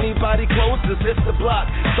see anybody closest. It's the block.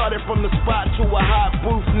 Started from the spot to a hot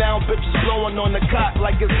booth. Now bitches blowing on the cock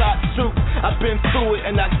like it's hot soup. I've been through it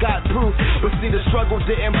and I got proof. But see, the struggle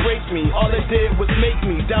didn't break me. All it did was make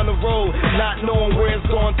me down the road, not knowing where it's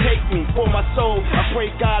gonna take me. For my soul, I pray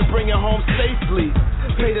God bring it home safely.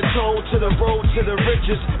 Pay the toll to the road to the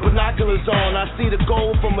riches. Binoculars on, I see the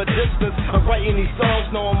goal from a distance. I'm writing these songs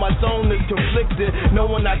knowing my zone is conflicted.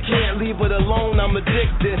 Knowing I can't leave it alone, I'm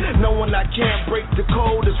addicted. Knowing I can't break the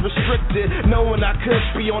code is restricted. Knowing I could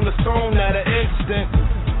be on the throne at an instant.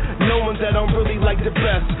 Knowing that I'm really like the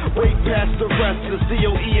best, way past the rest, the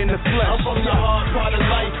COE in the flesh. I'm from the hard part of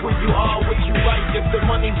life where you are what you write. If the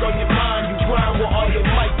money's on your mind, you grind with all your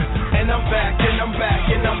might. And I'm back, and I'm back,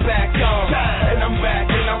 and I'm back on. And I'm back,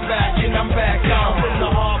 and I'm back, and I'm back on. From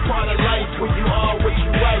the hard part of life where you are what you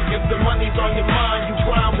write. If the money's on your mind, you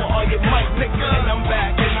grind with all your might, nigga. And I'm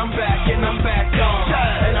back, and I'm back, and I'm back on.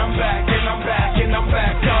 And I'm back, and I'm back, and I'm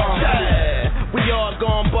back on. We all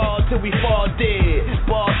gon' ball till we fall dead.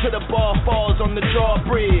 Ball till the ball falls on the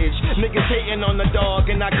drawbridge. Niggas hating on the dog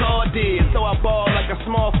and I called it. So I ball like a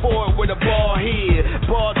small forward with a ball head.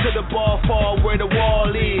 Ball till the ball fall where the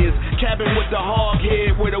wall is. Cabin with the hog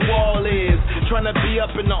head where the wall is. Tryna be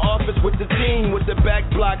up in the office with the team, with the back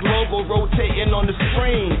block logo rotating on the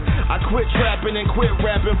screen. I quit trapping and quit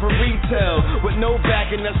rapping for retail. With no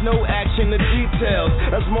backing, that's no action to details.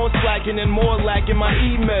 That's more slacking and more lacking my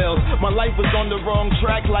emails. My life was on the wrong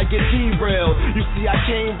track like it derailed. You see, I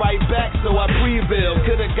came right back, so I prevailed.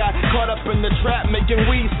 Could've got caught up in the trap making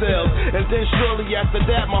weed sales. And then surely after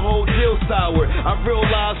that, my whole deal soured. I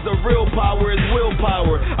realized the real power is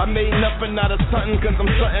willpower. I made nothing out of something cause I'm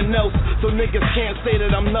something else. So niggas can't say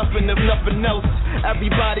that I'm nothing if nothing else.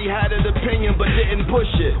 Everybody had an opinion but didn't push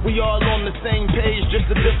it. We all on the same page, just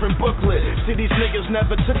a different booklet. See, these niggas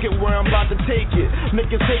never took it where I'm about to take it.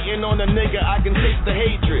 Niggas hating on a nigga, I can taste the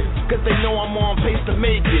hatred. Cause they know I'm on pace to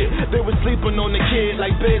make it. They were sleeping on the kid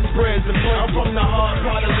like bedspreads and blankets. I'm from the hard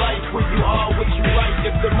part of life where you are what you write.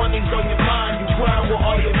 If the money's on your mind, you grind with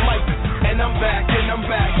all your might. And I'm back, and I'm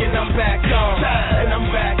back, and I'm back on. And I'm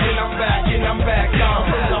back, and I'm back, and I'm back on.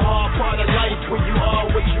 From the hard part of life where you are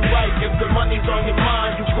what you write. If the money's on your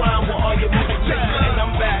mind, you grind with all your might. And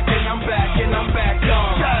I'm back, and I'm back, and I'm back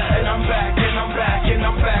on. And I'm back, and I'm back, and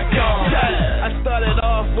I'm back on. I started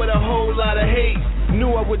off with a whole lot of hate.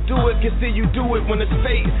 Knew I would do it, can see you do it when it's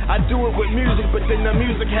fate. I do it with music, but then the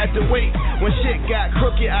music had to wait. When shit got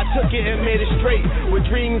crooked, I took it and made it straight. With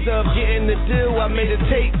dreams of getting the deal, I made it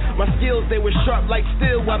tape. My skills, they were sharp like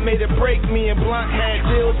steel, I made it break. Me and Blunt had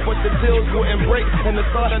deals, but the deals wouldn't break. And the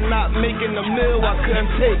thought of not making the meal, I couldn't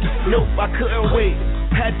take. Nope, I couldn't wait.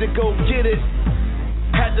 Had to go get it.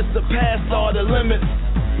 Had to surpass all the limits.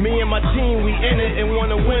 Me and my team, we in it and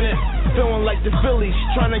wanna win it. Feeling like the Phillies,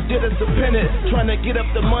 trying to get us a pennant. Trying to get up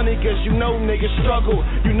the money, cause you know niggas struggle.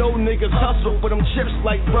 You know niggas hustle for them chips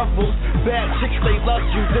like ruffles. Bad chicks, they love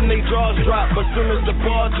you, then they jaws drop. But soon as the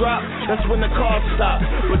ball drop, that's when the cars stop.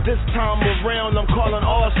 But this time around, I'm calling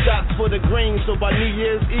all shots for the green. So by New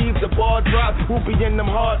Year's Eve, the ball drop, we'll be in them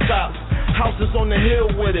hard tops. Houses on the hill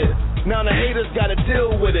with it. Now the haters gotta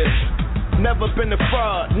deal with it. Never been a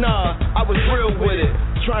fraud, nah, I was real with it.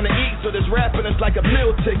 Trying to eat, so this rapping is like a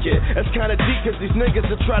meal ticket. It's kinda deep, cause these niggas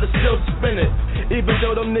will try to still spin it. Even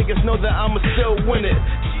though them niggas know that I'ma still win it.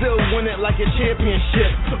 Still win it like a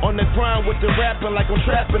championship. On the grind with the rapping like I'm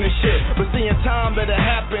trapping and shit. But seeing time let it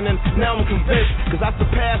happen, and now I'm convinced. Cause I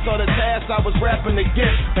surpassed all the tasks I was rapping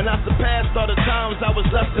against. And I surpassed all the times I was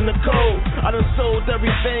left in the cold. I done sold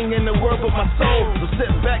everything in the world but my soul. So sit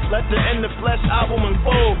back, let the In the Flesh album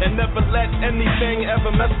unfold. And never let anything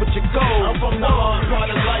ever mess with your goal. I'm from the hard part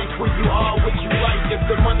of life where you are what you like. If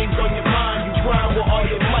the money's on your mind, you grind with all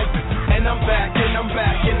your might. And I'm back, and I'm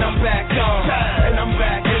back, and I'm back on. And I'm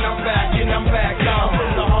back, and I'm back, and I'm back on.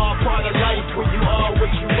 From the hard part of life where you are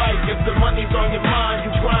what you like. If the money's on your mind,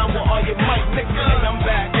 you grind with all your might, nigga. And I'm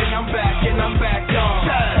back, and I'm back, and I'm back on.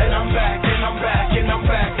 And I'm back, and I'm back, and I'm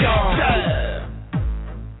back on.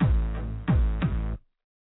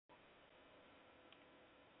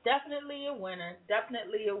 Definitely a winner.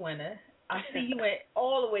 Definitely a winner. I see you went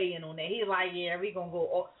all the way in on that. He's like, yeah, we gonna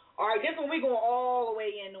go all right, this one we going all the way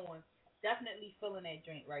in on. Definitely feeling that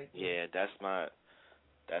drink right there. Yeah, that's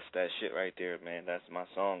that shit right there, man. That's my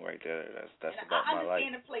song right there. That's and about my life. I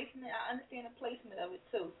understand the placement of it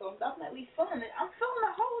too. So I'm definitely feeling it. I'm feeling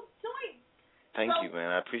the whole joint. Thank you,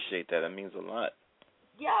 man. I appreciate that. That means a lot.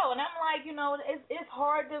 Yo, and I'm like, it's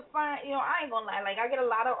hard to find, I ain't gonna lie, like I get a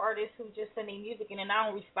lot of artists who just send their music in and I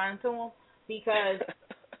don't respond to them because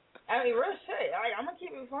I mean, real shit. I'm gonna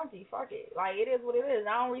keep it funky. Fuck it. Like, it is what it is.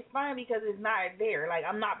 I don't respond because it's not there. Like,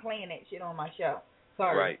 I'm not playing that shit on my show.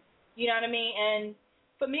 Sorry. Right. You know what I mean? And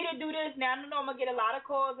for me to do this, now I know I'm gonna get a lot of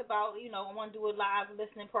calls about, I want to do a live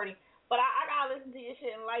listening party. But I gotta listen to your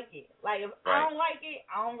shit and like it. Like, if I don't like it,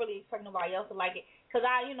 I don't really expect nobody else to like it. Because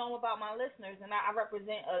I'm about my listeners, and I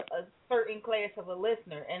represent a certain class of a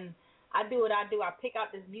listener. And I do what I do. I pick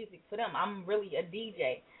out this music for them. I'm really a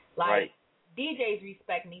DJ. Like, DJs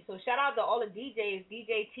respect me. So shout out to all the DJs.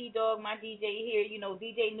 DJ T-Dog, my DJ here.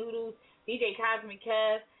 DJ Noodles, DJ Cosmic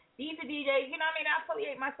Kev. These are DJs, I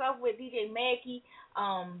affiliate myself with DJ Mackie,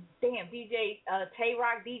 DJ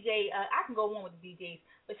Tay-Rock, DJ, I can go on with the DJs.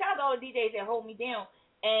 But shout out to all the DJs that hold me down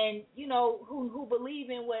and, who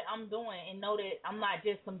believe in what I'm doing and know that I'm not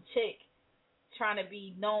just some chick trying to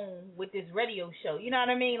be known with this radio show. You know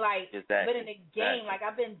what I mean? Like, I've been in the game. Like,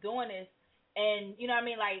 I've been doing this. And,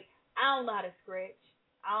 like, I don't know how to scratch.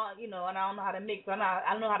 And I don't know how to mix. I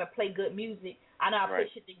don't know how to play good music. I know how to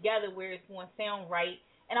put shit together where it's going to sound right.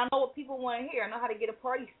 And I know what people want to hear. I know how to get a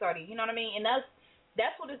party started. You know what I mean? And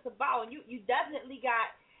that's what it's about. And you definitely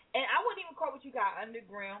got, and I wouldn't even call what you got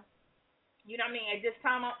underground. You know what I mean? At this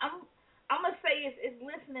time, I'm gonna say it's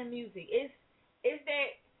listening music. It's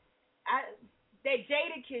that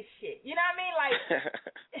Jadakiss shit. You know what I mean? Like,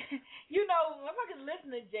 motherfuckers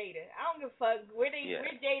listen to Jada. I don't give a fuck where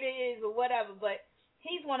Jada is or whatever, but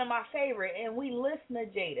he's one of my favorite, and we listen to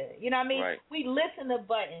Jada. You know what I mean? Right. We listen to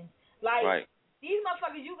Buttons. Like, these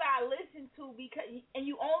motherfuckers you gotta listen to and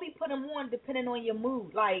you only put them on depending on your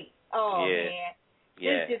mood. Like, man,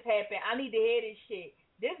 this just happened. I need to hear this shit.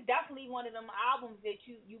 This definitely one of them albums that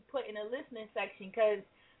you put in a listening section because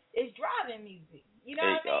it's driving music. You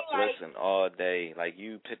know what I mean? Like, listen all day. Like,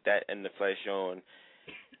 you put that In the Flesh on,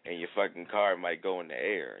 and your fucking car might go in the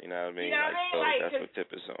air. You know what I mean? You know what I mean? So like, that's what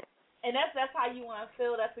tip is on. And that's how you want to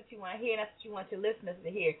feel. That's what you want to hear. And that's what you want your listeners to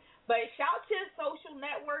hear. But shout to social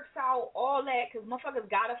networks, out all that, because motherfuckers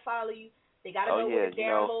got to follow you. They got to know where to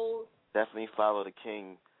download. Definitely follow the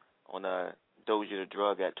king on Doja the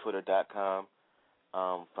Drug at twitter.com.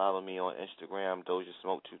 Follow me on Instagram, Doja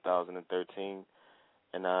Smoke 2013.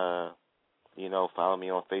 And, follow me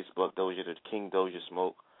on Facebook, Doja the King Doja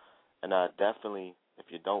Smoke. And definitely, if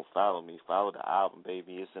you don't follow me, follow the album,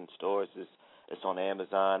 baby. It's in stores. It's on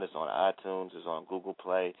Amazon. It's on iTunes. It's on Google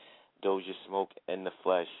Play. Doja Smoke In the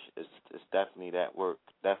Flesh. It's definitely that work.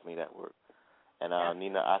 Definitely that work. And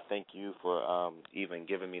Nina, I thank you for even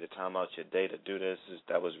giving me the time out your day to do this.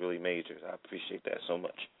 That was really major. I appreciate that so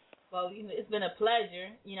much. Well, it's been a pleasure.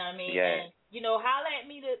 You know what I mean? Yeah. And, holler at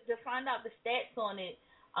me to find out the stats on it.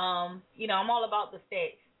 I'm all about the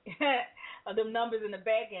stats. Of them numbers in the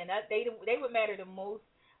back end. They would matter the most.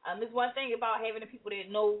 There's one thing about having the people that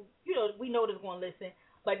know, we know that's going to listen.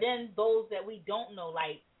 But then those that we don't know,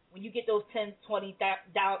 like when you get those 10, 20, 1,000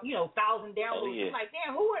 downloads, you're like,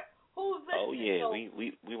 damn, who's listening? Oh yeah, so,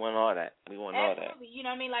 we want all that. We want all that. Absolutely, you know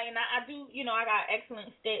what I mean? Like, and I do, I got excellent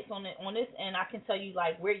stats on this, and I can tell you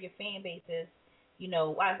like where your fan base is.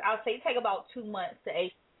 I'll say take about 2 months to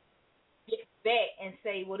get back and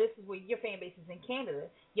say, well, this is where your fan base is in Canada,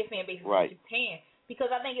 your fan base is in Japan,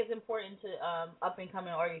 because I think it's important to up and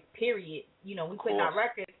coming artists. Period. We putting out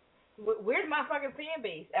records. Where's my fucking fan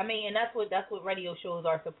base? I mean, and that's what radio shows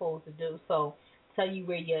are supposed to do. So tell you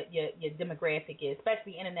where your demographic is,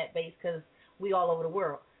 especially internet based, because we all over the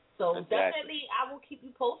world. So definitely, I will keep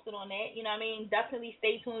you posted on that. You know what I mean? Definitely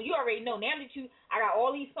stay tuned. You already know now that I got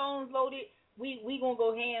all these songs loaded. We gonna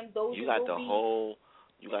go ham. Those you got the whole.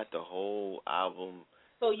 You got the whole album.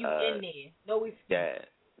 So you in there? No excuse. Yeah.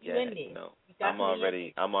 You in there? No. I'm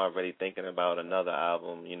already thinking about another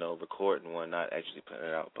album. Recording one, not actually putting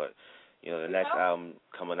it out, but the next album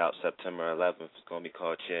coming out September 11th is gonna be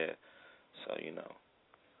called Chair. So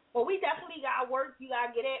Well, we definitely got work. You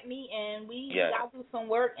gotta get at me, and we gotta do some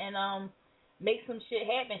work and make some shit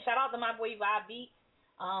happen. Shout out to my boy Vibe Beats.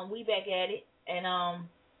 We back at it, and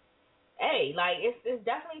hey, like it's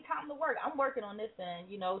definitely time to work. I'm working on this, and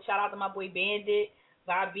shout out to my boy Bandit,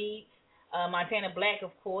 Vibe Beats, Montana Black,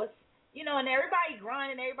 of course. And everybody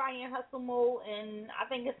grinding, everybody in hustle mode, and I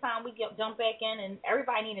think it's time we jump back in, and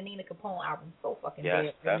everybody need a Nina Capone album. So fucking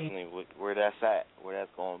bad. Yes, definitely. Where that's at, where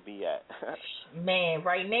that's gonna be at. Man,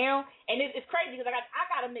 right now, and it's crazy because I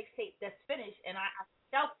got a mixtape that's finished, and I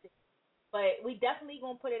shelved it, but we definitely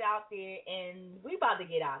gonna put it out there, and we about to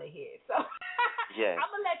get out of here. So yeah,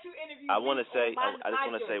 I'm gonna let you interview. I want to say, I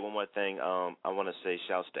just want to say one more thing. I want to say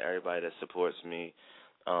shouts to everybody that supports me.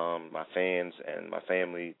 My fans and my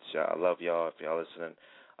family, I love y'all. If y'all listening,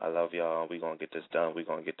 I love y'all. We're going to get this done. We're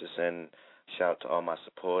going to get this in. Shout out to all my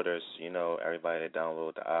supporters, everybody that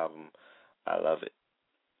downloaded the album. I love it.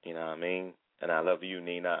 You know what I mean? And I love you,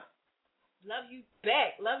 Nina. Love you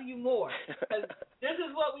back. Love you more. 'Cause this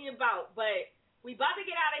is what we about. But we about to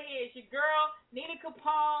get out of here. It's your girl, Nina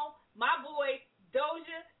Capone, my boy,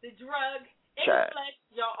 Doesya, the drug, in the flesh.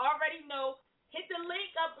 Y'all already know. Hit the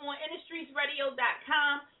link up on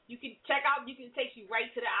InTheStreetsRadio.com. You can check out. It takes you right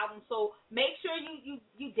to the album. So make sure you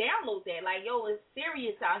download that. Like, yo, it's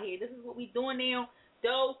serious out here. This is what we doing now.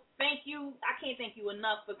 Doe, thank you. I can't thank you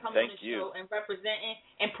enough for coming on the show and representing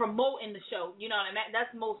and promoting the show. You know what I mean?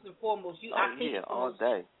 That's most and foremost. All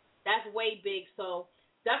day. That's way big. So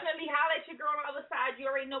definitely holler at your girl on the other side. You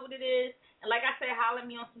already know what it is. And like I said, holler at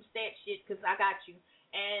me on some stat shit because I got you.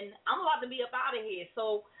 And I'm about to be up out of here.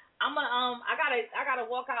 So I gotta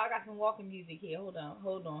walk out. I got some walking music here. Hold on.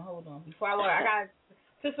 Before I walk, I got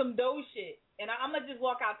to some dope shit, and I'm gonna just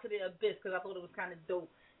walk out to the abyss because I thought it was kind of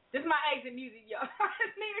dope. This is my exit music, y'all.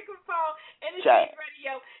 Nina Capone, InTheStreets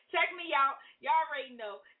Radio. Check me out. Y'all already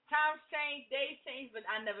know. Times change, days change, but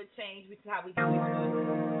I never change. Which is how we do it.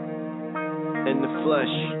 In the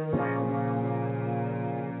flesh,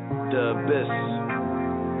 the abyss.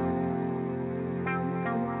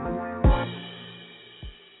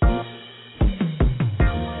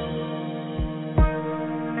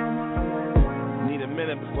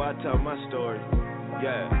 Before I tell my story,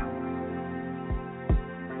 yeah.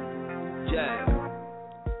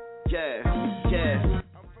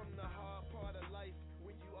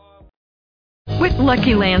 With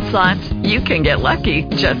Lucky Land Slots, you can get lucky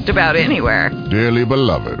just about anywhere. Dearly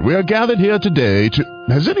beloved, we are gathered here today to...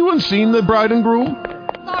 Has anyone seen the bride and groom?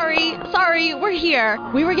 Sorry, we're here.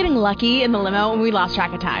 We were getting lucky in the limo and we lost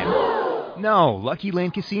track of time. No, Lucky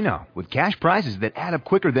Land Casino, with cash prizes that add up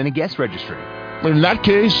quicker than a guest registry. In that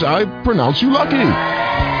case, I pronounce you lucky.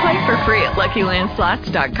 Play for free at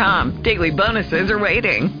LuckyLandSlots.com. Daily bonuses are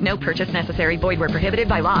waiting. No purchase necessary. Void where prohibited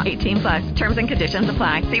by law. 18+. Terms and conditions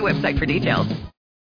apply. See website for details.